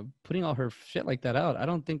putting all her shit like that out, I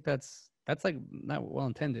don't think that's like not well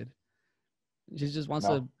intended. She just wants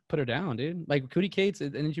to no, put her down, dude. Like Cootie Cates,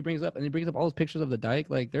 and then she brings up all those pictures of the dike.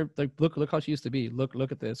 Like they're like, look how she used to be. Look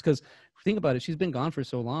at this. Because think about it, she's been gone for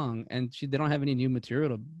so long, and they don't have any new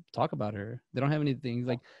material to talk about her. They don't have anything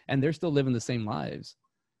like, and they're still living the same lives.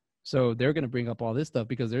 So they're gonna bring up all this stuff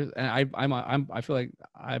because there's, and I feel like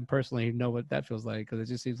I personally know what that feels like because it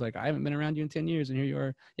just seems like I haven't been around you in 10 years, and here you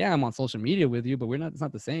are. Yeah, I'm on social media with you, but we're not. It's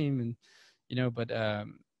not the same, and but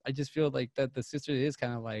I just feel like that the sister is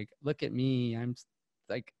kind of like, look at me. I'm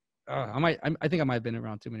like, I think I might have been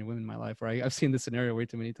around too many women in my life, right? I've seen this scenario way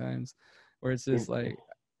too many times where it's just it, like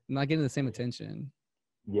not getting the same attention.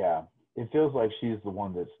 yeah, it feels like she's the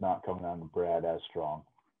one that's not coming on to Brad as strong.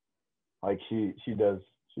 Like she does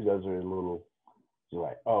her little. She's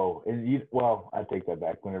like, oh, and well, I take that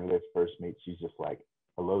back. Whenever they first meet, she's just like,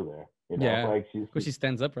 hello there, Yeah, like she's because she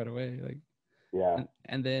stands up right away. Like, yeah,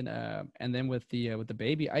 and then with the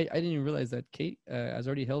baby, I didn't even realize that Kate has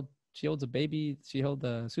already held. She holds a baby. She held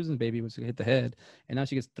Susan's baby, which hit the head, and now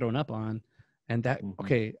she gets thrown up on, and that mm-hmm.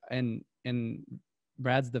 okay. And in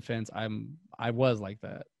Brad's defense, I was like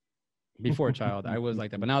that before a child. I was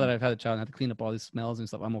like that, but now that I've had a child, and I have to clean up all these smells and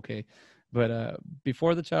stuff. I'm okay, but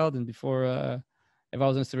before the child and before if I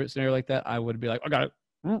was in a scenario like that, I would be like, I got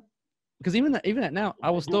it, because even at now, I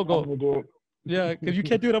will still I'm go. gonna do it. Yeah, because you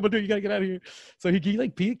can't do it. I'm gonna do it. You gotta get out of here. So he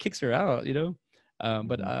like he kicks her out, you know.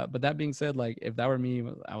 But that being said, like if that were me,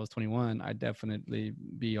 I was 21, I'd definitely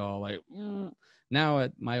be all like. Now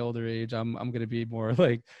at my older age, I'm gonna be more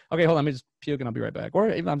like, okay, hold on, let me just puke and I'll be right back. Or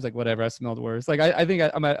even I'm just like, whatever, I smelled worse. Like I think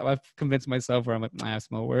I've convinced myself where I'm like, I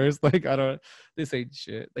smell worse. Like I don't, this ain't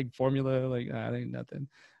shit. Like formula, like I ain't nothing.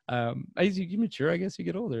 As you mature, I guess you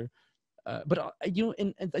get older. You know,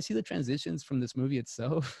 and I see the transitions from this movie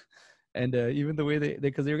itself, and even the way they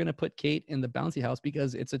because they were gonna put Kate in the bouncy house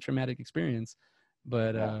because it's a traumatic experience.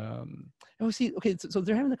 But Yeah. oh, see, okay, so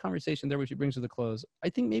they're having the conversation there, where she brings her the clothes. I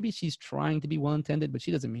think maybe she's trying to be well intended, but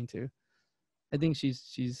she doesn't mean to. I think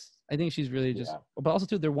she's really just. Yeah. But also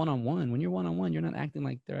too, they're one on one. When you're one on one, you're not acting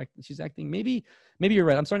like they're acting. She's acting. Maybe you're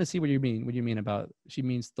right. I'm starting to see what you mean. What you mean about she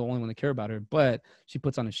means the only one to care about her, but she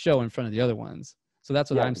puts on a show in front of the other ones. So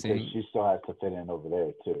that's what Yeah, I'm because seeing. she still has to fit in over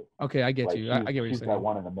there too. Okay, I get Like you. I get what you're she's that saying.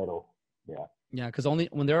 one in the middle. Yeah. Yeah, because only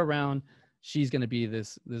when they're around, she's gonna be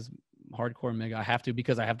this hardcore mega. I have to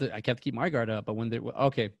because I have to. I have to keep my guard up. But when they're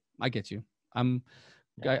okay, I get you. I'm.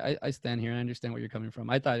 Yeah. I stand here and I understand where you're coming from.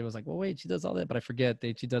 I thought it was like, well, wait, she does all that, but I forget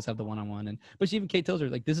that she does have the one on one. And but she even Kate tells her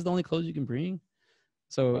like, this is the only clothes you can bring.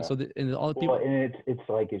 Yeah. And all the Well, people. and it's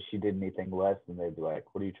like if she did anything less, then they'd be like,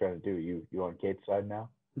 "What are you trying to do? You on Kate's side now?"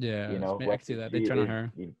 Yeah, I Like can see that they she turn on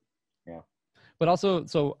her. yeah. But also,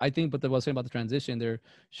 so I think, but the was saying about the transition, they're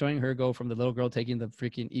showing her go from the little girl taking the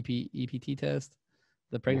freaking EPT test,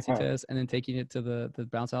 the pregnancy Yeah. test, and then taking it to the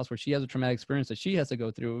bounce house where she has a traumatic experience that she has to go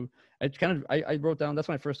through. I wrote down. That's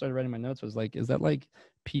when I first started writing my notes. Was like, is that like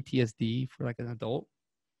PTSD for like an adult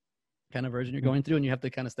kind of version you're going through, and you have to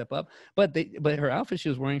kind of step up? But her outfit she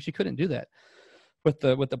was wearing, she couldn't do that with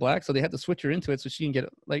the black, so they had to switch her into it so she can get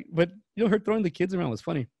it. Like, but you know, her throwing the kids around was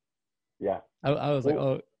funny. Yeah. I was like, Well,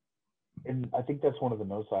 oh. and I think that's one of the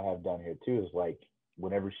notes I have down here too. Is like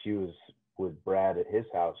whenever she was with Brad at his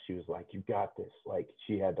house, she was like, "You got this." Like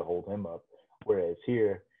she had to hold him up, whereas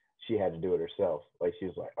here she had to do it herself. Like she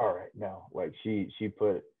was like, "All right, now." Like she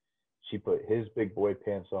put his big boy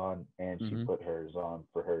pants on and she Mm-hmm. put hers on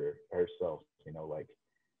for herself. Like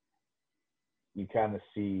you kind of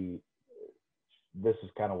see this is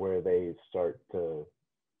kind of where they start to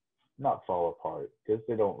not fall apart because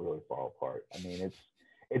they don't really fall apart. I mean,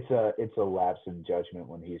 it's a lapse in judgment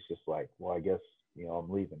when he's just like, well, I guess I'm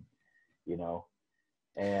leaving, you know,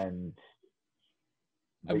 and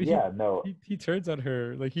I but mean, yeah, no, he turns on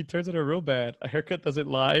her like he turns on her real bad. A haircut doesn't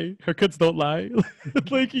lie. Haircuts don't lie.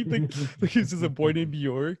 Like he thinks like he's just a boy named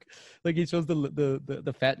Bjork. Like he shows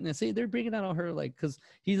the fatness. See, they're bringing out all her like because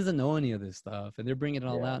he doesn't know any of this stuff, and they're bringing it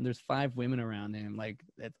all yeah, out. And there's 5 women around him. Like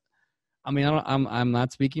that's. I mean, I'm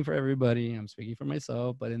not speaking for everybody. I'm speaking for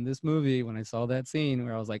myself. But in this movie, when I saw that scene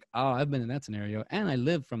where I was like, oh, I've been in that scenario, and I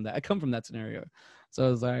live from that. I come from that scenario, so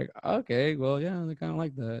I was like, okay, well, yeah, I kind of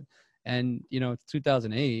like that. And you know, it's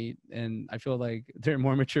 2008, and I feel like they're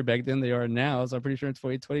more mature back then than they are now. So I'm pretty sure in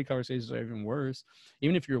 2020 conversations are even worse,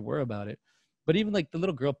 even if you're aware about it. But even like the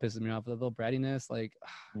little girl pisses me off, the little brattiness, like,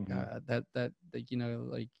 mm-hmm. God, that like you know,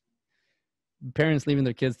 like parents leaving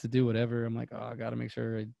their kids to do whatever. I'm like, oh, I gotta make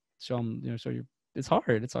sure I show them, you know, show you. It's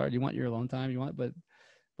hard. It's hard. You want your alone time. You want, but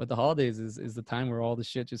the holidays is the time where all the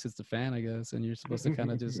shit just hits the fan, I guess, and you're supposed to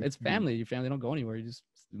kind of just. It's family. Your family don't go anywhere. You just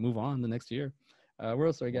move on the next year. Where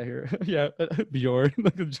else do I got here? Yeah, Bjorn,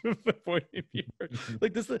 like Bjorn.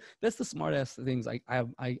 Like this. That's the smart ass things I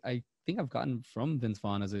think I've gotten from Vince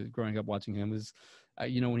Vaughn as a growing up watching him is,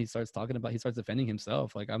 you know, when he starts talking about he starts defending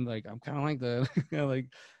himself. Like I'm kind of like the like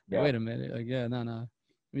yeah, wait a minute, like yeah, no. Let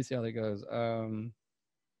me see how that goes.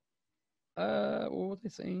 What was I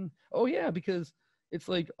saying? Oh yeah, because it's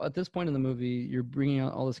like at this point in the movie, you're bringing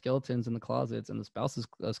out all the skeletons in the closets and the spouses'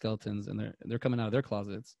 skeletons, and they're coming out of their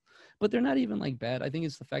closets, but they're not even like bad. I think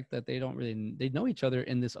it's the fact that they know each other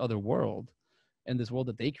in this other world, in this world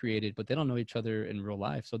that they created, but they don't know each other in real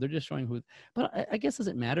life. So they're just showing who. But I guess does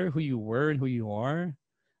it matter who you were and who you are?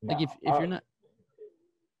 Like no, if you're not.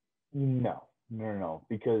 no,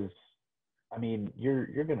 because I mean, you're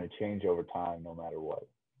gonna change over time no matter what.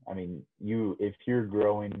 I mean, if you're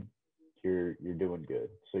growing you're doing good,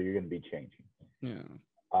 so you're going to be changing.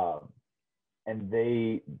 Yeah. And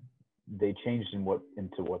they changed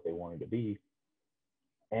into what they wanted to be,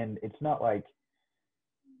 and it's not like,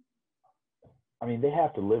 I mean, they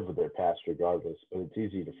have to live with their past regardless, but it's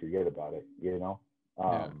easy to forget about it, you know.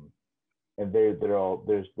 Yeah. And they're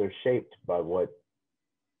shaped by what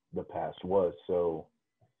the past was. So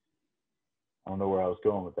I don't know where I was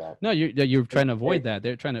going with that. No, you're trying to avoid that.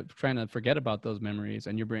 They're trying to forget about those memories,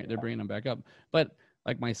 and they're bringing them back up. But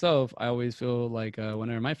like myself, I always feel like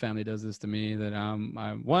whenever my family does this to me, that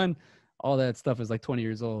I'm one, all that stuff is like 20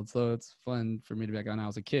 years old, so it's fun for me to be like, oh, now I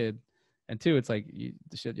was a kid. And two, it's like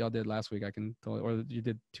the shit y'all did last week, I can totally, or you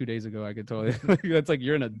did 2 days ago, I could totally. It's like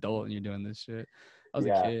you're an adult and you're doing this shit. I was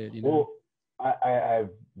a kid, you know. Well,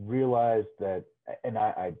 I've realized that, and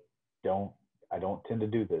I don't tend to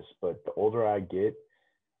do this, but the older I get,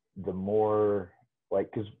 the more,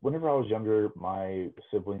 like, because whenever I was younger, my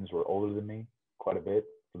siblings were older than me quite a bit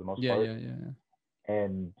for the most part. Yeah.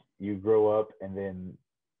 And you grow up, and then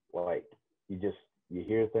like you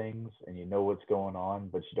hear things and you know what's going on,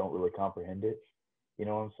 but you don't really comprehend it. You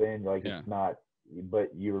know what I'm saying? Like, it's not,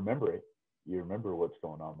 but you remember it. You remember what's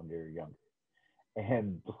going on when you're younger.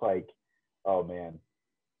 And like, oh man,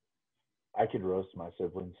 I could roast my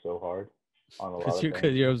siblings so hard on a lot of things.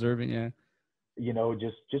 Because you're observing, yeah. You know,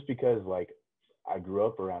 just because like I grew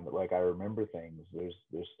up around it, like I remember things. There's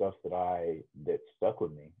stuff that stuck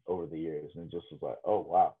with me over the years, and it just was like, oh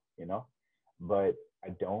wow, you know. But I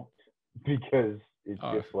don't, because it's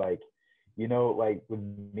just like, you know, like with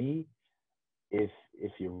me, if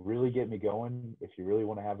you really get me going, if you really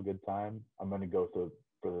want to have a good time, I'm gonna go for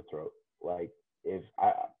the throat. Like, if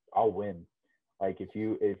I'll win. Like if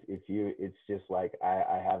you, it's just like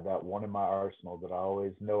I have that one in my arsenal that I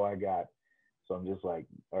always know I got. So I'm just like,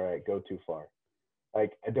 all right, go too far.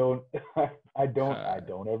 Like I don't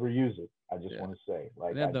ever use it. I just want to say,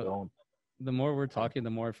 like, I don't. The more we're talking, the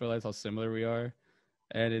more I realize how similar we are.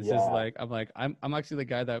 And it's just like, I'm actually the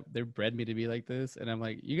guy that they bred me to be like this. And I'm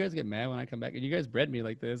like, you guys get mad when I come back, and you guys bred me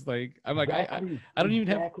like this. Like, I'm like, I don't even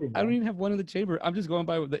have one in the chamber. I'm just going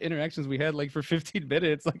by the interactions we had like for 15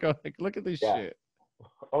 minutes. Like, I'm like, look at this shit.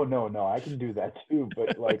 Oh no, I can do that too.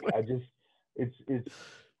 But like, I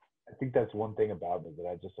think that's one thing about me, that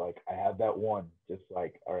I just like, I have that one, just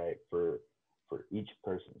like, all right, for each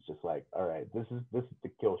person, it's just like, all right, this is the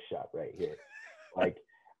kill shot right here. Like,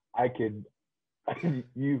 I could,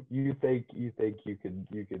 you think you can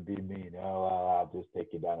be mean. Oh, I'll just take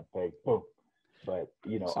you down a peg, boom. But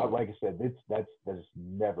you know, like I said, that's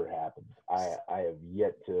never happened. I have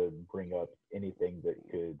yet to bring up anything that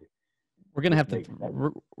could. We're gonna have to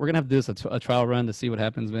do this a trial run to see what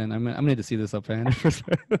happens, man. I'm gonna need to see this up, man.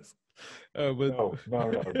 No.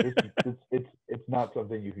 It's not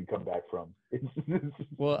something you can come back from.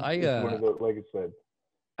 Well, it's one of those, like I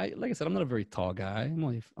said, I'm not a very tall guy. I'm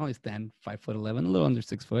only stand 5'11", a little under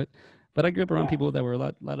 6 foot. But I grew up around people that were a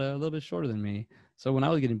little bit shorter than me. So when I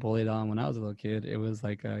was getting bullied on when I was a little kid, it was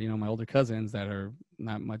like you know, my older cousins that are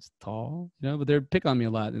not much tall, you know, but they'd pick on me a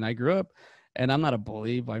lot. And I grew up, and I'm not a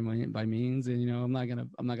bully by means, and you know, I'm not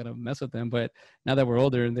gonna mess with them. But now that we're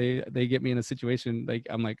older and they get me in a situation, like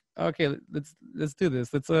I'm like, okay, let's do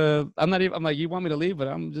this. I'm like, you want me to leave, but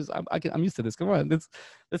I'm used to this. Come on, let's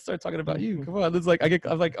start talking about you. Come on, it's like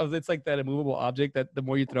it's like that immovable object that the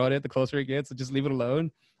more you throw at it, the closer it gets. So just leave it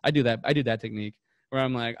alone. I do that technique where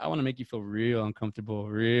I'm like, I want to make you feel real uncomfortable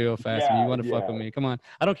real fast, and you want to fuck with me. Come on,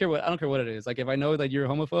 I don't care what it is. Like, if I know that you're a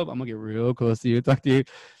homophobe, I'm gonna get real close to you, talk to you.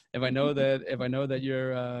 If I know that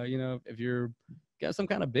you're you know, if you're got some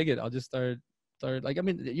kind of bigot, I'll just start like, I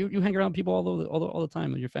mean, you hang around people all the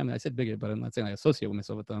time with your family. I said bigot, but I'm not saying I associate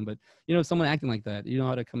myself with them. But you know, someone acting like that, you know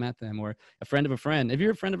how to come at them. Or a friend of a friend. If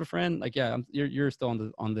you're a friend of a friend, like, yeah, you're still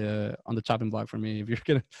on the chopping block for me. If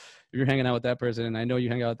you're hanging out with that person, and I know you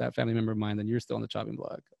hang out with that family member of mine, then you're still on the chopping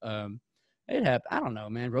block. It happened. I don't know,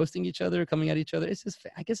 man. Roasting each other, coming at each other. It's just,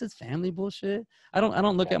 I guess it's family bullshit. I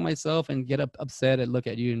don't look at myself and get upset and look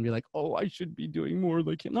at you and be like, oh, I should be doing more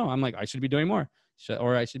like him. No, I'm like, I should be doing more,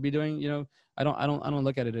 or I should be doing, you know. I don't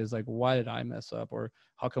look at it as like, why did I mess up, or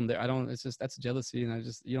how come there? It's just, that's jealousy, and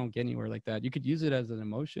you don't get anywhere like that. You could use it as an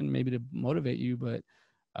emotion, maybe to motivate you, but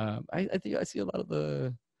I think I see a lot of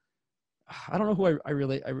the. I don't know who I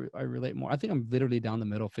relate more. I think I'm literally down the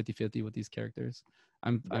middle, 50-50 with these characters.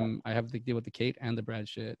 I have to deal with the Kate and the Brad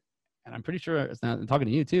shit, and I'm pretty sure it's not. I'm talking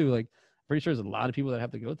to you too. Like, I'm pretty sure there's a lot of people that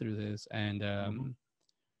have to go through this. And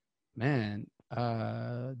man,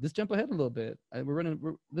 just jump ahead a little bit.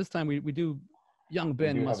 This time. We do. Young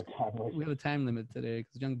Ben we have a time limit today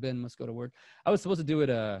because young Ben must go to work. I was supposed to do it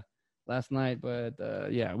last night, but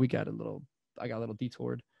yeah, I got a little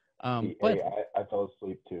detoured. But I fell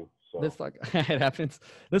asleep too. So let's talk. It happens.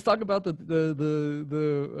 Let's talk about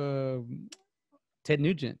Ted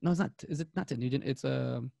Nugent. No, it's not. Is it not Ted Nugent? It's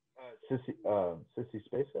Sissy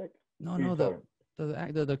Spacek. no, Who you no, talking?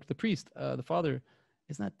 the priest, the father.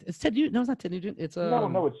 It's not. It's Ted Nugent. No, it's not Ted Nugent. It's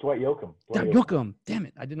No, it's Dwight Yoakam. Dwight Yoakam. Damn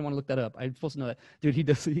it! I didn't want to look that up. I'm supposed to know that, dude. He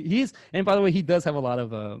does. He's and by the way, he does have a lot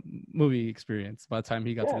of movie experience. By the time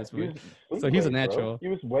he got to this movie, so he's a natural. Bro. He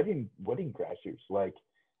was Wedding Crashers. Like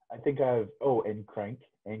I think and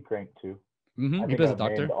Crank too. Mm-hmm. He plays a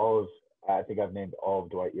doctor. I think I've named all of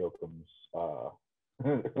Dwight Yoakam's.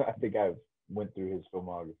 I think I've went through his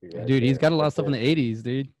filmography. Right dude, he's got a lot of stuff in the '80s,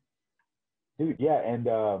 dude. Dude, yeah, and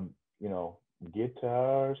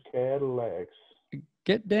Guitars, Cadillacs.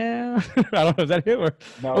 Get down. I don't know. Is that him or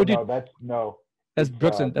That's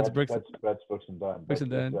Brooks and that's Brooks. That's Brooks and Dunn. Brooks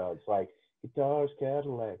and Dunn. It's like Guitars,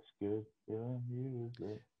 Cadillacs, good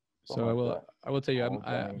music. So I will tell you,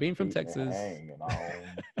 I'm being from Texas.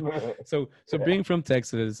 so being from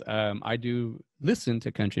Texas, I do listen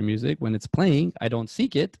to country music when it's playing. I don't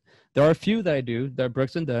seek it. There are a few that I do. There are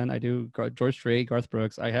Brooks and Dunn. I do George Strait, Garth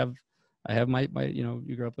Brooks. I have my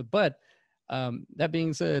you grew up with. But that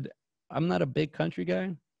being said, I'm not a big country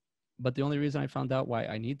guy. But the only reason I found out why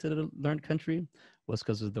I need to learn country was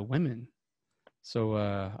because of the women. So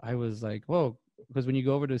I was like, whoa, because when you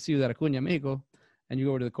go over to Ciudad Acuña, Mexico, and you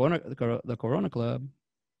go over to the Corona Club,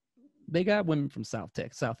 they got women from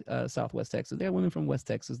Southwest Texas. They got women from West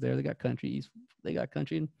Texas there. They got country. They got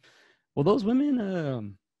country. Well, those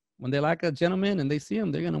women, when they like a gentleman and they see him,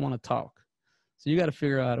 they're going to want to talk. So you got to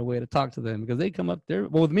figure out a way to talk to them because they come up there.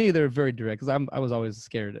 Well, with me, they're very direct because I was always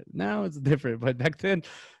scared. Now it's different, but back then,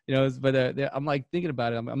 I'm like thinking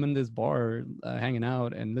about it. I'm in this bar hanging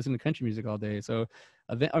out and listening to country music all day. So,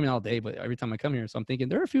 all day, but every time I come here, so I'm thinking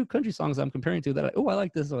there are a few country songs I'm comparing to that. I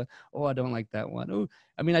like this one. Oh, I don't like that one. Oh,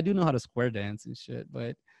 I do know how to square dance and shit,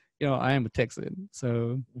 but I am a Texan.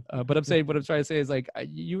 So, but I'm saying what I'm trying to say is like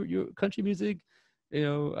you country music.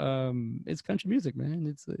 It's country music,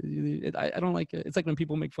 man. I don't like it. It's like when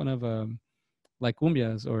people make fun of like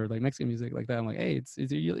cumbias or like Mexican music like that. I'm like, hey, it's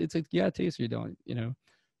yeah, taste or you don't,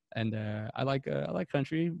 And I like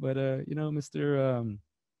country, but Mr.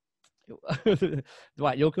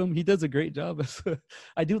 Dwight Yoakam, he does a great job.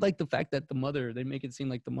 I do like the fact that they make it seem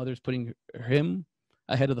like the mother's putting him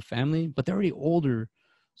ahead of the family, but they're already older.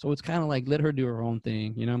 So it's kind of like, let her do her own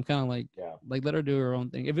thing. I'm kind of like let her do her own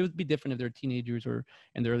thing. If it would be different if they're teenagers or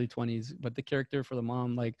in their early 20s, but the character for the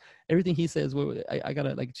mom, like everything he says, I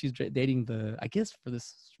gotta like, she's dating I guess for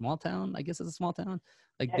this small town, I guess it's a small town,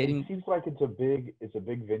 like dating. It seems like it's a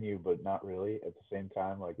big venue, but not really at the same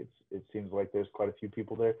time. Like it seems like there's quite a few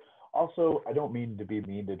people there. Also, I don't mean to be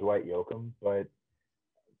mean to Dwight Yoakam, but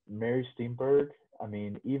Mary Steenburgen,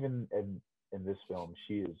 even in this film,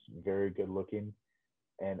 she is very good looking.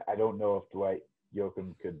 And I don't know if Dwight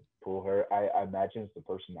Yoakam could pull her. I imagine it's the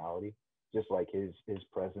personality, just like his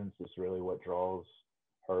presence is really what draws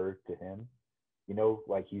her to him.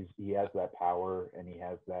 Like he has that power and he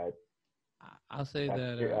has that. I'll say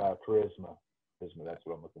that charisma. Charisma. That's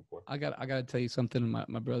what I'm looking for. I got to tell you something,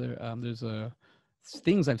 my brother. There's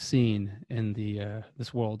things I've seen in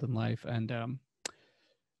this world and life, and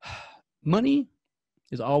money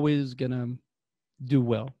is always gonna do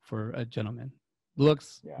well for a gentleman.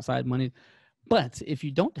 Looks aside, money. But if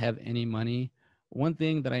you don't have any money, one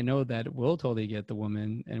thing that I know that will totally get the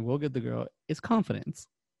woman and will get the girl is confidence.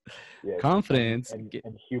 Yeah, confidence and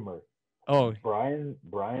humor. Oh, Brian.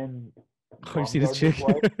 Oh, you see this chick,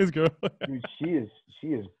 this girl. Dude, she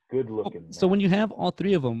is good looking. So when you have all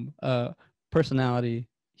three of them, personality,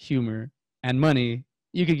 humor, and money,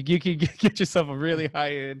 you could get yourself a really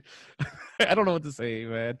high end. I don't know what to say,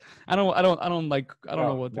 man. I don't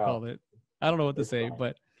know what to call it. I don't know what to say, fine.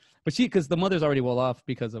 but because the mother's already well off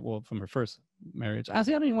because of from her first marriage. I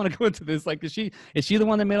don't even want to go into this. Like, is she the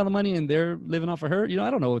one that made all the money and they're living off of her? I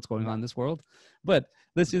don't know what's going on in this world, but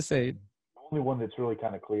let's just say the only one that's really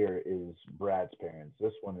kind of clear is Brad's parents.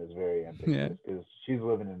 This one is very ambiguous because she's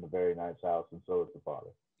living in a very nice house and so is the father.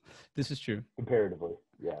 This is true. Comparatively,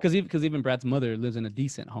 yeah. Because even Brad's mother lives in a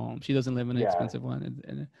decent home. She doesn't live in an expensive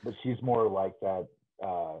one. But she's more like that.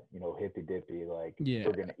 Hippy dippy, like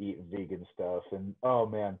we're gonna eat vegan stuff, and oh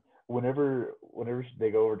man, whenever they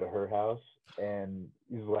go over to her house and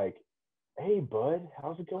he's like, "Hey bud,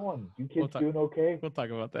 how's it going? You kids doing okay?" We'll talk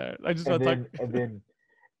about that. And then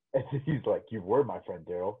he's like, "You were my friend,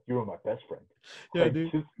 Daryl. You were my best friend." Yeah, like,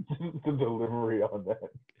 dude. Just the delivery on that.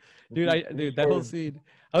 Dude, that whole scene.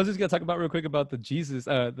 I was just gonna talk about real quick about the Jesus.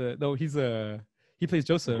 He's He plays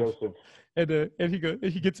Joseph, Joseph. and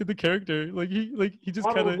he gets in the character he just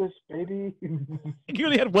kind Bottle of this, baby. he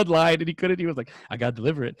only had one line and he couldn't. He was like, I gotta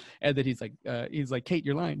deliver it. And then he's like, Kate,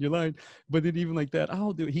 you're lying. But then even like that,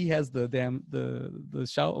 I'll do it. He has the damn the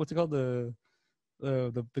shout. What's it called? The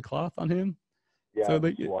cloth on him. So Yeah, the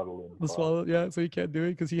like swaddling the cloth. swallow, yeah. So he can't do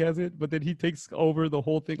it because he has it. But then he takes over the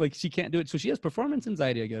whole thing. Like she can't do it. So she has performance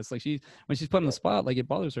anxiety, I guess. Like when she's put on the Yeah. spot, like it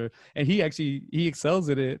bothers her. And he excels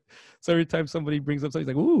at it. So every time somebody brings up something,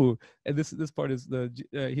 he's like, ooh. And this part is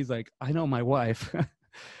he's like, I know my wife.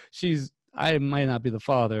 I might not be the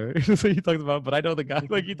father. So he talks about, but I know the guy.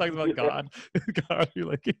 Like he talks about God. God, you're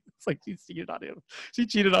like, it's like she cheated on him. She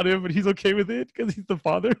cheated on him, but he's okay with it because he's the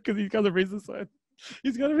father, because he's got to raise the son.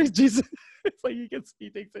 He's got to raise Jesus. It's like he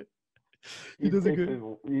takes it. He does it good.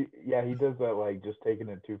 He does that, like just taking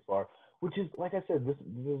it too far. Which is, like I said, this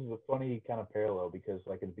is a funny kind of parallel because,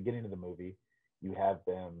 like, at the beginning of the movie, you have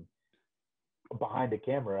them behind the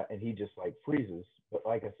camera and he just like freezes. But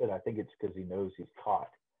like I said, I think it's because he knows he's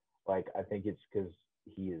caught. Like, I think it's because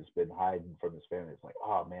he has been hiding from his family. It's like,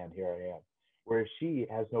 oh man, here I am. Whereas she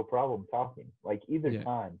has no problem talking. Like either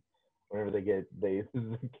time, whenever they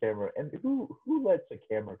the camera, and who lets a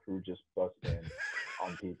camera crew just bust in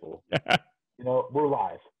on people? You know, we're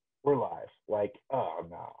live. Like, oh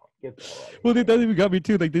no, get the hell out of here. Well, that even got me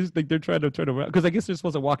too. Like they're trying to turn around because I guess they're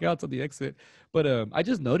supposed to walk out to the exit. But I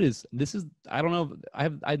just noticed this is, I don't know,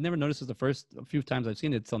 I've never noticed this the first few times I've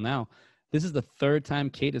seen it till now. This is the third time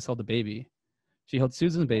Kate has held the baby. She held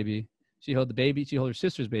Susan's baby. She held the baby. She held her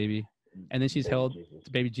sister's baby, and then she's held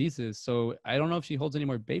baby Jesus. So I don't know if she holds any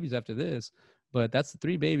more babies after this, but that's the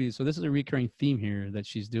 3 babies. So this is a recurring theme here that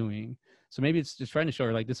she's doing. So maybe it's just trying to show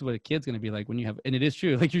her like this is what a kid's gonna be like when you have, and it is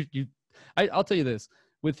true. Like I'll tell you this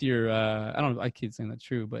with your I don't know, I keep saying that's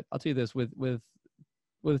true, but I'll tell you this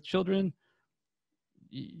with children,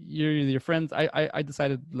 your friends. I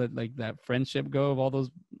decided to let like that friendship go of all those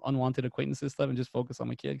unwanted acquaintances stuff and just focus on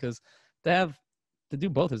my kid, because to do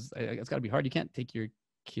both is, it's got to be hard. You can't take your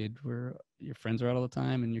kid where your friends are out all the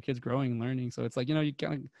time and your kid's growing and learning. So it's like, you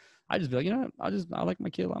kind of, I just be like, I like my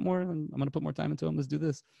kid a lot more and I'm going to put more time into him. Let's do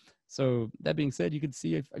this. So that being said, you could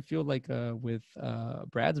see, I feel like with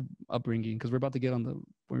Brad's upbringing, because we're about to get on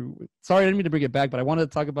sorry, I didn't mean to bring it back, but I wanted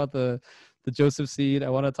to talk about the Joseph seed. I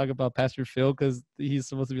want to talk about Pastor Phil because he's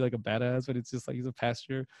supposed to be like a badass, but it's just like he's a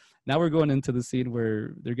pastor. Now we're going into the scene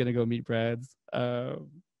where they're going to go meet Brad's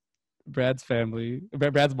family,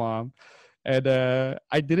 Brad's mom. And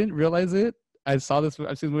I didn't realize it. I've seen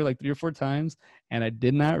the movie like 3 or 4 times, and I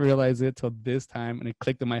did not realize it till this time, and it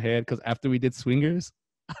clicked in my head because after we did Swingers,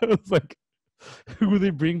 I was like, who will they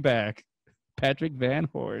bring back? Patrick Van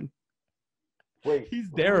Horn. Wait, he's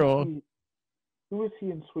Daryl. Who was he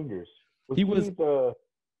in Swingers? He was the.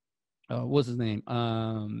 What's his name?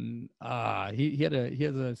 He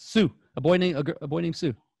has a Sue, a boy named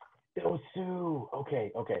Sue. Oh, Sue.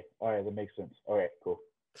 Okay. All right, that makes sense. All right, cool.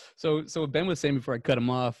 So Ben was saying before I cut him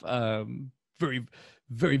off, very,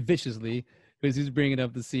 very viciously, because he's bringing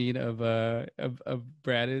up the scene of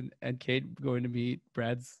Brad and Kate going to meet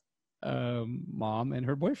Brad's mom and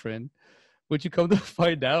her boyfriend, which you come to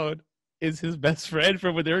find out is his best friend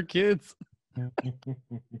from when they were kids. And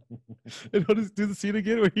I'll just do the scene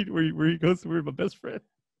again where he goes to where my best friend.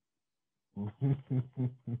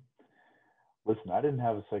 Listen, I didn't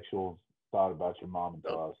have a sexual thought about your mom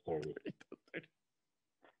until I was 30.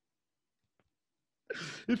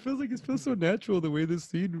 It feels so natural the way this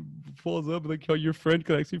scene falls up, like how your friend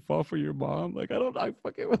could actually fall for your mom. Like I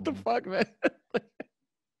fucking what the fuck, man.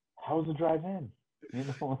 How was the drive in? You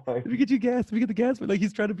know, like, let me get you gas. Let me get the gas. But like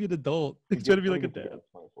he's trying to be an adult. He's trying to be like a dad.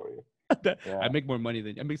 For you. Yeah. I make more money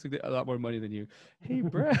than you. I make a lot more money than you. Hey,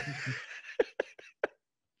 Brad.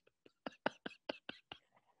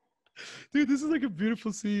 Dude, this is like a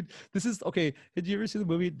beautiful scene. This is okay. Did you ever see the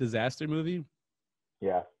movie Disaster Movie?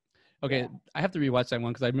 Yeah. Okay, yeah. I have to rewatch that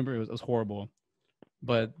one because I remember it was horrible.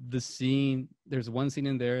 But there's one scene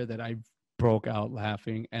in there that I broke out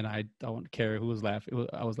laughing, and I don't care who was laughing.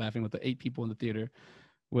 I was laughing with the 8 people in the theater.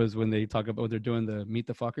 Was when they talk about, they're doing the Meet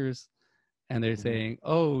the Fuckers, and they're saying,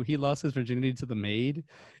 "Oh, he lost his virginity to the maid,"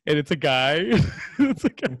 and it's a guy. It's a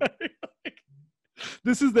guy.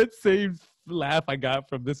 This is that same laugh I got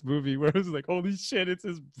from this movie where I was like, "Holy shit, it's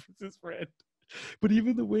his friend." But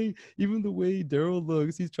even the way Daryl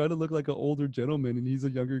looks, he's trying to look like an older gentleman, and he's a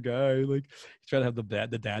younger guy. Like he's trying to have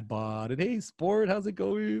the dad bod, and hey, sport, how's it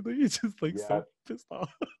going? Like, he's just like so pissed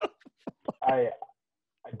off. I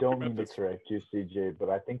don't mean to correct you, CJ, but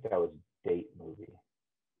I think that was Date Movie.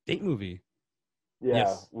 Date Movie. Yeah,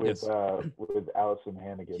 Yes, yes. with Allison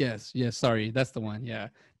Hannigan. Yes, yes. Sorry, that's the one. Yeah,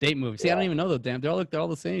 date movie. See, I don't Yeah, even know those. Damn, they're all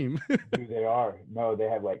the same. who they are. No, they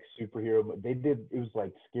had like superhero. They did. It was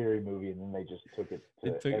like scary movie, and then they just took it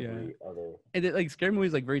It to took yeah. every other. And it, like scary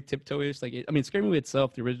movies, like very tiptoe-ish. Like I mean, scary movie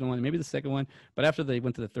itself, the original one, maybe the second one, but after they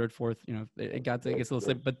went to the third, fourth, it got to it gets a little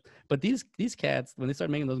slip. But these cats, when they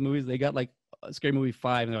started making those movies, they got like a scary movie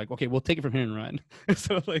 5, and they're like, okay, we'll take it from here and run.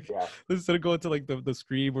 So like Yeah. instead of going to like the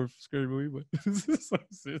Scream or scary movie, but this is so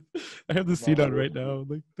sick. I have the scene No, on right now,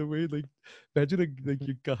 like the way like imagine like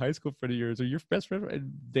your high school friend of yours or your best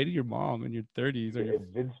friend dating your mom in your 30s or your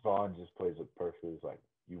Vince Vaughn just plays it perfectly. He's like,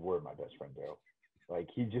 you were my best friend, Daryl. Like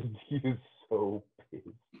he was so pissed.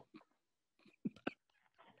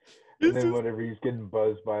 And then whenever he's getting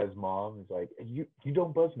buzzed by his mom, he's like, you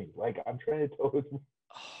don't buzz me. Like I'm trying to tell his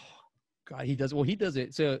Oh, God, he does. Well, he does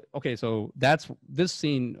it. So okay, so that's this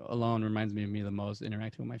scene alone reminds me of me the most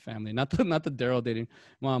interacting with my family. Not the Daryl dating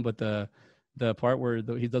mom, but the part where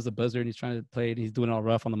he does the buzzer and he's trying to play it and he's doing it all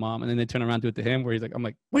rough on the mom, and then they turn around and do it to him where he's like, I'm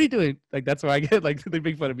like, what are you doing? Like that's where I get like they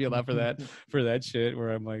make fun of me a lot for that shit.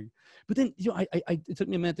 Where I'm like, but then it took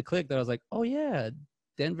me a minute to click that I was like, oh yeah,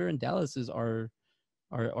 Denver and Dallas are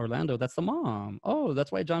Orlando. That's the mom. Oh,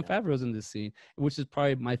 that's why John Favreau's in this scene, which is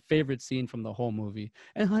probably my favorite scene from the whole movie.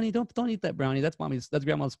 And honey, don't eat that brownie. That's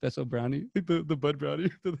grandma's special brownie, the bud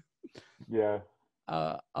brownie. Yeah.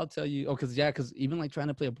 I'll tell you. Oh, because even like trying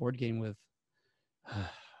to play a board game with,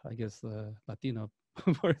 I guess the Latino.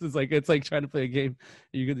 It's like trying to play a game.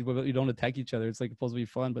 You don't attack each other. It's like supposed to be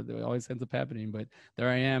fun, but it always ends up happening. But there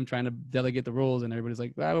I am trying to delegate the rules, and everybody's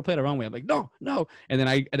like, "I will play it the wrong way." I'm like, "No, no!" And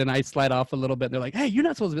then I slide off a little bit. And they're like, "Hey, you're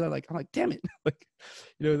not supposed to be that." I'm like, "Damn it!" Like,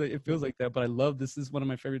 it feels like that. But I love this. Is one of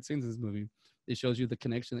my favorite scenes in this movie. It shows you the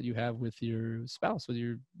connection that you have with your spouse, with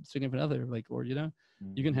your significant other, like, or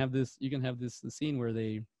Mm-hmm. you can have this scene where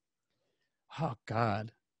they, oh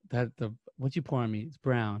God, what you pour on me? It's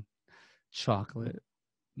brown. Chocolate.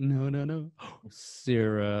 No.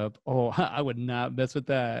 Syrup. Oh, I would not mess with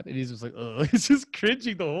that. And he's just like, oh, he's just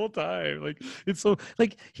cringing the whole time. Like it's so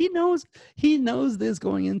like he knows this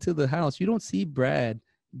going into the house. You don't see Brad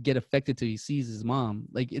get affected till he sees his mom.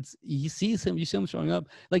 Like you see him showing up.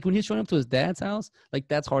 Like when he's showing up to his dad's house, like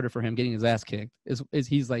that's harder for him getting his ass kicked. Is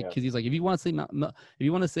he's like because he's like if you want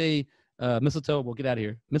to say mistletoe, we'll get out of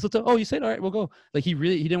here. Mistletoe. Oh, you said all right, we'll go. Like he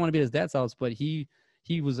didn't want to be at his dad's house, but he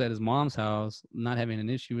was at his mom's house, not having an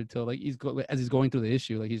issue until like as he's going through the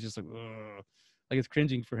issue, like he's just like, ugh. Like it's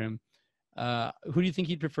cringing for him. Who do you think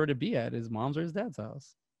he'd prefer to be at, his mom's or his dad's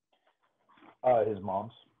house? His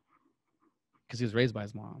mom's. Because he was raised by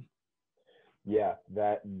his mom. Yeah,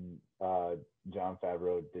 that and John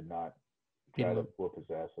Favreau did not try to whoop his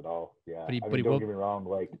ass at all. Yeah, don't get me wrong.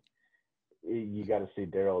 Like you got to see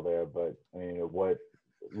Daryl there, but I mean,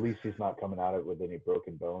 at least he's not coming out of it with any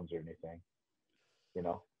broken bones or anything.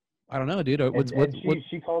 I don't know, dude.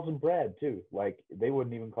 She calls him Brad too. Like they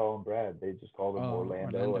wouldn't even call him Brad. They just called him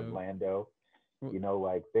Orlando and Lando.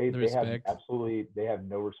 Like they have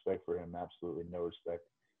no respect for him. Absolutely no respect.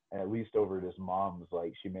 And at least over at his mom's,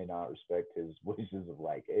 like she may not respect his wishes of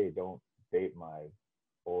like, hey, don't date my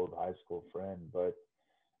old high school friend, but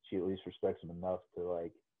she at least respects him enough to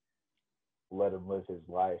like let him live his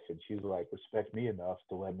life. And she's like, respect me enough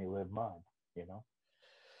to let me live mine.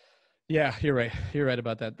 Yeah, you're right. You're right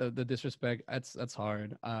about that. The disrespect, that's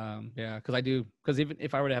hard. Yeah, because even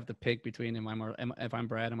if I were to have to pick between if I'm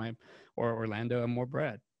Brad or Orlando, I'm more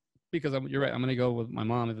Brad because you're right. I'm gonna go with my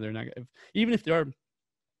mom if they're not even if they are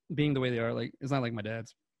being the way they are. Like it's not like my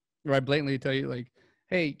dad's, where I blatantly tell you like,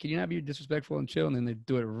 hey, can you not be disrespectful and chill? And then they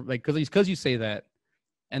do it like because you say that,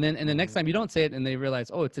 and then next time you don't say it, and they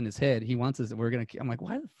realize oh it's in his head. He wants us. I'm like,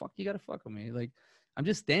 why the fuck you gotta fuck with me? Like I'm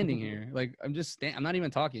just standing here. Like I'm not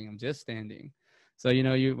even talking. I'm just standing. So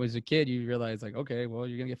you as a kid you realize like okay well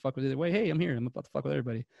you're gonna get fucked with either way. Hey I'm here. I'm about to fuck with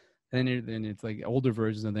everybody. And then it's like older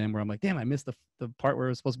versions of them where I'm like damn I missed the part where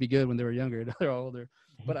it was supposed to be good when they were younger. They're all older.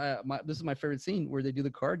 But this is my favorite scene where they do the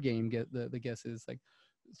card game. Get the guesses like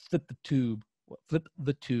flip the tube.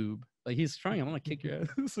 Like he's trying. I'm gonna kick your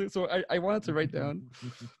ass. so I wanted to write down.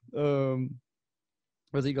 Where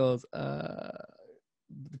he goes.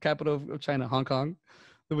 The capital of China, Hong Kong.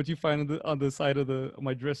 What you find on the side of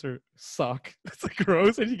my dresser, sock. It's like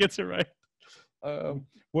gross, and he gets it right.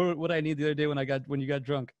 What I need the other day when you got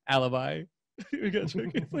drunk, alibi. We got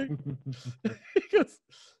drunk. It's like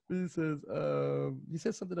he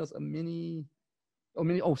says something else, something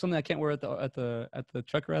I can't wear at the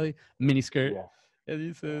truck rally, mini skirt. Yeah. And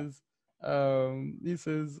he says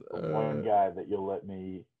one guy that you'll let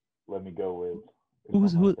me go with.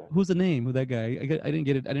 Who's the name of that guy? I didn't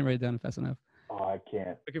get it. I didn't write it down fast enough. Oh, I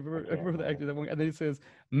can't. I can remember the actor that one, and then he says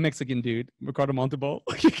Mexican dude, Ricardo Montalban.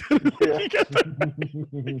 Yeah.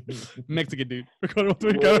 Mexican dude, Ricardo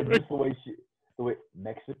Just Montalban. the way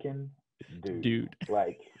Mexican Dude,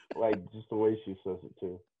 like just the way she says it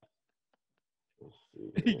too. Let's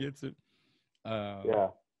see he here. gets it. Yeah.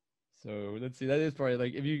 So let's see. That is probably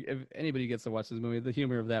like if anybody gets to watch this movie, the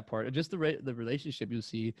humor of that part, just the relationship you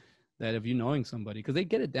see that of you knowing somebody, because they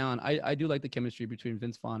get it down. I do like the chemistry between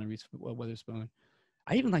Vince Vaughn and Reese Witherspoon.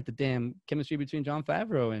 I even like the damn chemistry between Jon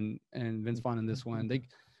Favreau and Vince Vaughn in this one. They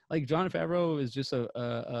like Jon Favreau is just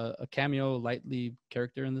a cameo, lightly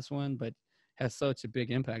character in this one, but has such a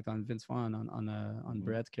big impact on Vince Vaughn on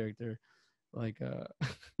Brad's character. Like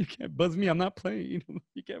you can't buzz me, I'm not playing.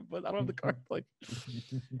 You can't buzz. I don't have the card. Like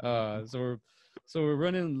so we're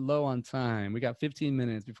running low on time. We got 15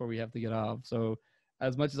 minutes before we have to get off. So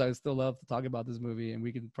as much as I still love to talk about this movie, and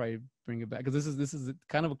we can probably bring it back because this is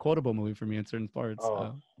kind of a quotable movie for me in certain parts.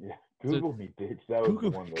 Oh yeah, Google me, bitch. That was the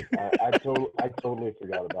one that I totally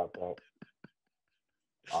forgot about that.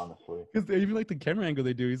 Honestly, because even like the camera angle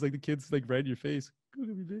they do, he's like the kids like right in your face.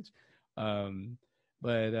 Google me, bitch.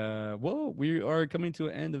 Well, we are coming to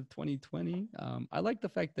an end of 2020. I like the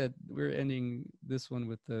fact that we're ending this one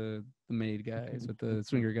with the maid guys, with the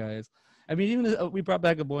swinger guys. I mean, even we brought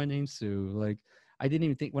back a boy named Sue. Like, I didn't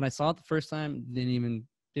even think when I saw it the first time, didn't even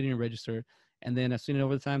register. And then I've seen it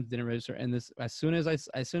over the time, didn't register. And this, as soon as we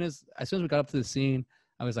got up to the scene,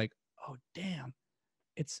 I was like, oh damn,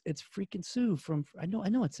 it's freaking Sue from. I know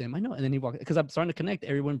it's him. I know. And then he walked because I'm starting to connect.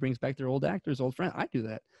 Everyone brings back their old actors, old friend. I do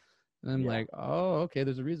that. And I'm like, oh, okay.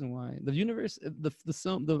 There's a reason why the universe, the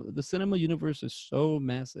cinema universe is so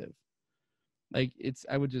massive. Like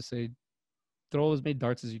I would just say, throw as many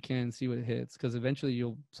darts as you can, see what it hits, because eventually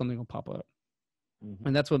something will pop up,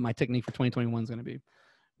 and that's what my technique for 2021 is going to be.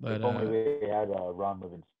 But if only they had Ron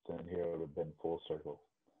Livingston here, it would have been full circle.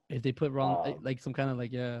 If they put Ron, like some kind of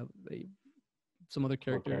like some other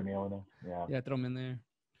character, cameo in there. Yeah, throw him in there.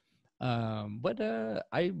 Let's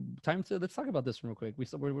talk about this one real quick. We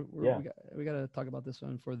got to talk about this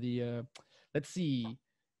one for the let's see.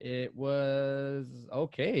 It was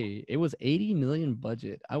okay. It was 80 million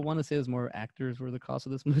budget. I want to say there's more actors were the cost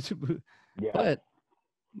of this movie. Yeah.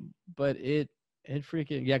 But it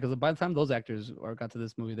freaking because by the time those actors got to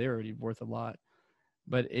this movie, they're already worth a lot.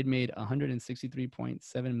 But it made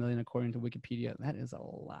 163.7 million according to Wikipedia. That is a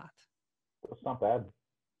lot. That's not bad.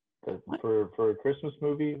 For a Christmas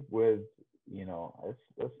movie with,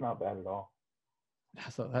 that's not bad at all.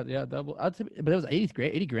 So double. But it was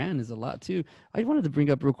 80 grand is a lot too. I wanted to bring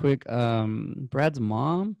up real quick. Brad's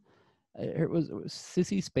mom, it was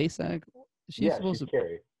Sissy Spacek. She's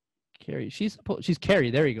Carrie. Carrie. She's Carrie.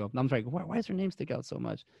 There you go. I'm sorry. Why does her name stick out so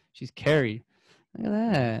much? She's Carrie. Look at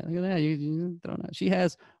that. You thrown out. She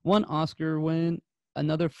has one Oscar win,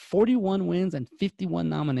 another 41 wins, and 51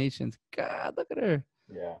 nominations. God, look at her.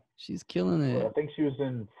 Yeah. She's killing it. Well, I think she was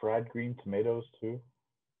in Fried Green Tomatoes too.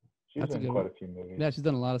 She's in quite a few movies. Yeah, she's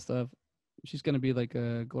done a lot of stuff. She's gonna be like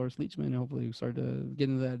Gloria Leachman. Hopefully, start to get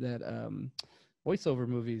into that voiceover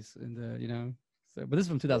movies and So, but this is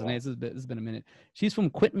from 2008. Yeah. This has been a minute. She's from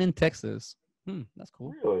Quitman, Texas. That's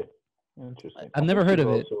cool. Really interesting. I've never heard of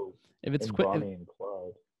it. If it's Bonnie and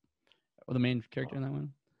Clyde, or the main character in that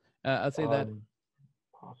one, I'd say that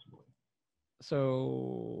possibly.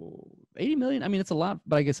 So 80 million. I mean, it's a lot,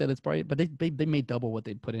 but like I said, it's probably. But they made double what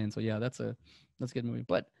they put in. So yeah, that's a good movie.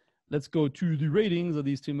 But let's go to the ratings of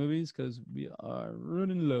these two movies because we are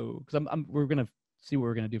running low. Because we're gonna see what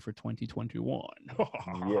we're gonna do for 2021.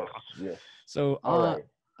 Yes. So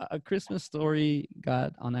A Christmas Story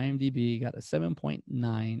got on IMDb got a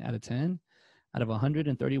 7.9 out of 10 out of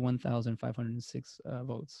 131,506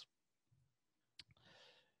 votes.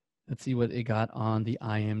 Let's see what it got on the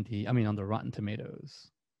on the Rotten Tomatoes.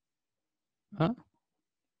 Huh?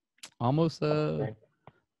 Almost 89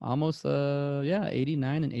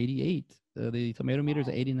 and 88. The tomato meter is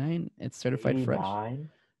 89. It's certified 89? Fresh.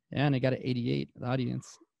 Yeah, and it got an 88, the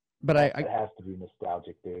audience. But it has to be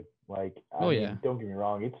nostalgic, dude. Like, I mean, don't get me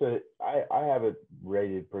wrong. I have it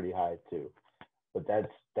rated pretty high too, but that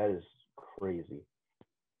is crazy.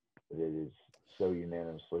 It is so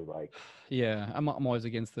unanimously like. Yeah, I'm always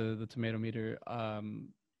against the tomato meter.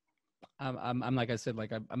 I'm like I said,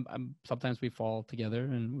 like I'm sometimes we fall together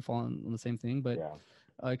and we fall on the same thing. But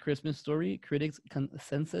Christmas Story critics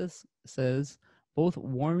consensus says both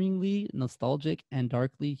warmingly nostalgic and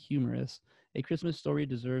darkly humorous. A Christmas Story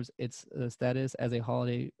deserves its status as a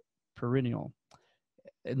holiday perennial.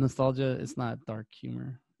 Nostalgia is not dark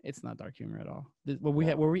humor. It's not dark humor at all. Where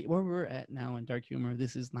we're at now in dark humor,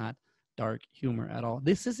 this is not dark humor at all.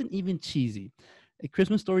 This isn't even cheesy. A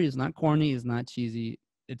Christmas Story is not corny, is not cheesy.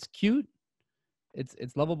 It's cute.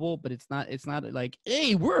 It's lovable, but it's not like,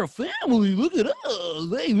 hey, we're a family. Look at us.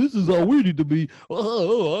 Hey, this is how we need to be.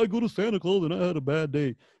 Oh, I go to Santa Claus and I had a bad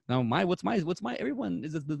day. Now what's my everyone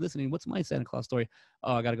is listening. What's my Santa Claus story?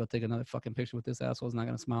 Oh, I gotta go take another fucking picture with this asshole. He's not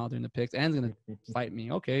gonna smile during the pics and he's gonna fight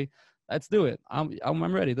me. Okay, let's do it.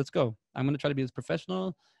 I'm ready. Let's go. I'm gonna try to be as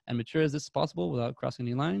professional and mature as this is possible without crossing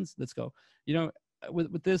any lines. Let's go. You know,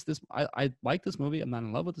 with this I like this movie. I'm not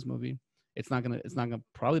in love with this movie. It's not gonna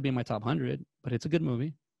probably be in my top 100, but it's a good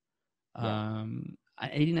movie. Yeah.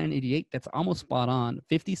 89, 88, that's almost spot on.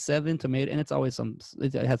 57 tomato, and it's always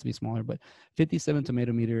it has to be smaller, but 57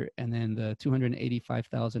 tomato meter, and then the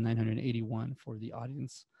 285,981 for the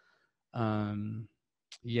audience.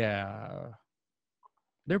 Yeah,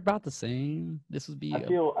 they're about the same. This would be I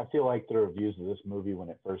feel like the reviews of this movie when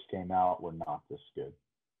it first came out were not this good.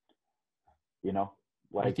 You know,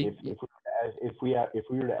 I like think if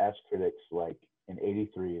we were to ask critics like in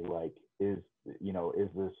 '83, like is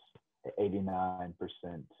this 89%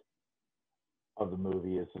 of the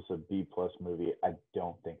movie? Is this a B plus movie? I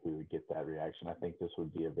don't think we would get that reaction. I think this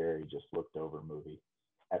would be a very just looked over movie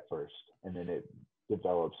at first, and then it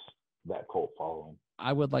develops that cult following,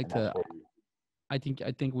 I would like and that's to. where I think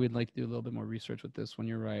we'd like to do a little bit more research with this one.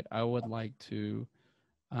 You're right. I would like to,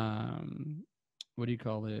 what do you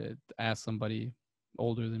call it? Ask somebody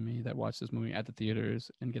older than me that watched this movie at the theaters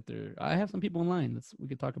and get their. I have some people in line. We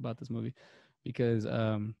could talk about this movie because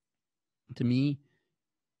to me,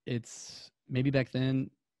 it's maybe back then.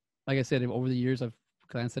 Like I said, over the years, I've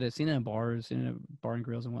glanced at it, seen it in bars, seen it at bar and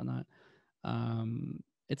grills and whatnot.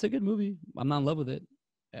 It's a good movie. I'm not in love with it.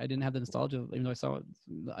 I didn't have the nostalgia, even though I saw it.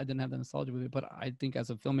 I didn't have the nostalgia with it. But I think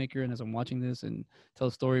as a filmmaker and as I'm watching this and tell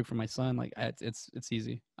a story for my son, like it's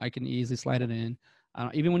easy. I can easily slide it in.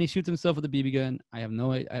 Even when he shoots himself with a BB gun, I have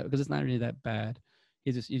no idea because it's not really that bad.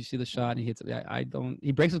 You see the shot and he hits it. I don't.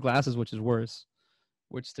 He breaks his glasses, which is worse.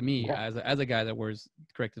 Which to me, yeah. as a guy that wears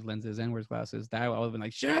corrective lenses and wears glasses, that I would have been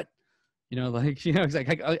like shit. Like it's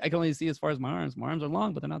like I can only see as far as my arms. My arms are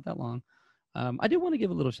long, but they're not that long. I do want to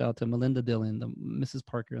give a little shout out to Melinda Dillon, the Mrs.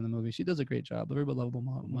 Parker in the movie. She does a great job. A very lovable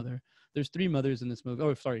mother. There's 3 mothers in this movie.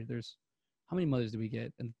 Oh, sorry. There's how many mothers do we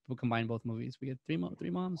get? And we'll combine both movies. We get three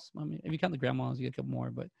moms. I mean, if you count the grandmas, you get a couple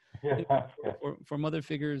more. But you know, Yeah. for mother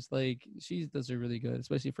figures, like she does a really good,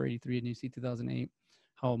 especially for '83 and you see 2008,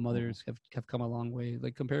 how mothers have come a long way.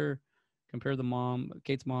 Like compare the mom,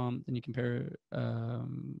 Kate's mom, then you compare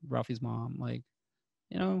Ralphie's mom. Like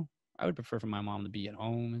I would prefer for my mom to be at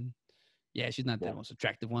home and yeah, she's not the Yeah. most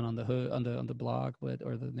attractive one on the hood on the block, but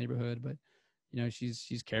or the neighborhood, but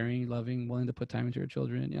she's caring, loving, willing to put time into her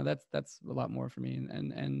children. That's a lot more for me.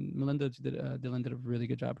 And Melinda Dillon did a really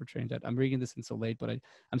good job portraying that. I'm reading this in so late, but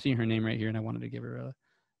I'm seeing her name right here, and I wanted to give her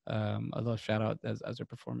a little shout out as her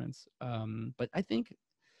performance. But I think,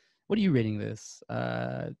 what are you rating this?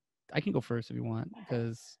 I can go first if you want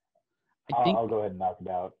because I think I'll go ahead and knock it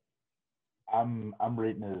out. I'm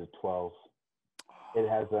rating it as a 12. It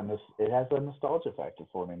has a nostalgia factor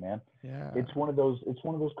for me, man. yeah. It's one of those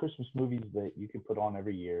Christmas movies that you can put on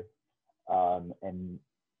every year, and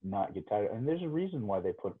not get tired. And there's a reason why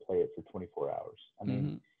they play it for 24 hours. I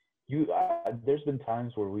mean, there's been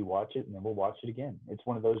times where we watch it and then we'll watch it again. It's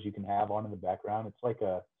one of those you can have on in the background. It's like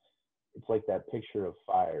that picture of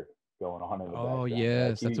fire going on in the Oh background.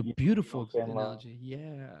 yes, Like that's a you beautiful like, analogy.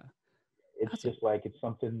 Yeah, it's that's a just like it's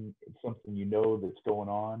something that's going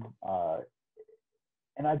on.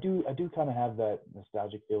 And I do kind of have that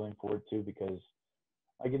nostalgic feeling for it too, because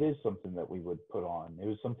like it is something that we would put on. It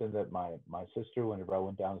was something that my sister, whenever I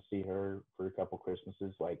went down to see her for a couple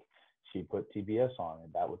Christmases, like she put TBS on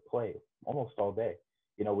and that would play almost all day.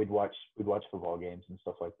 We'd watch football games and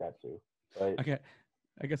stuff like that too. But okay.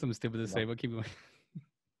 I guess I'm stupid to say, but keep going.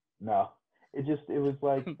 no, it was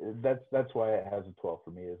like that's why it has a 12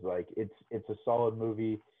 for me. Is like it's a solid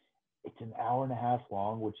movie. It's an hour and a half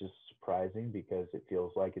long, which is surprising because it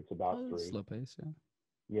feels like it's about Oh, 3. slow pace, yeah.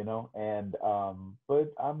 And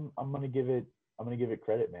but I'm gonna give it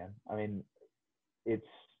credit, man. I mean, it's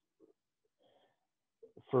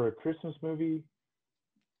for a Christmas movie,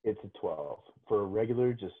 it's a 12. For a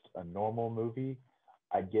regular, just a normal movie,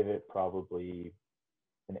 I'd give it probably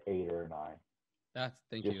an 8 or a 9.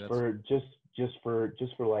 Thank Just you.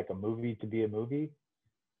 That's for like a movie to be a movie,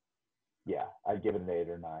 yeah, I'd give it an 8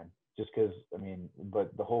 or 9. Just because, I mean,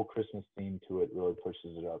 but the whole Christmas theme to it really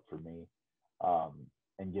pushes it up for me,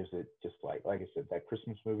 and gives it just like I said, that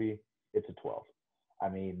Christmas movie. It's a 12. I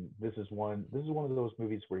mean, this is one of those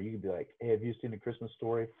movies where you can be like, hey, have you seen A Christmas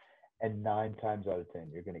Story? And 9 times out of 10,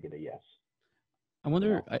 you're gonna get a yes. I You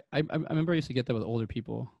wonder. know? I remember I used to get that with older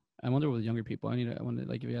people. I wonder with younger people. I wonder,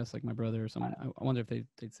 like, if you ask like my brother or someone, I wonder if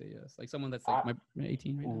they'd say yes. Like someone that's like I, my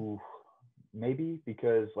 18 right now. ooh, maybe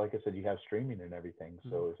because, like I said, you have streaming and everything.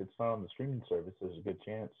 Mhm. So if it's not on the streaming service, there's a good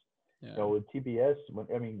chance. Yeah. With TBS,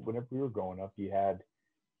 whenever we were growing up, you had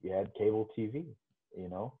cable TV,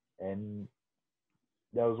 and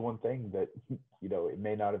that was one thing that it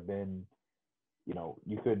may not have been,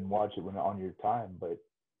 you couldn't watch it when on your time, but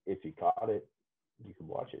if you caught it, you could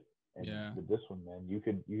watch it. And Yeah. with this one, man, you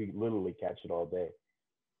could literally catch it all day.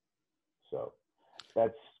 So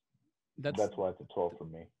that's That's that's why it's a 12 for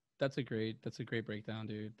me. that's a great breakdown,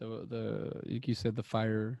 dude. The like you said, the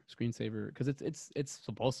fire screensaver, because it's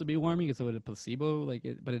supposed to be warming. It's a placebo, like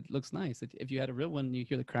it, but it looks nice. If you had a real one, you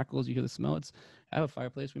hear the crackles, you hear the smell. I have a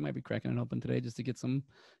fireplace. We might be cracking it open today just to get some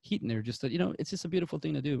heat in there. Just to, it's just a beautiful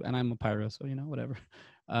thing to do. And I'm a pyro, so whatever.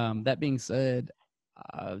 That being said,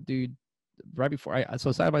 dude, right before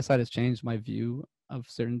so side by side has changed my view of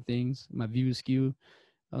certain things. My view skew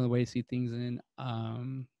on the way I see things in.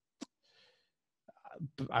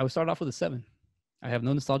 I would start off with a 7. I have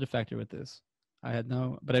no nostalgia factor with this. I had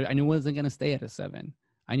no, but I knew it wasn't going to stay at a 7.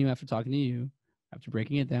 I knew after talking to you, after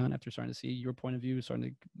breaking it down, after starting to see your point of view, starting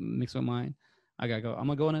to mix with mine, I gotta go. I'm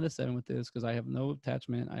gonna go in at a 7 with this because I have no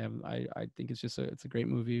attachment. I think it's a great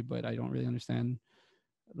movie, but I don't really understand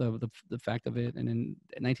the fact of it. And in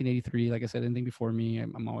 1983, like I said, anything before me,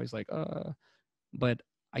 I'm always like, But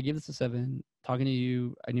I give this a 7. Talking to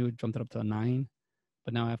you, I knew it jumped it up to a 9.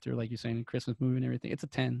 But now after, like you're saying, Christmas movie and everything, it's a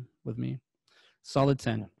 10 with me. Solid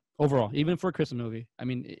 10 overall, even for a Christmas movie. I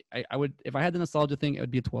mean, I would, if I had the nostalgia thing, it would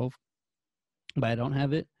be a 12, but I don't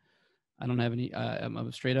have it. I don't have any.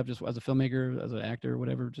 I'm straight up just as a filmmaker, as an actor,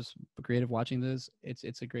 whatever, just creative. Watching this,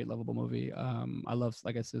 it's a great, lovable movie. I love,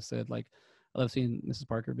 like I just said, like I love seeing Mrs.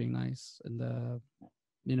 Parker being nice, and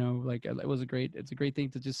like it was it's a great thing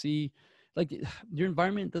to just see. Like your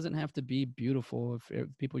environment doesn't have to be beautiful if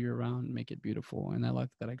people you're around make it beautiful, and I like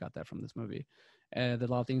that I got that from this movie. That a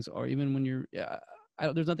lot of things are, even when you're,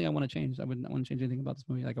 there's nothing I want to change. I wouldn't want to change anything about this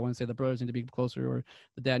movie. Like I want to say the brothers need to be closer, or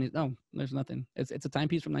the dad needs. No, there's nothing. It's a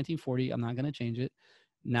timepiece from 1940. I'm not gonna change it.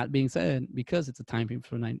 Not being said, because it's a timepiece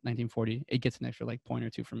from 1940, it gets an extra like point or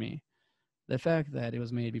two for me. The fact that it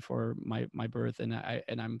was made before my birth, and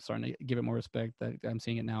I'm starting to give it more respect that I'm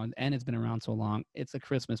seeing it now, and it's been around so long. It's a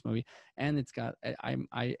Christmas movie, and it's got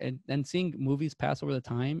and seeing movies pass over the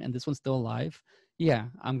time, and this one's still alive. Yeah,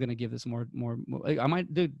 I'm gonna give this more. Like, I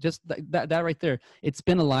might do just that right there. It's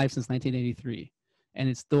been alive since 1983, and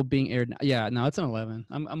it's still being aired. Yeah, now it's an 11.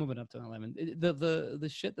 I'm moving up to an 11. The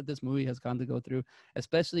shit that this movie has gone to go through,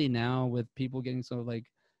 especially now with people getting so like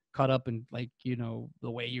caught up in like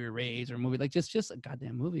the way you were raised or movie, like just a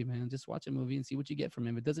goddamn movie, man. Just watch a movie and see what you get from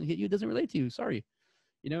him. It doesn't hit you, it doesn't relate to you, sorry.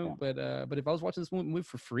 Yeah. But if I was watching this movie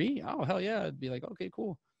for free, oh hell yeah, I'd be like, okay,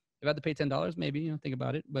 cool. If I had to pay $10, maybe, think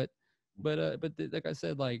about it. But like I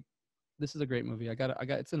said, like this is a great movie. I got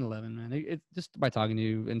it's an 11, man. It just by talking to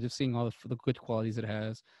you and just seeing all the good qualities it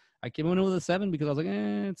has. I came in with a 7 because I was like,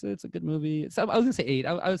 it's a good movie. I was gonna say 8.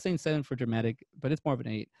 I was saying 7 for dramatic, but it's more of an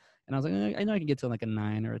 8. And I was like, I know I can get to like a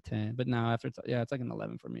 9 or a 10, but now after it's like an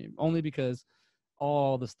 11 for me, only because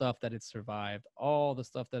all the stuff that it survived, all the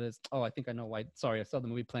stuff that is. Oh, I think I know why. Sorry, I saw the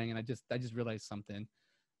movie playing and I just realized something.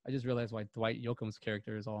 I just realized why Dwight Yoakam's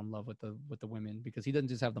character is all in love with the women, because he doesn't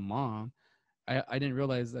just have the mom. I didn't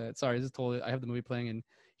realize that. Sorry, this is totally. I have the movie playing and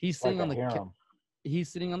he's Like sitting a on the harem. he's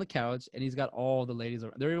sitting on the couch and he's got all the ladies.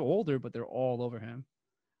 They're older, but they're all over him.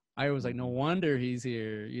 I was like, no Mm-hmm. wonder he's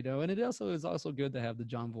here, And it also is also good to have the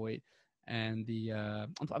John Voight and the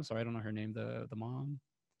I'm sorry, I don't know her name. The mom.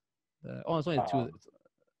 It's only two.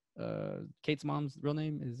 Um, Kate's mom's real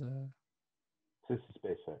name is Sissy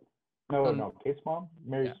Spacek. no, No, no, no, Kate's mom,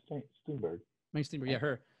 Mary yeah, Steenburgen. Mary Steenburgen. Yeah. Yeah,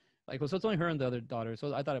 her. Like, well, so it's only her and the other daughter.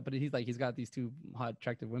 So I thought, but he's got these two hot,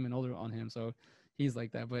 attractive women older on him, so he's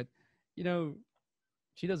like that. But you know,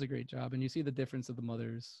 she does a great job, and you see the difference of the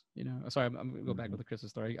mothers. Sorry, I'm gonna go back Mm-hmm. with the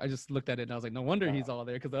Christmas story. I just looked at it and I was like, no wonder he's all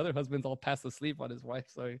there, because the other husband's all past asleep on his wife.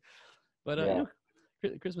 So, but Yeah.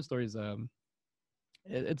 Christmas stories. I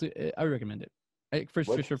would recommend it. For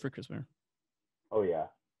Let's. sure for Christmas. Oh yeah.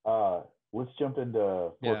 Let's jump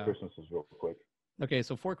into Four Yeah. Christmases real quick. Okay,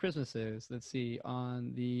 so Four Christmases. Let's see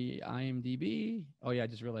on the IMDb. Oh yeah, I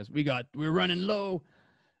just realized we're running low.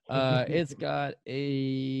 It's got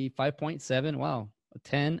a 5.7. Wow, a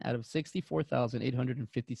 10 out of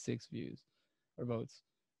 64,856 views or votes.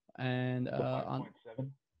 And So on 5.7.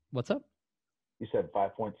 what's up? You said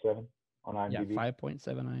 5.7 on Yeah, IMDb.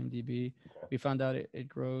 5.7 IMDb. Okay. We found out it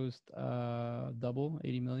grossed double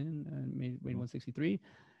 80 million and made 163.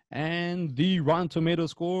 And the Rotten Tomato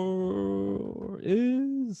score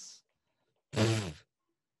is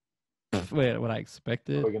what I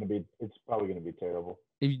expected. It's probably gonna be terrible.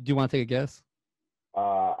 Do you want to take a guess?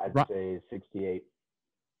 I'd say 68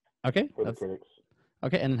 Okay, for the critics.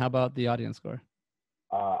 Okay, and how about the audience score?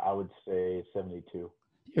 I would say 72.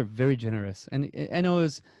 You're very generous, and I know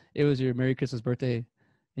it was your Merry Christmas birthday,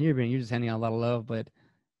 and you're just handing out a lot of love. But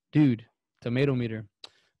dude, tomato meter.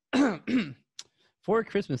 4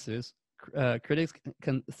 Christmases, critics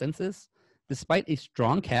consensus, despite a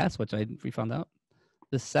strong cast, which we found out,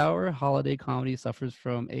 the sour holiday comedy suffers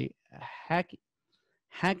from a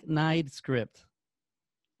hackneyed script.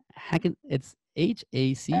 It's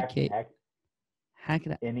HACK. Hack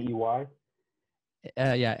NEY.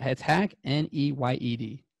 Yeah, it's hack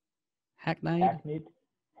NEYED. Hackneyed.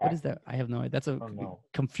 What is that? I have no idea. That's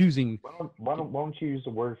confusing. Why don't you use a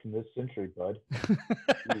word from this century, bud?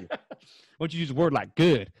 Why don't you use a word like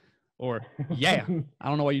good or yeah? I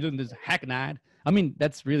don't know why you're doing this hackneyed. I mean,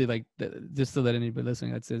 that's really like just to let anybody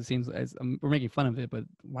listening. It seems as we're making fun of it, but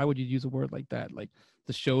why would you use a word like that, like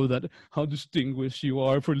to show that how distinguished you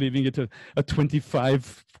are for leaving it a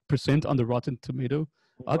 25% on the Rotten Tomato?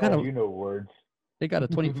 You know words. They got a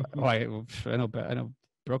 25. I know.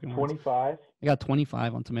 Broken 25. I got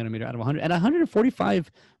 25 on Tomato Meter out of 100 and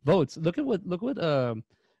 145 votes. Look what A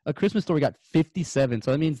Christmas Story got 57.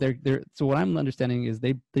 So that means they're so what I'm understanding is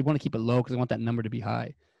they want to keep it low because they want that number to be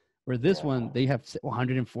high. Where this one they have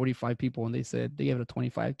 145 people and they said they gave it a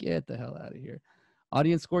 25. Get the hell out of here.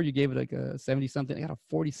 Audience score, you gave it like a 70 something. I got a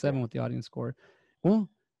 47 with the audience score. Well,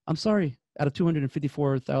 I'm sorry. Out of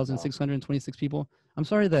 254,626 people, I'm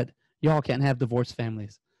sorry that y'all can't have divorced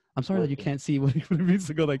families. I'm sorry that you can't see what it means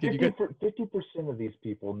to go like it. 50% of these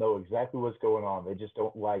people know exactly what's going on. They just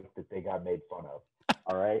don't like that they got made fun of.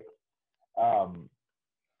 All right.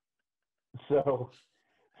 So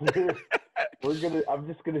I'm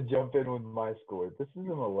just gonna jump in with my score. This is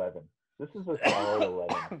an 11. This is a solid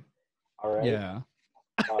 11. All right. Yeah.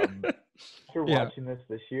 After watching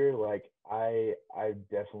this year, like I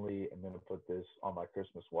definitely am gonna put this on my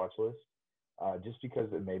Christmas watch list, just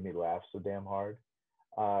because it made me laugh so damn hard.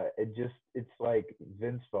 It's like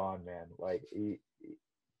Vince Vaughn, man. Like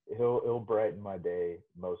he'll brighten my day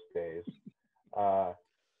most days. I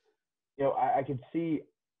can see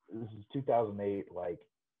this is 2008. Like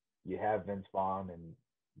you have Vince Vaughn and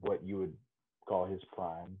what you would call his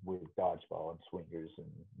prime with Dodgeball and Swingers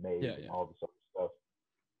and Maze and all this other stuff.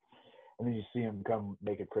 And then you see him come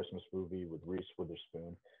make a Christmas movie with Reese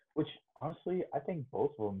Witherspoon, which honestly, I think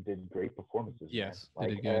both of them did great performances. Yes,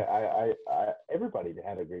 man. Like everybody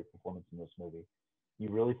had a great performance in this movie. You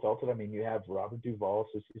really felt it. I mean, you have Robert Duvall,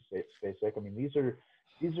 Sissy Spacek. I mean, these are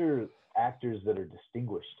actors that are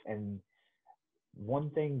distinguished. And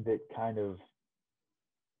one thing that kind of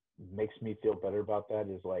makes me feel better about that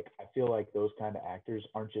is like I feel like those kind of actors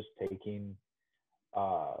aren't just taking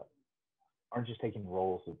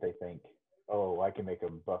roles that they think, oh, I can make a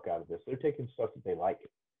buck out of this. They're taking stuff that they like,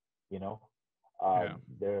 you know.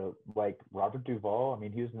 They're like Robert Duvall. I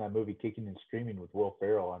mean, he was in that movie Kicking and Screaming with Will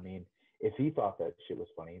Ferrell. I mean, if he thought that shit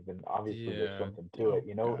was funny, then obviously there's something to it.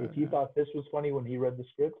 You know, if he thought this was funny when he read the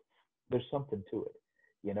script, there's something to it.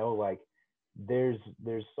 You know, like there's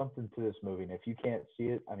something to this movie. And if you can't see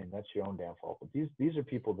it, I mean, that's your own damn fault. But these are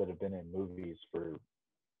people that have been in movies for,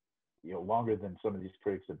 you know, longer than some of these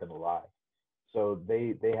critics have been alive. So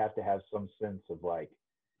they have to have some sense of like,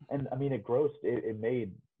 and I mean, it grossed, it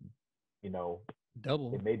made, you know,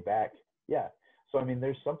 double. It made back. Yeah. So, I mean,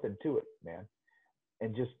 there's something to it, man.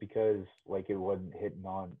 And just because like it wasn't hitting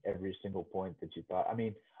on every single point that you thought, I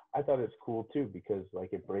mean, I thought it's cool too, because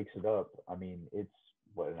like it breaks it up. I mean, it's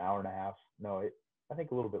what, an hour and a half? No, I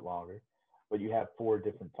think a little bit longer, but you have 4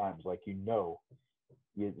 different times. Like, you know,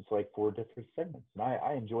 it's like 4 different segments. And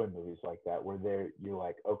I enjoy movies like that where you're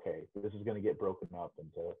like, okay, this is going to get broken up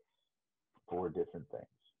into 4 different things.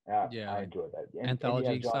 I enjoy that.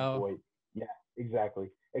 Anthology style. Voight. Yeah, exactly.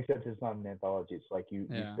 Except it's not an anthology. It's like you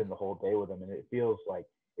spend the whole day with them, and it feels like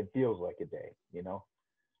a day, you know?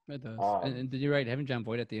 It does. And you're right. Having Jon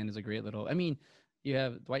Voight at the end is a great little. I mean, you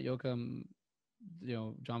have Dwight Yoakam, you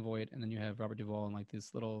know, Jon Voight, and then you have Robert Duvall in like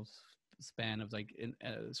this little span of like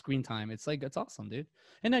screen time. It's like, it's awesome, dude.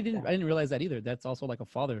 And I didn't realize that either. That's also like a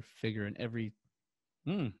father figure in every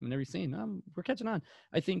scene. We're catching on.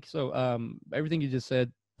 I think so. Everything you just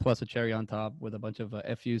said, plus a cherry on top with a bunch of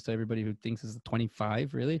FUs to everybody who thinks it's a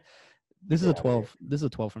 25. This is a 12. This is a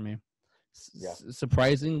 12 for me.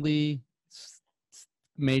 Surprisingly,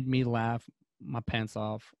 made me laugh my pants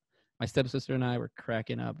off. My stepsister and I were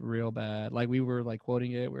cracking up real bad. Like, we were like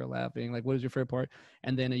quoting it. We were laughing. Like, what is your favorite part?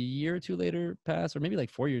 And then a year or two later passed, or maybe like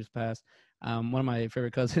 4 years passed. One of my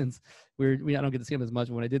favorite cousins, I don't get to see him as much,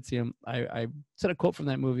 but when I did see him, I said a quote from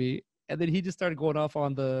that movie, And then he just started going off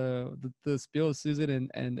on the spiel of Susan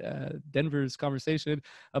and Denver's conversation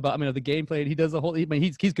about, the gameplay. And he does the whole,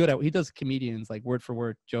 he's good at, he does comedians like word for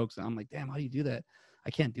word jokes. And I'm like, damn, how do you do that? I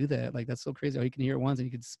can't do that. Like, that's so crazy how he can hear it once and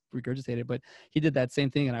he can regurgitate it. But he did that same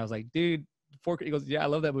thing. And I was like, dude, he goes, yeah, I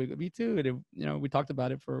love that movie. Me too. And it, we talked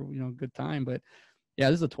about it for, a good time, but yeah,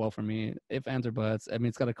 this is a 12 for me. If, ands, or buts.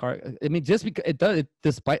 It's got a car. Just because it does,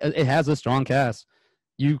 despite it has a strong cast,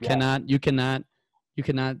 you cannot,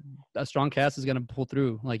 a strong cast is going to pull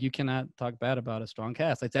through. Like, you cannot talk bad about a strong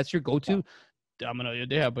cast. Like, that's your go-to. But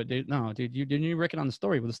no, dude, you didn't even reckon on the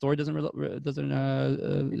story. But the story doesn't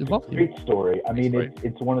evolve. Great story.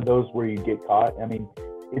 It's one of those where you get caught.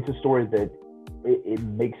 It's a story that it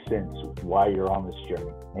makes sense why you're on this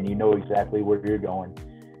journey, and you know exactly where you're going.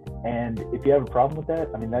 And if you have a problem with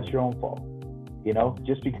that, that's your own fault.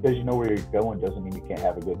 Just because you know where you're going doesn't mean you can't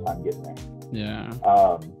have a good time getting there. Yeah.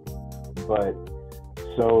 But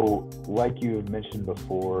so, like you mentioned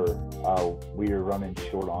before, we are running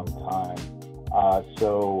short on time.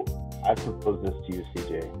 So I propose this to you,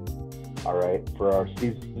 CJ. All right, for our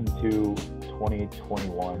season 2,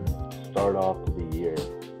 2021 start off to the year,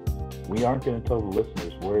 we aren't going to tell the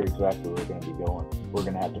listeners where exactly we're going to be going. We're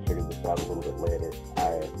going to have to figure this out a little bit later,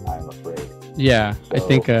 I'm afraid. Yeah, so I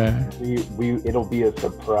think it'll be a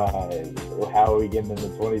surprise. How are we getting into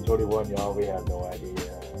 2021, y'all? We have no idea.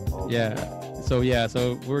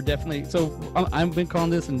 So we're definitely, I've been calling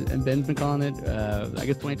this and Ben's been calling it, I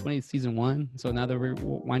guess 2020 is season 1. So now that we're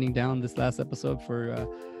winding down this last episode for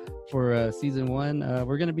season 1,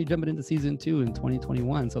 we're going to be jumping into season 2 in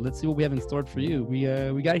 2021. So let's see what we have in store for you.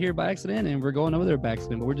 We got here by accident and we're going over there by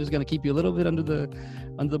accident, but we're just going to keep you a little bit under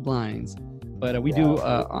the blinds. But we do,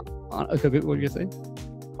 okay, what were you going to say?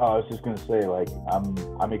 I was just gonna say,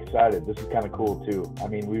 I'm excited. This is kind of cool too.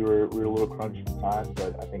 We were a little crunched for time,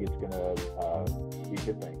 but I think it's gonna be a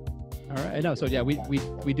good thing. All right, I know. So yeah,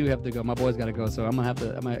 we do have to go. My boy's got to go, so I'm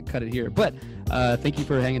gonna cut it here. But thank you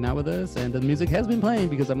for hanging out with us, and the music has been playing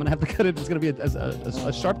because I'm gonna have to cut it. It's gonna be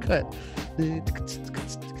a sharp cut.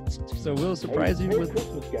 So we'll surprise you with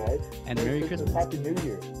Christmas, guys. And Merry Christmas. Happy New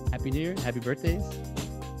Year. Happy New Year. Happy birthdays.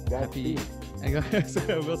 Happy.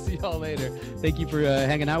 So we'll see y'all later. Thank you for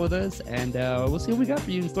hanging out with us, and we'll see what we got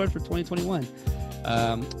for you in store for 2021.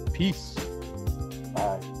 Peace.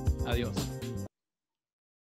 Bye. Adios.